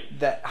a thing.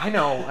 That I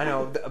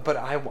know, but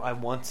I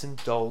once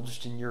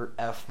indulged in your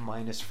F-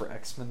 for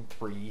X-Men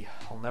 3.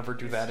 I'll never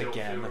do that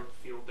again.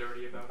 Feel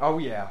dirty about it. Oh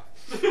yeah.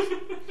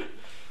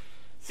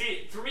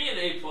 See, for me, an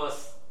A+.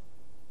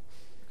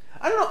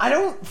 I don't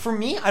know. For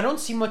me, I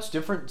don't see much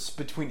difference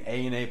between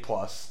A and A+.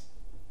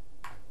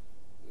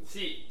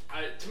 See,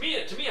 to me,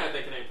 I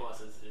think an A+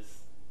 is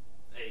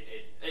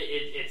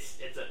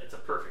it's a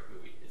perfect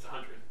movie. It's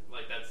 100.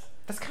 Like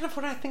that's kind of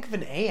what I think of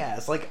an A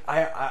as. Like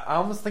I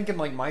almost think in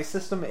like my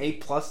system, A+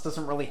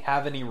 doesn't really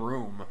have any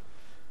room.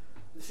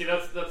 See,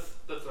 that's what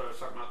I was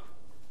talking about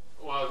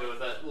a while ago. Is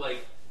that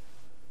like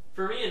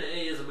for me, an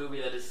A is a movie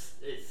that is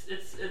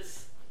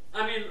it's.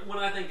 I mean, when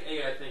I think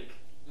A,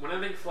 when I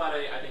think flat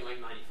A, I think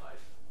like 95,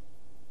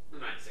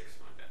 96,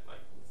 something like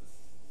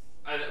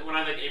that. Like, when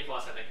I think A+,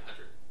 I think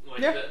 100.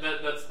 Like, yeah.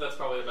 That's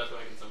probably the best way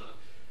I can sum it up.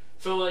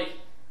 So like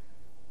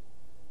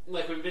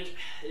we've been,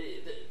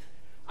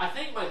 I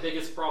think my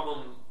biggest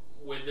problem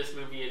with this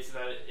movie is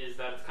that it's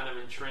kind of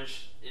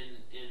entrenched in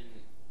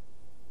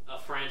a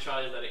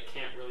franchise that it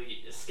can't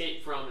really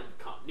escape from, and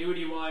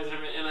continuity wise,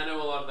 and I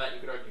know a lot of that you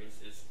could argue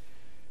is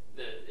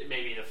it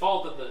may be the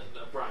fault of the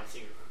Bryan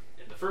Singer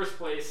in the first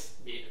place.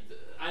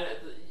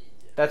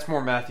 That's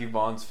more Matthew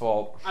Vaughn's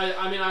fault.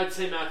 I mean, I'd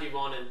say Matthew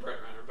Vaughn and Brett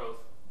Ratner both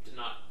did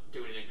not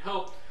do anything to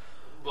help,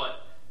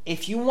 but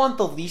if you want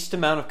the least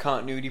amount of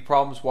continuity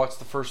problems, watch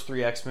the first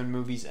 3 X-Men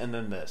movies and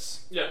then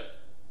this. Yeah,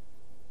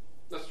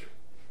 that's true.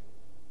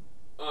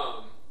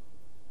 What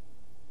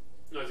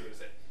was I going to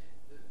say?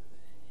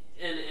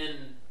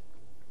 And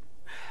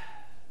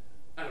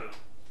I don't know.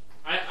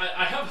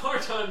 I have a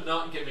hard time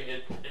not giving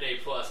it an A+,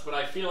 but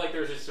I feel like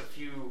there's just a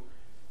few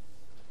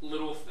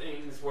little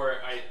things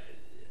where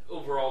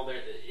overall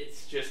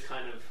it's just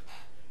kind of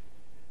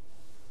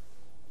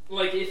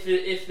like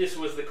if this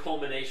was the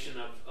culmination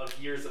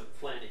of years of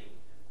planning,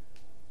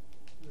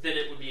 then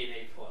it would be an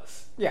A+.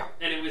 Yeah.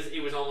 And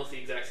it was almost the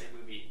exact same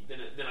movie.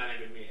 Then I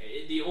think it would be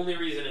the only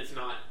reason it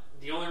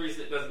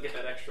doesn't get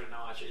that extra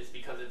notch is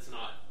because it's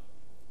not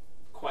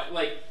quite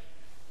like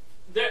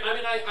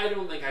I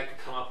don't think I could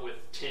come up with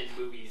 10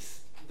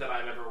 movies that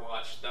I've ever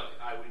watched that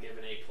I would give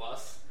an A+.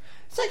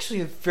 It's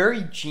actually a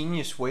very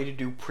genius way to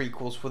do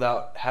prequels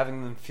without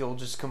having them feel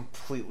just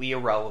completely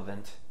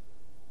irrelevant.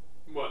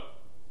 What?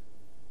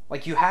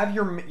 Like, you have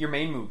your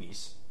main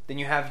movies, then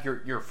you have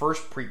your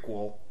first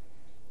prequel,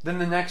 Then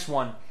the next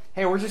one,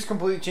 hey, we're just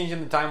completely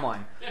changing the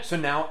timeline. Yeah. So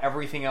now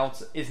everything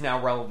else is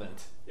now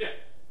relevant. Yeah.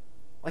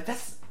 Like,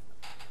 that's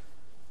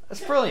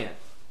brilliant.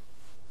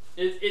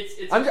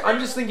 It's I'm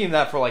just thinking of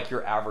that for, like,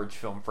 your average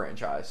film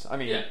franchise. I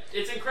mean, yeah,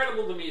 it's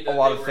incredible to me that a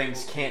lot they of were things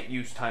able to- can't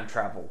use time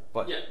travel,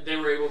 but Yeah, they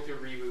were able to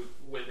reboot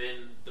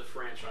within the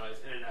franchise,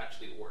 and it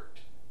actually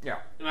worked. yeah.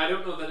 And I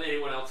don't know that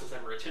anyone else has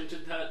ever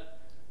attempted that.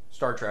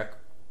 Star Trek.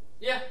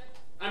 Yeah,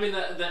 I mean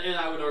and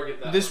I would argue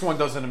that This one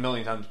does it a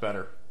million times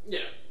better. Yeah,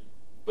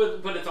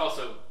 but it's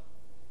also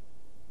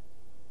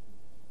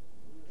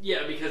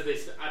because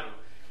I don't know.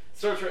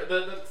 Star Trek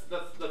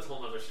that's a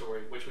whole other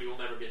story, which we will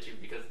never get to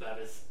because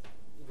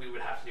we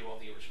would have to do all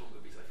the original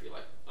movies. I feel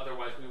like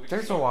otherwise we would.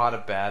 There's a lot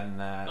of bad in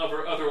that.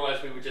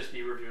 Otherwise, we would just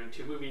be reviewing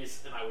 2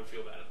 movies, and I would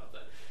feel bad about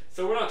that.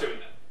 So we're not doing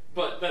that.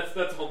 But that's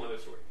a whole other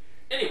story.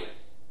 Anyway,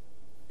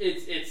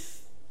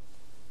 it's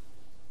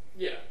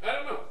I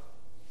don't know.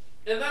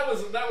 And that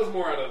was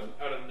more out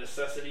of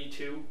necessity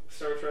too,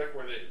 Star Trek,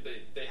 where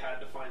they had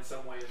to find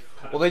some way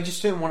of. Well, they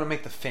just didn't want to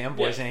make the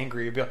fanboys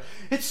angry. Be like,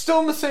 it's still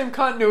in the same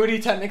continuity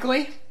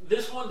technically,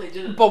 This one they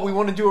didn't. but we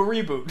want to do a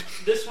reboot.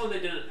 This one they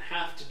didn't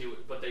have to do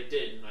it, but they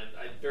did, and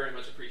I very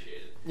much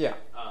appreciate it. Yeah.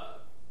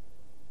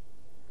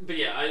 But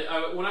yeah,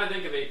 I when I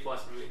think of A+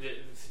 movies,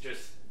 it's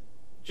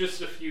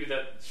just a few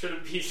that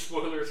shouldn't be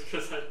spoilers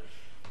because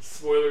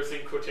spoilers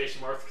in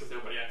quotation marks because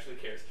nobody actually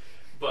cares.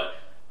 But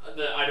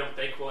I don't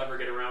think we'll ever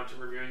get around to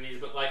reviewing these.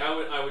 But like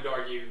I would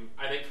argue,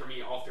 I think for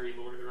me, all 3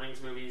 Lord of the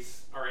Rings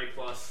movies are A+.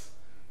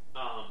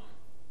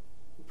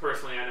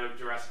 Personally, I know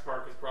Jurassic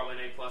Park is probably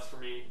an A+ for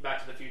me.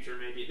 Back to the Future,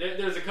 maybe.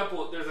 There's a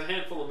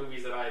handful of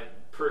movies that I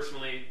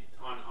personally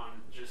on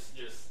just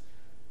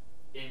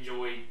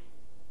enjoy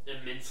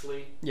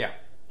immensely. Yeah.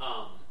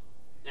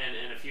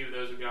 And a few of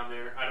those would be on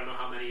there. I don't know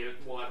how many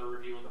we'll ever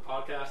review on the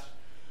podcast,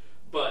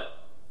 but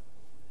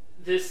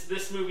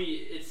this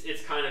movie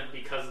it's kind of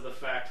because of the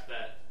fact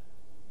that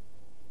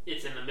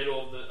it's in the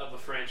middle of the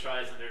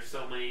franchise and there's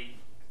so many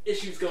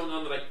issues going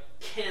on that I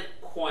can't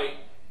quite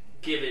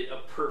give it a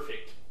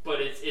perfect,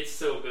 but it's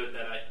so good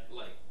that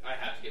I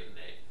have to give it an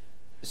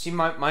A. See,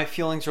 my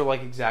feelings are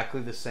like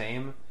exactly the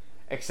same,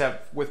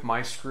 except with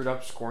my screwed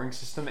up scoring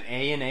system,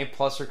 A and A+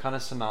 are kind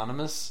of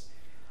synonymous.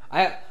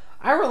 I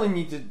really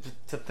need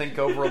to think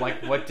over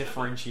like what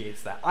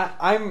differentiates that.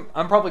 I'm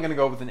probably gonna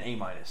go with an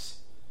A-.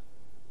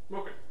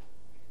 Okay.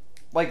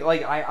 Like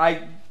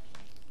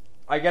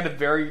I get a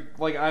very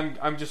like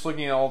I'm just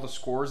looking at all the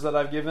scores that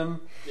I've given.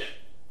 Yeah.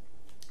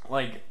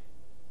 Like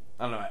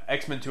I don't know,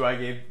 X-Men 2 I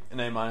gave an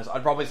A-.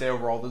 I'd probably say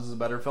overall this is a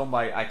better film,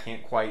 but I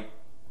can't quite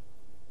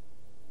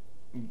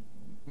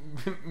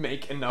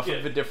make enough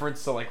of a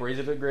difference to like raise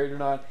it a grade or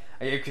not.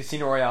 I gave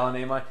Casino Royale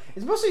an A-.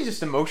 It's mostly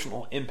just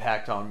emotional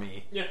impact on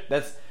me. Yeah.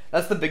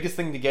 That's the biggest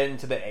thing to get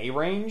into the A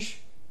range.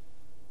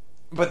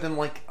 But then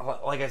like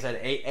I said,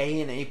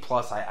 A and A+,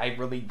 I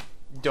really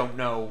don't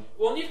know.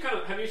 Well, and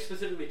have you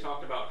specifically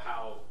talked about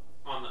how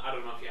I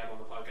don't know if you have on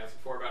the podcast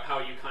before, about how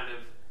you kind of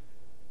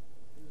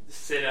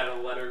sit at a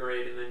letter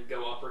grade and then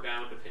go up or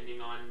down depending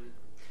on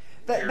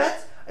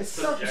that's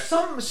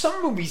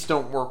some movies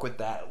don't work with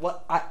that.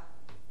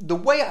 The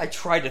way I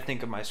try to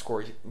think of my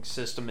scoring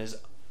system is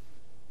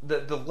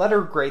the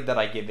letter grade that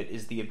I give it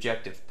is the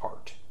objective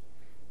part,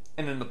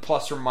 and then the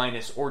plus or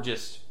minus or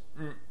just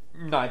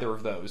neither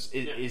of those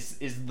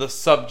is the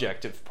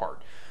subjective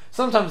part.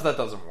 Sometimes that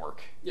doesn't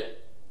work. Yeah.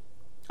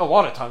 A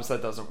lot of times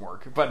that doesn't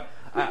work, but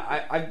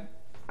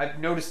I've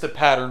noticed a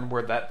pattern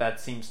where that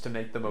seems to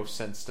make the most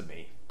sense to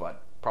me,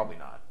 but probably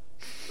not.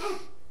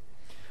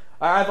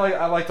 I'd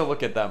like to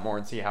look at that more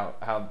and see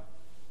how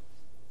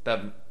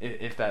that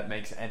if that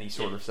makes any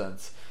sort of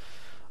sense.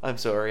 I'm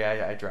sorry,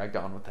 I dragged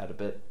on with that a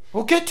bit.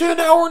 We'll get to an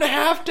hour and a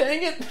half,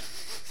 dang it!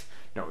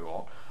 No, we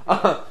won't.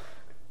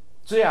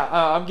 So yeah,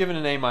 I'm giving it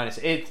an A-.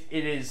 It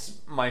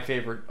is my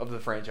favorite of the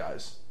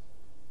franchise.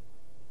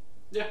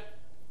 Yeah,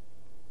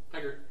 I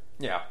agree.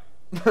 Yeah.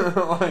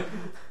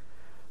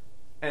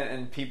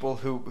 and people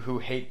who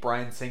hate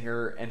Bryan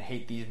Singer and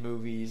hate these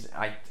movies,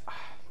 I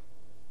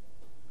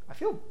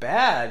feel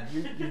bad.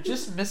 You're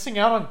just missing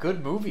out on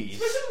good movies.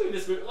 Specifically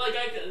this movie, like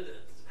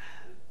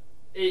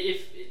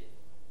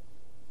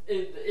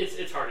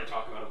it's hard to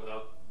talk about it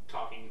without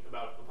talking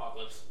about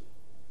Apocalypse.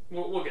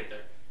 We'll get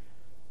there.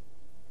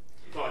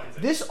 That's all I can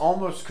say. This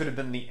almost could have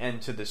been the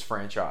end to this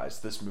franchise,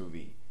 this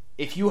movie.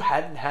 If you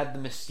hadn't had the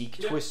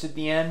Mystique twist at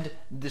the end,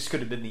 this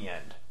could have been the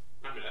end.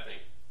 I mean, I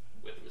think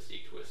with the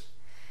Mystique twist,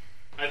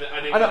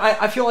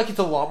 I feel like it's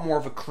a lot more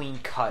of a clean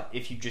cut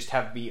if you just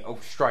have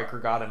Stryker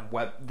got him.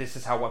 This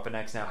is how Weapon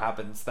X now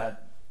happens.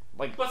 That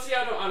like. But see,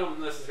 I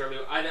don't necessarily.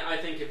 I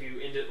think if you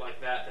end it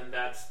like that, then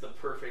that's the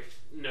perfect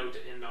note to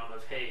end on.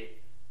 Of hey,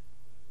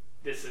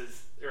 this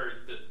is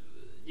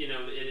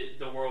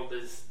the world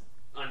is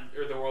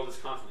the world is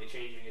constantly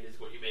changing. It is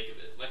what you make of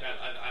it. Like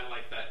I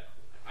like that.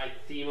 I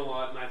theme a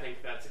lot, and I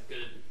think that's a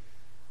good.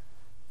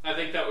 I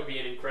think that would be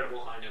an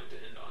incredible high note to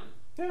end on.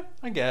 Yeah,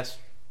 I guess.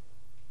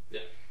 Yeah,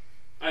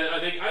 I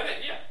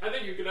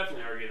think you could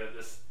definitely argue that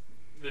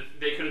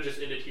they could have just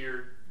ended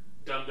here,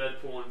 done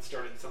Deadpool, and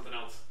started something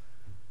else.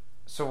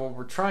 So what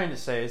we're trying to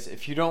say is,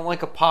 if you don't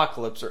like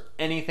Apocalypse or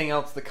anything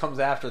else that comes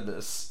after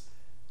this,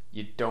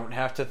 you don't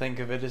have to think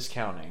of it as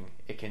counting.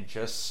 It can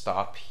just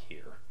stop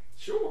here.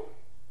 Sure.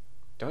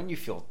 Don't you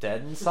feel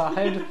dead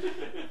inside?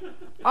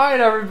 Alright,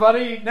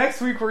 everybody.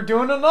 Next week we're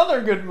doing another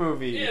good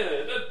movie.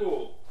 Yeah,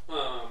 Deadpool.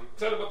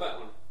 Excited about that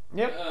one.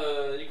 Yep.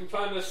 You can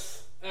find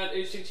us at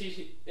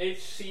HCTC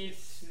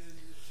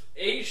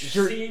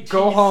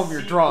Go home,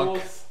 you're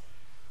drunk.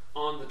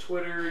 On the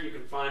Twitter. You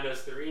can find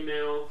us through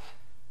email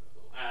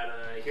at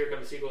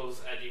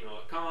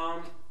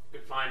herecomthesequels@gmail.com. You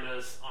can find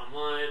us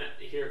online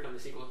at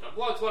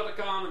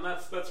herecomthesequels.blogspot.com, and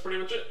that's pretty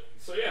much it.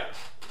 So yeah,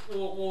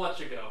 we'll let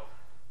you go.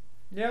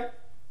 Yep.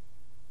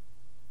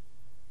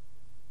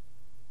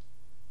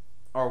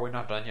 Are we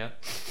not done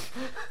yet?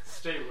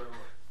 Stay real.